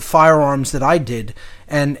expensive firearms that I did.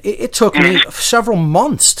 And it took me several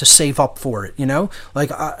months to save up for it,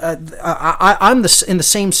 Like, I'm in the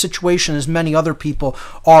same situation as many other people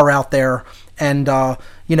are out there. And,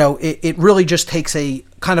 it really just takes a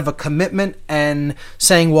kind of a commitment and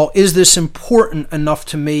saying, well, is this important enough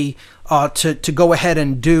to me to go ahead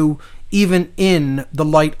and do even in the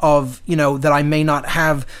light of, that I may not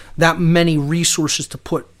have that many resources to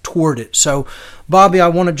put toward it. So, Bobby, I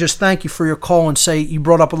want to just thank you for your call and say you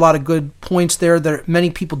brought up a lot of good points there that many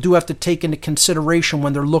people do have to take into consideration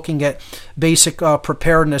when they're looking at basic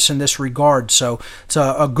preparedness in this regard. So it's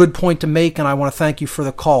a good point to make, and I want to thank you for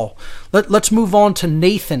the call. Let's move on to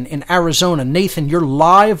Nathan in Arizona. Nathan, you're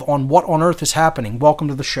live on What on Earth is Happening. Welcome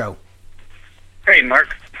to the show. Hey,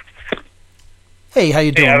 Mark. Hey, how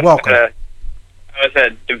you doing? I Welcome. I was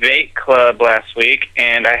at a debate club last week,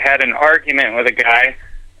 and I had an argument with a guy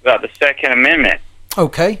about the Second Amendment.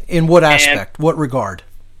 Okay. In what aspect? What regard?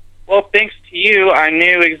 Well, thanks to you, I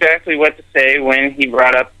knew exactly what to say when he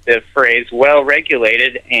brought up the phrase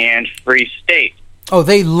well-regulated and free state. Oh,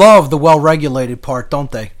 they love the well-regulated part,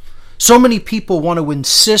 don't they? So many people want to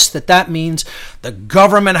insist that means the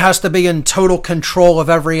government has to be in total control of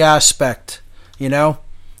every aspect.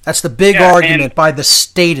 That's the big argument by the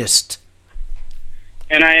statist.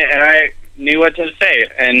 And I knew what to say.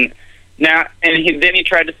 Then he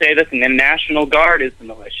tried to say this, and the National Guard is the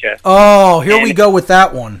militia. Oh, here we go with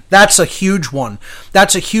that one. That's a huge one.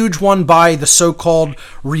 That's a huge one by the so-called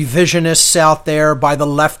revisionists out there, by the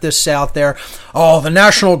leftists out there. Oh, the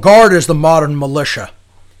National Guard is the modern militia.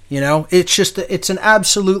 It's an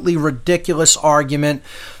absolutely ridiculous argument.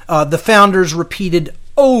 The founders repeated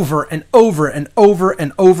over and over and over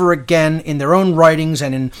and over again in their own writings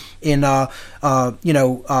and in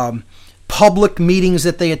public meetings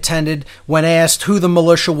that they attended. When asked who the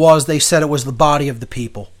militia was, they said it was the body of the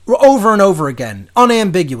people. Over and over again,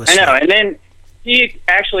 unambiguously. I know, and then he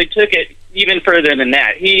actually took it even further than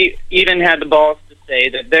that. He even had the balls to say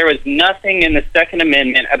that there was nothing in the Second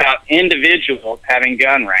Amendment about individuals having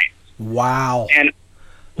gun rights. Wow. And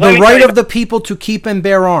the right of the people to keep and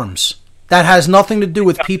bear arms. That has nothing to do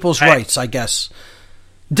with people's rights, I guess.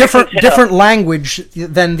 Different language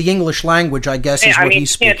than the English language, I guess, is what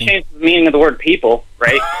he's speaking. You can't change the meaning of the word people,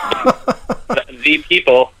 right? the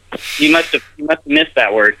people. You must have missed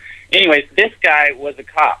that word. Anyways, this guy was a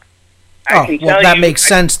cop. That makes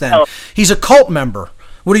sense then. He's a cult member.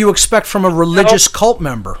 What do you expect from a religious cult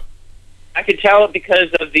member? I could tell it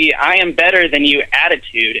because of the I am better than you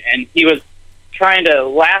attitude, and he was trying to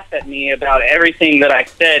laugh at me about everything that I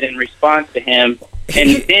said in response to him, and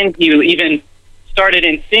then he even started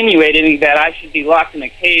insinuating that I should be locked in a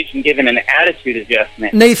cage and given an attitude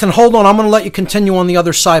adjustment. Nathan, hold on. I'm going to let you continue on the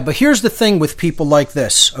other side, but here's the thing with people like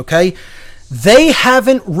this, okay? They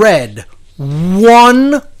haven't read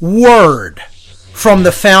one word from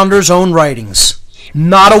the founders' own writings.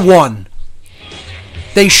 Not a one.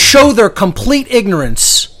 They show their complete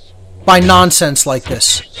ignorance by nonsense like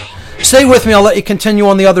this. Stay with me. I'll let you continue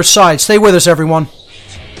on the other side. Stay with us, everyone.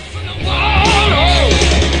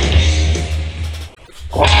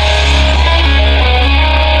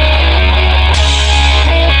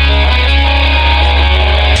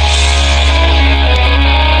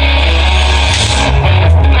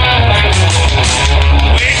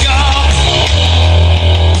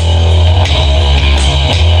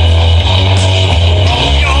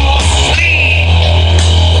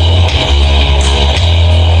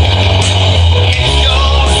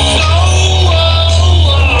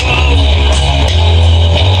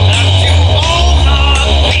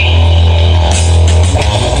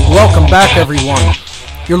 Welcome back, everyone.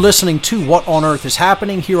 You're listening to What on Earth is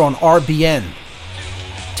Happening here on RBN.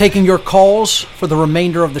 Taking your calls for the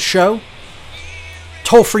remainder of the show.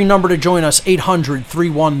 Toll-free number to join us,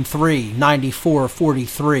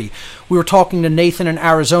 800-313-9443. We were talking to Nathan in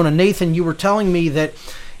Arizona. Nathan, you were telling me that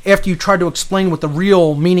after you tried to explain what the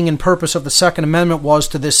real meaning and purpose of the Second Amendment was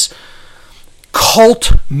to this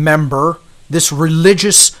cult member, this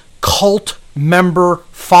religious cult member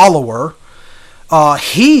follower,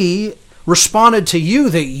 he responded to you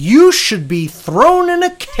that you should be thrown in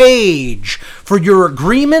a cage for your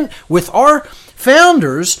agreement with our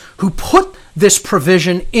founders who put this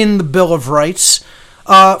provision in the Bill of Rights.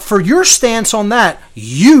 For your stance on that,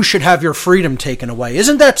 you should have your freedom taken away.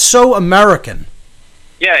 Isn't that so American?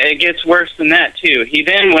 Yeah, it gets worse than that, too. He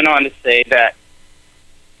then went on to say that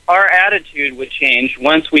our attitude would change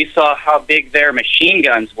once we saw how big their machine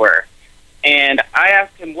guns were. And I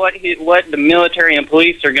asked him what the military and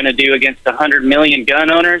police are going to do against 100 million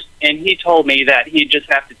gun owners, and he told me that he'd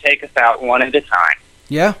just have to take us out one at a time.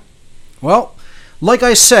 Yeah? Well, like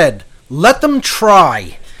I said, let them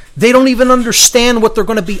try. They don't even understand what they're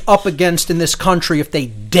going to be up against in this country if they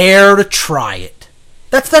dare to try it.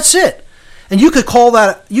 That's it. And you could call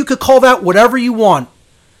that whatever you want.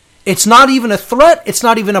 It's not even a threat, it's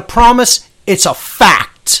not even a promise, it's a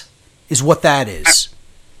fact is what that is.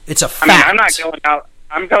 It's a fact. I mean,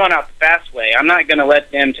 I'm going out the fast way. I'm not going to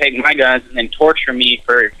let them take my guns and then torture me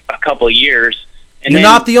for a couple of years. And You're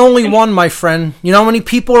not the only one, my friend. You know how many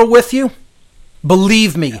people are with you?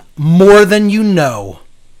 Believe me, more than you know.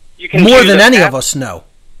 You can More choose than a any path, of us know.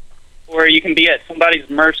 or you can be at somebody's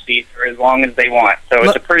mercy for as long as they want. So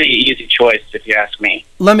it's a pretty easy choice, if you ask me.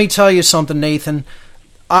 Let me tell you something, Nathan.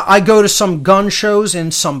 I go to some gun shows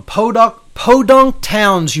in some podunk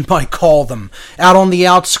towns, you might call them, out on the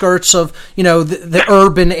outskirts of, the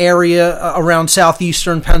urban area around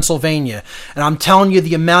southeastern Pennsylvania. And I'm telling you,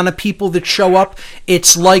 the amount of people that show up,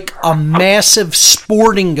 it's like a massive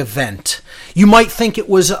sporting event. You might think it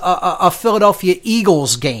was a Philadelphia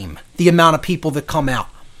Eagles game, the amount of people that come out.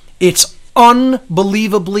 It's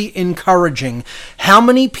unbelievably encouraging how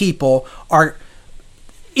many people are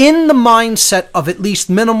in the mindset of at least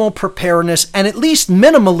minimal preparedness and at least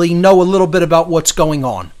minimally know a little bit about what's going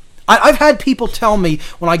on. I've had people tell me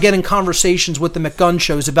when I get in conversations with them at gun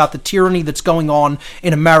shows about the tyranny that's going on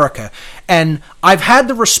in America, and I've had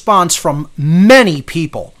the response from many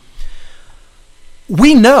people.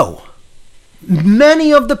 We know.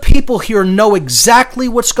 Many of the people here know exactly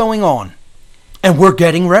what's going on, and we're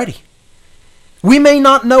getting ready. We may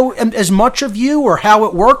not know as much of you or how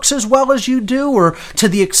it works as well as you do or to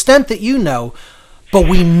the extent that you know, but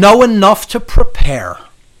we know enough to prepare.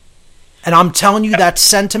 And I'm telling you, that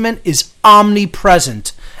sentiment is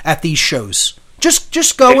omnipresent at these shows.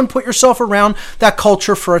 Just go and put yourself around that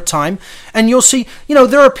culture for a time, and you'll see,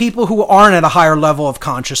 there are people who aren't at a higher level of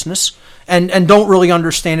consciousness and don't really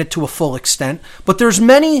understand it to a full extent, but there's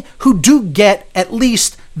many who do get at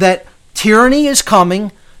least that tyranny is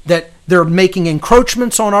coming, that they're making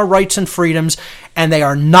encroachments on our rights and freedoms, and they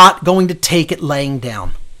are not going to take it laying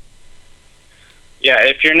down. Yeah,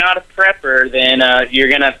 if you're not a prepper, then you're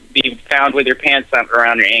going to be found with your pants up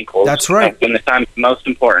around your ankles. That's right. When the time's most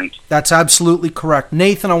important. That's absolutely correct.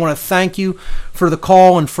 Nathan, I want to thank you for the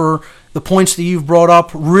call and for the points that you've brought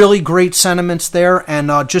up. Really great sentiments there,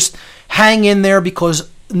 and just hang in there, because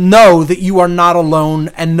know that you are not alone,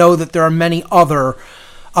 and know that there are many other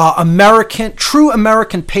true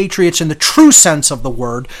American patriots in the true sense of the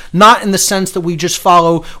word, not in the sense that we just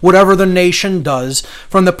follow whatever the nation does,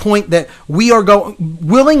 from the point that we are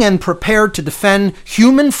willing and prepared to defend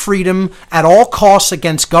human freedom at all costs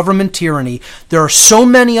against government tyranny. There are so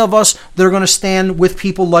many of us that are going to stand with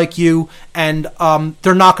people like you, and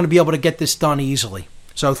they're not going to be able to get this done easily.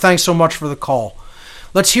 So thanks so much for the call.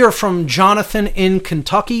 Let's hear from Jonathan in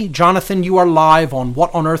Kentucky. Jonathan, you are live on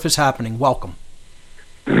What on Earth is Happening. Welcome.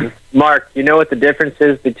 Mark, you know what the difference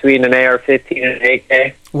is between an AR-15 and an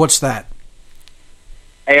AK? What's that?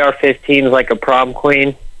 AR-15 is like a prom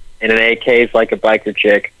queen, and an AK is like a biker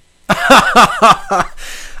chick.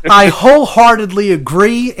 I wholeheartedly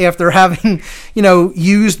agree. After having,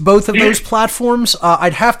 used both of those platforms,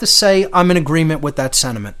 I'd have to say I'm in agreement with that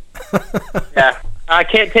sentiment. Yeah, I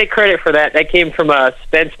can't take credit for that. That came from a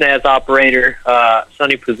Spetsnaz operator,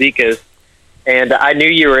 Sonny Puzikas. And I knew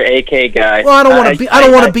you were an AK guy. Well, I don't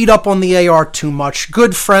want to beat up on the AR too much.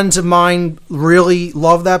 Good friends of mine really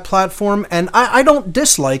love that platform, and I don't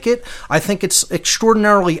dislike it. I think it's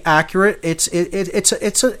extraordinarily accurate.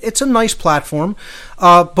 It's a nice platform,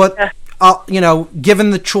 but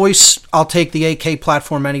given the choice, I'll take the AK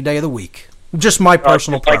platform any day of the week. Just my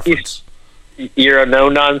personal preference. You're a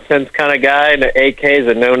no-nonsense kind of guy, and an AK is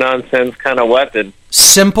a no-nonsense kind of weapon.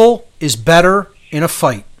 Simple is better in a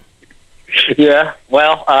fight. Yeah,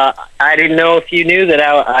 well, I didn't know if you knew that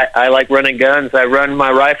I like running guns. I run my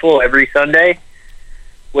rifle every Sunday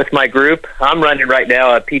with my group. I'm running right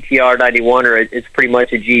now a PTR 91, or it's pretty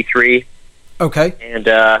much a G3. Okay. And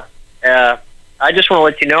I just want to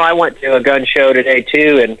let you know, I went to a gun show today,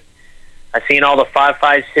 too, and I seen all the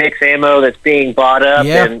 5.56 ammo that's being bought up,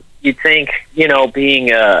 and you'd think, being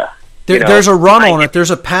there's a run on it.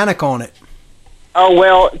 There's a panic on it. Oh,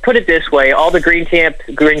 well, put it this way. All the green tip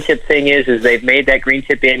thing is they've made that green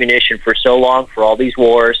tip ammunition for so long for all these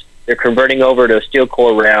wars. They're converting over to a steel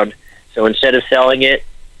core round. So instead of selling it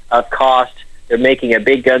at cost, they're making a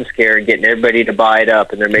big gun scare and getting everybody to buy it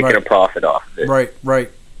up, and they're making a profit off of it. Right.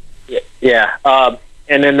 Yeah.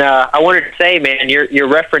 And then I wanted to say, man, your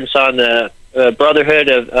reference on the Brotherhood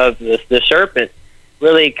of the Serpent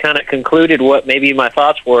really kind of concluded what maybe my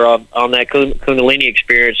thoughts were on that Kundalini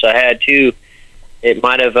experience I had, too. It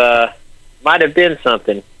might have been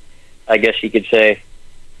something, I guess you could say.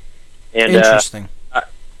 And, interesting.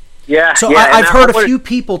 So I've heard a few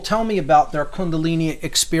people tell me about their Kundalini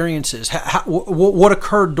experiences. What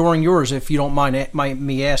occurred during yours, if you don't mind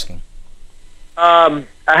me asking? I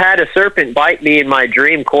had a serpent bite me in my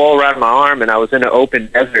dream, coil around my arm, and I was in an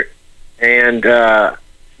open desert. And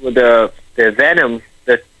with the venom,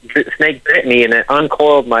 snake bit me, and it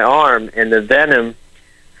uncoiled my arm, and the venom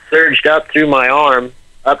surged up through my arm,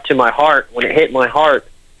 up to my heart. When it hit my heart,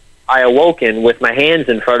 I awoken with my hands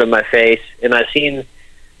in front of my face, and I seen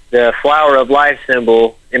the flower of life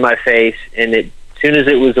symbol in my face, and as soon as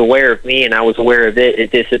it was aware of me and I was aware of it,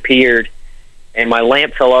 it disappeared, and my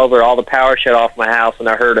lamp fell over, all the power shut off my house, and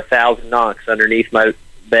I heard 1,000 knocks underneath my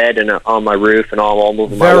bed and on my roof and all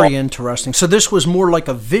moving my wall. Very interesting. So this was more like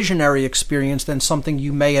a visionary experience than something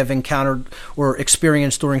you may have encountered or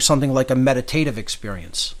experienced during something like a meditative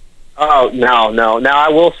experience. Oh, no. Now, I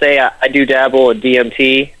will say I do dabble in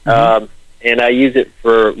DMT, and I use it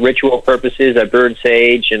for ritual purposes. I burn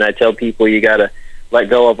sage, and I tell people you got to let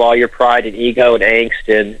go of all your pride and ego and angst,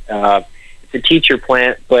 and it's a teacher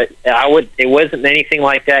plant, but it wasn't anything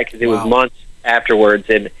like that because it was months afterwards,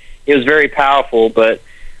 and it was very powerful, but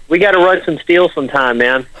we got to run some steel sometime,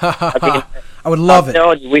 man. I would love it.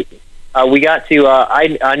 We got to.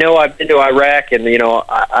 I know I've been to Iraq, and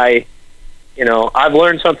I've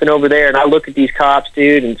learned something over there. And I look at these cops,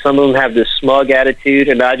 dude, and some of them have this smug attitude,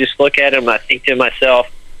 and I just look at them and I think to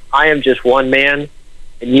myself, I am just one man,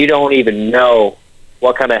 and you don't even know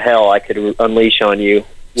what kind of hell I could unleash on you.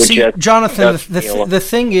 See, Jonathan, the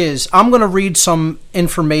thing is, I'm going to read some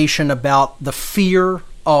information about the fear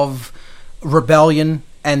of rebellion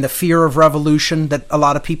and the fear of revolution that a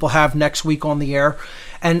lot of people have next week on the air.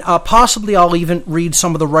 And possibly I'll even read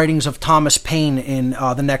some of the writings of Thomas Paine in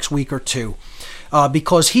the next week or two.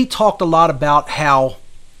 Because he talked a lot about how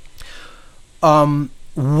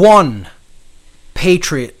one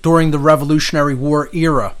patriot during the Revolutionary War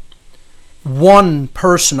era, one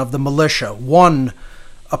person of the militia,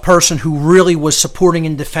 a person who really was supporting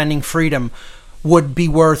and defending freedom would be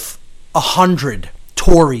worth 100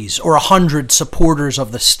 Tories or 100 supporters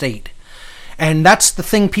of the state. And that's the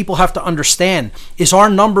thing people have to understand, is our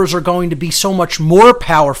numbers are going to be so much more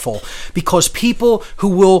powerful because people who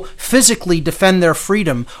will physically defend their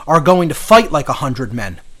freedom are going to fight like 100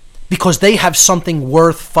 men because they have something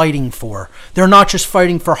worth fighting for. They're not just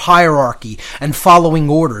fighting for hierarchy and following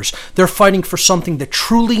orders. They're fighting for something that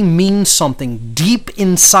truly means something deep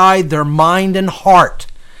inside their mind and heart.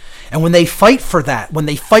 And when they fight for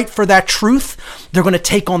that truth, they're going to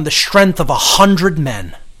take on the strength of 100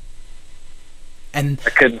 men. And I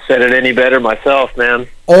couldn't have said it any better myself, man.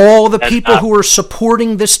 All the people who are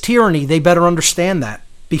supporting this tyranny, they better understand that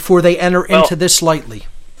before they enter into this lightly.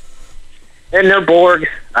 And they're Borg.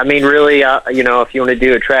 I mean, really, if you want to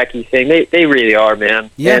do a tracky thing, they really are,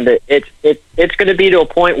 man. Yeah. And it's going to be to a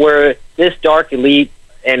point where this dark elite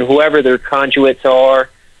and whoever their conduits are,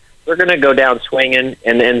 they're going to go down swinging.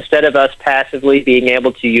 And instead of us passively being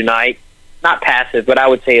able to unite, not passive, but I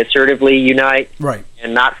would say assertively unite, right,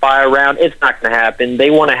 and not fire around, it's not going to happen. They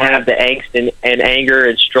want to have the angst and anger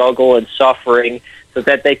and struggle and suffering so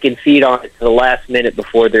that they can feed on it to the last minute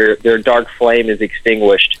before their dark flame is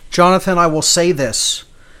extinguished. Jonathan, I will say this.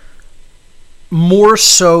 More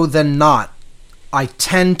so than not, I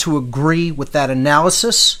tend to agree with that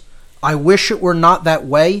analysis. I wish it were not that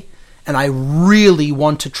way, and I really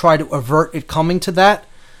want to try to avert it coming to that.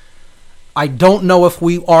 I don't know if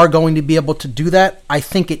we are going to be able to do that. I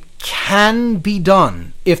think it can be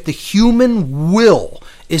done if the human will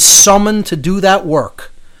is summoned to do that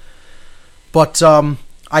work. But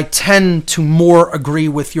I tend to more agree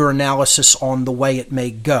with your analysis on the way it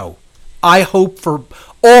may go. I hope for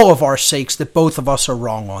all of our sakes that both of us are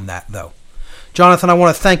wrong on that, though. Jonathan, I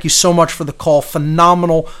want to thank you so much for the call.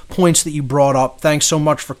 Phenomenal points that you brought up. Thanks so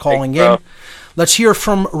much for calling in. Let's hear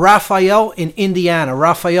from Raphael in Indiana.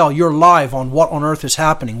 Raphael, you're live on What on Earth is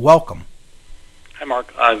Happening. Welcome. Hi,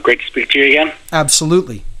 Mark. Great to speak to you again.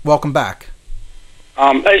 Absolutely. Welcome back.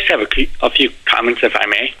 I just have a few comments, if I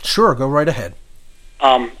may. Sure, go right ahead.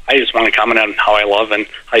 I just want to comment on how I love and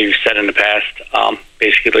how you've said in the past,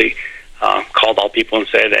 basically called all people and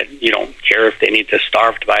said that you don't care if they need to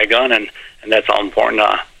starve to buy a gun, and that's all important.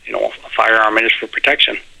 A firearm is for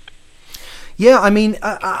protection. Yeah, I mean,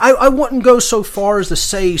 I wouldn't go so far as to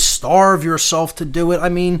say starve yourself to do it. I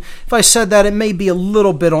mean, if I said that, it may be a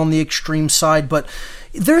little bit on the extreme side, but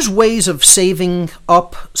there's ways of saving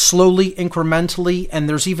up slowly, incrementally, and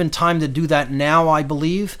there's even time to do that now, I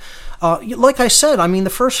believe. Like I said, I mean,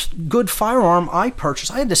 the first good firearm I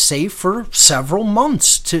purchased, I had to save for several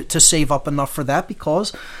months to save up enough for that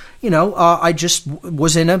because, I just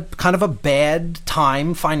was in a kind of a bad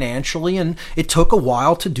time financially, and it took a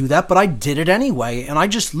while to do that, but I did it anyway. And I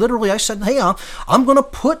just literally, I said, hey, I'm going to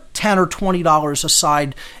put $10 or $20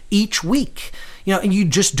 aside each week. and you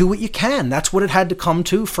just do what you can. That's what it had to come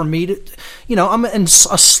to for me to, I'm in a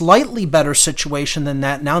slightly better situation than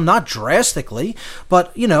that now, not drastically,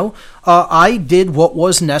 but, I did what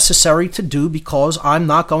was necessary to do because I'm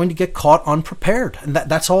not going to get caught unprepared. And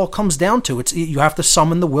that's all it comes down to. You have to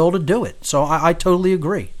summon the will to do it. So I totally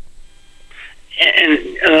agree. And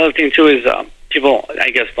another thing, too, is people, I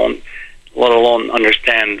guess, don't let alone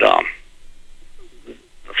understand the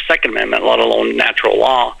Second Amendment, let alone natural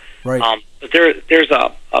law. Right. But there's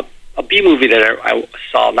a B movie that I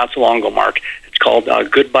saw not so long ago, Mark. It's called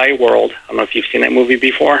Goodbye World. I don't know if you've seen that movie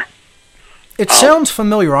before. It sounds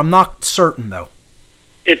familiar. I'm not certain, though.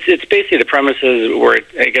 It's basically the premises where,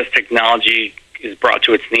 I guess, technology is brought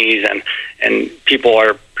to its knees, and people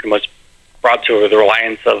are pretty much brought to the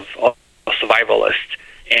reliance of a survivalist,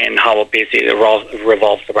 and how it basically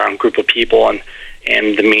revolves around a group of people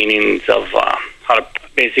and the meanings of how to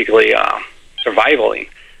basically surviving.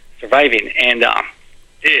 And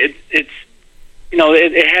it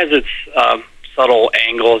has its subtle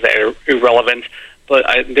angles that are irrelevant, but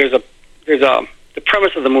the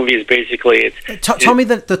premise of the movie is basically tell me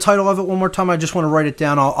the title of it one more time. I just want to write it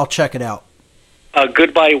down. I'll check it out.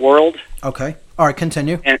 Goodbye World. Okay. All right.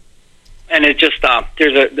 Continue. And it just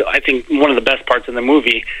I think one of the best parts of the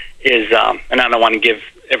movie is, and I don't want to give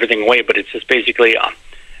everything away, but it's just basically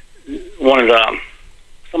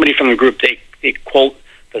somebody from the group, they quote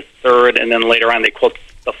the Third, and then later on they quote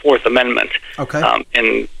the Fourth Amendment. Okay.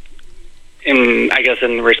 And I guess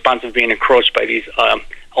in response of being encroached by these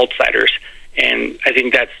outsiders, and I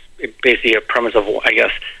think that's basically a premise of, I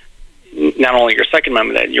guess, not only your Second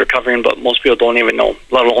Amendment that you're covering, but most people don't even know,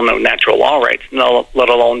 let alone know natural law rights, let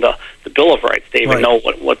alone the Bill of Rights. They even know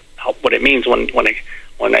what it means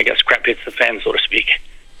when I guess crap hits the fan, so to speak.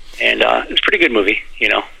 And it's a pretty good movie,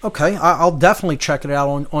 Okay, I'll definitely check it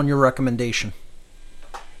out on your recommendation.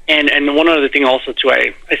 And one other thing also too,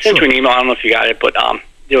 I sent you an email. I don't know if you got it, but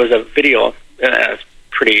there was a video that's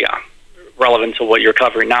pretty relevant to what you're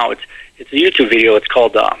covering now. It's a YouTube video. It's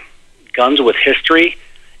called Guns with History.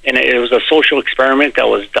 And it was a social experiment that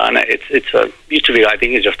was done. It's a YouTube video. I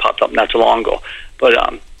think it just popped up not too long ago.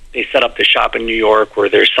 But they set up the shop in New York where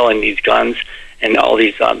they're selling these guns, and all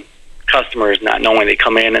these customers not knowing, they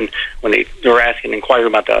come in, and when they were asking, inquiring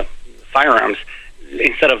about the firearms,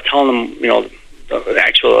 instead of telling them, the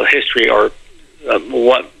actual history or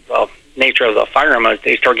what the nature of the firearm is,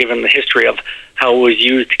 they start giving the history of how it was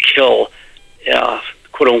used to kill,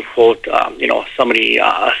 quote unquote, somebody,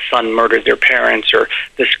 a son murdered their parents, or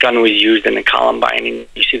this gun was used in the Columbine, and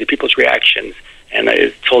you see the people's reactions, and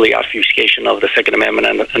it's totally obfuscation of the Second Amendment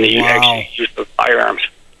and the actual use of firearms.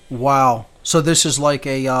 Wow. So this is like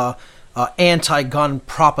a anti-gun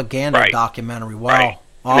propaganda documentary. Wow. Right.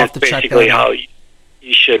 I'll have to check that out. How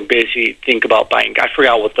you should basically think about buying. I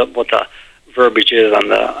forgot what the verbiage is on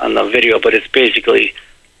the video, but it's basically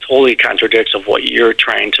totally contradicts of what you're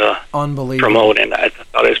trying to promote, and I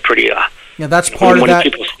thought it was pretty. That's part of that.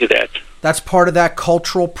 When people see that, that's part of that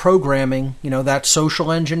cultural programming. That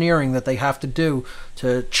social engineering that they have to do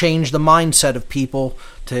to change the mindset of people,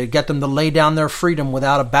 to get them to lay down their freedom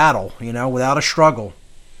without a battle, without a struggle.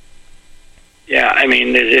 Yeah, I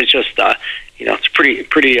mean, it's just it's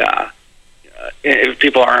pretty. If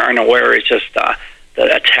people aren't aware, it's just the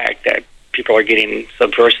attack that people are getting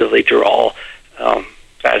subversively through all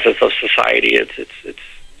facets of society.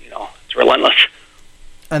 It's relentless.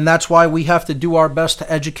 And that's why we have to do our best to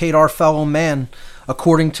educate our fellow man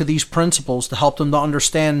according to these principles, to help them to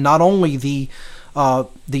understand not only the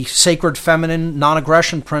sacred feminine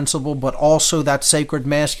non-aggression principle, but also that sacred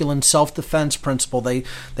masculine self-defense principle. They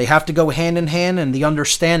have to go hand in hand, and the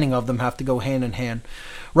understanding of them have to go hand in hand.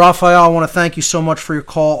 Raphael, I want to thank you so much for your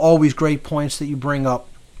call. Always great points that you bring up.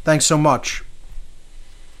 Thanks so much.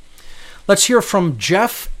 Let's hear from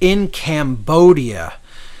Jeff in Cambodia.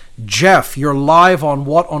 Jeff, you're live on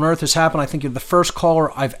What on Earth Has Happened. I think you're the first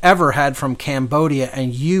caller I've ever had from Cambodia,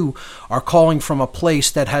 and you are calling from a place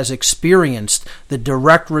that has experienced the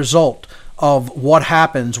direct result of what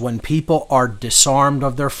happens when people are disarmed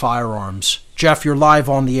of their firearms. Jeff, you're live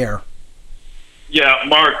on the air. Yeah,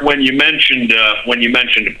 Mark, when you mentioned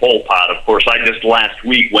Pol Pot, of course, I just last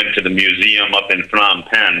week went to the museum up in Phnom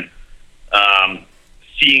Penh,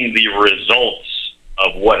 seeing the results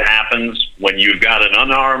of what happens when you've got an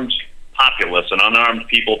unarmed populace, an unarmed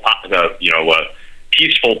people,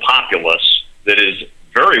 peaceful populace that is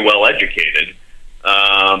very well educated,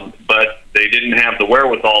 but they didn't have the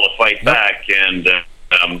wherewithal to fight back. And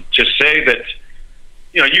to say that,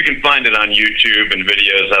 you can find it on YouTube and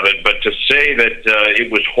videos of it, but to say that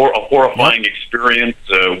it was a horrifying experience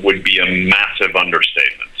would be a massive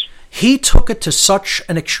understatement. He took it to such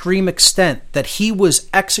an extreme extent that he was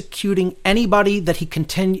executing anybody that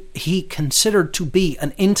he considered to be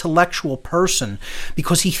an intellectual person,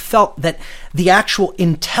 because he felt that the actual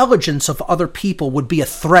intelligence of other people would be a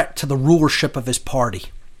threat to the rulership of his party.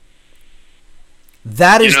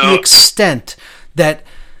 That is the extent that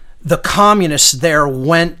the communists there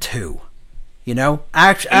went to.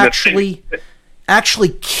 Actually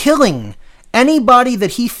killing anybody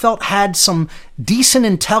that he felt had some decent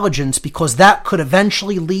intelligence, because that could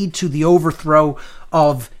eventually lead to the overthrow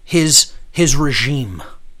of his regime.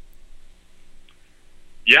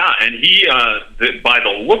 Yeah, and he, by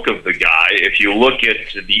the look of the guy, if you look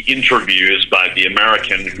at the interviews by the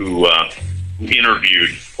American who interviewed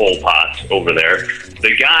Pol Pot over there,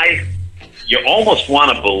 the guy, you almost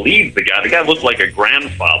want to believe the guy. The guy looked like a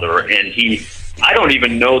grandfather, and I don't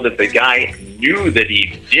even know that the guy knew that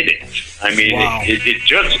he did it. I mean, wow.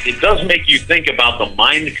 It does make you think about the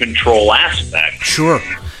mind control aspect. Sure.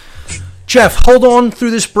 Jeff, hold on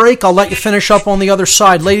through this break. I'll let you finish up on the other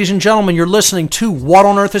side. Ladies and gentlemen, you're listening to What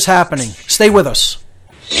on Earth is Happening. Stay with us.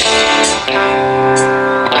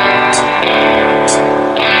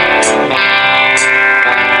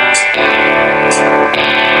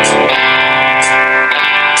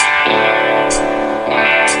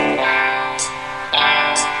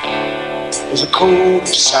 There's a code of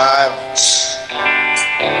silence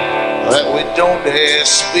that we don't dare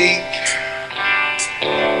speak.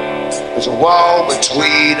 There's a wall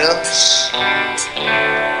between us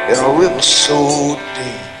and a river so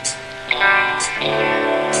deep.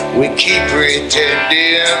 We keep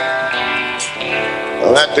pretending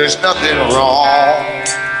that there's nothing wrong,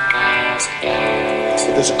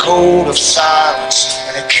 but there's a code of silence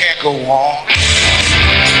and it can't go on.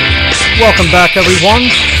 Welcome back, everyone.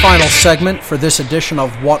 Final segment for this edition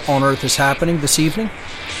of What on Earth is Happening this evening.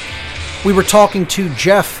 We were talking to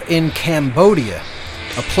Jeff in Cambodia,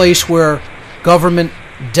 a place where government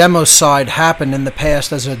democide happened in the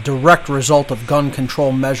past as a direct result of gun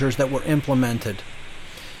control measures that were implemented.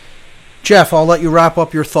 Jeff, I'll let you wrap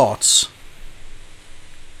up your thoughts.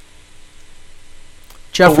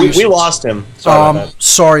 Jeff, we lost him.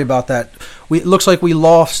 Sorry about that. It looks like we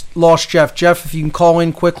lost Jeff. Jeff, if you can call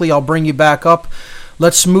in quickly, I'll bring you back up.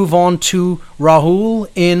 Let's move on to Rahul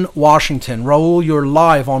in Washington. Rahul, you're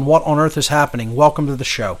live on What on Earth is Happening. Welcome to the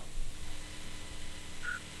show.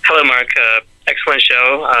 Hello, Mark. Excellent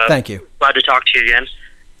show. Thank you. Glad to talk to you again.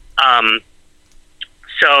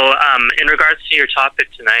 In regards to your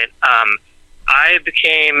topic tonight, I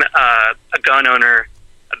became a gun owner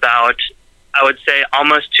about, I would say,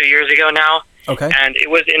 almost 2 years ago now. Okay. And it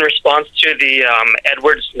was in response to the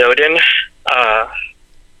Edward Snowden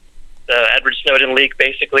leak,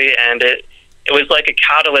 basically, and it was like a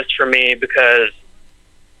catalyst for me, because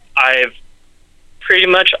I've pretty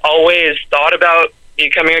much always thought about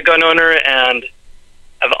becoming a gun owner, and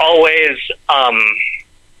I've always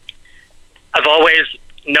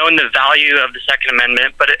known the value of the Second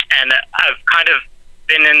Amendment, and I've kind of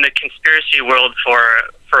been in the conspiracy world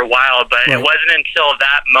for a while, but It wasn't until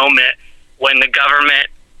that moment when the government,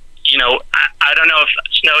 I don't know if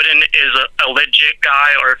Snowden is a legit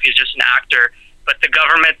guy or if he's just an actor, but the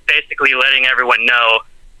government's basically letting everyone know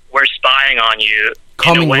we're spying on you.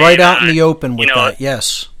 Coming right out in the open with that,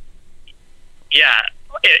 yes. Yeah,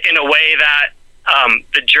 in a way that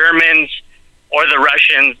the Germans or the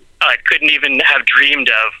Russians couldn't even have dreamed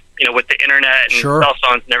of, with the internet and cell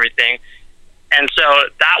phones and everything. And so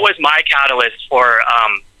that was my catalyst for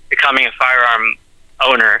becoming a firearm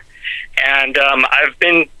owner. And I've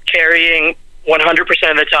been carrying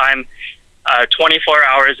 100% of the time, 24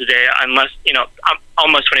 hours a day, unless,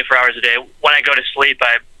 almost 24 hours a day. When I go to sleep,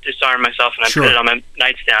 I disarm myself and I put it on my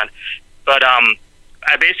nightstand. But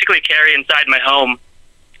I basically carry inside my home.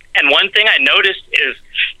 And one thing I noticed is,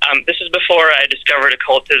 this is before I discovered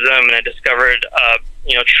occultism and I discovered,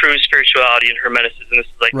 true spirituality and hermeticism. This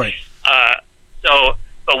is like,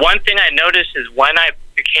 but one thing I noticed is when I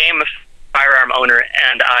became a firearm owner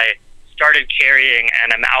and I started carrying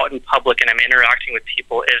and I'm out in public and I'm interacting with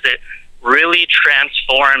people, is it really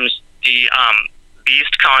transforms the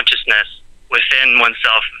beast consciousness within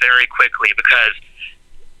oneself very quickly, because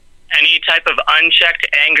any type of unchecked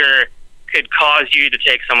anger could cause you to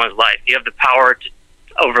take someone's life. You have the power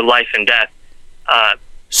over life and death.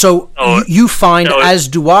 So you find, as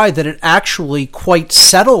do I, that it actually quite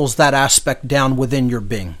settles that aspect down within your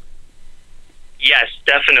being. Yes,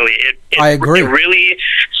 definitely. I agree. It really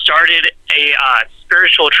started a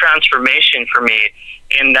spiritual transformation for me,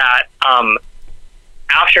 in that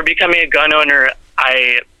after becoming a gun owner,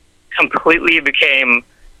 I completely became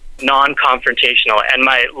non-confrontational, and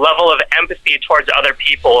my level of empathy towards other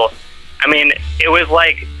people, I mean,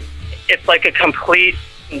 it's like a complete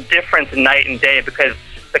difference night and day, because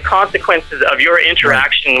the consequences of your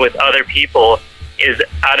interaction with other people is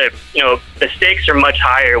the stakes are much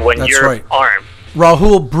higher when you're armed.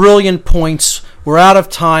 Rahul, brilliant points. We're out of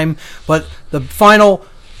time, but the final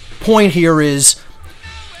point here is,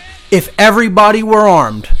 if everybody were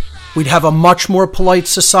armed, we'd have a much more polite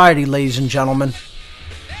society, ladies and gentlemen.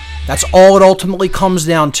 That's all it ultimately comes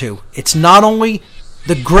down to. It's not only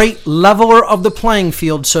the great leveler of the playing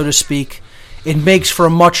field, so to speak, it makes for a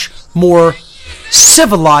much more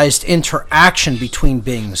civilized interaction between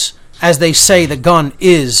beings. As they say, the gun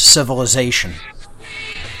is civilization.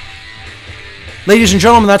 Ladies and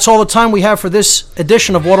gentlemen, that's all the time we have for this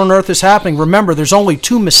edition of What on Earth is Happening. Remember, there's only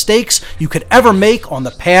 2 mistakes you could ever make on the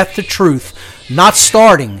path to truth: not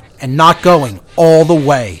starting and not going all the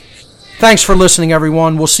way. Thanks for listening,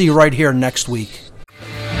 everyone. We'll see you right here next week.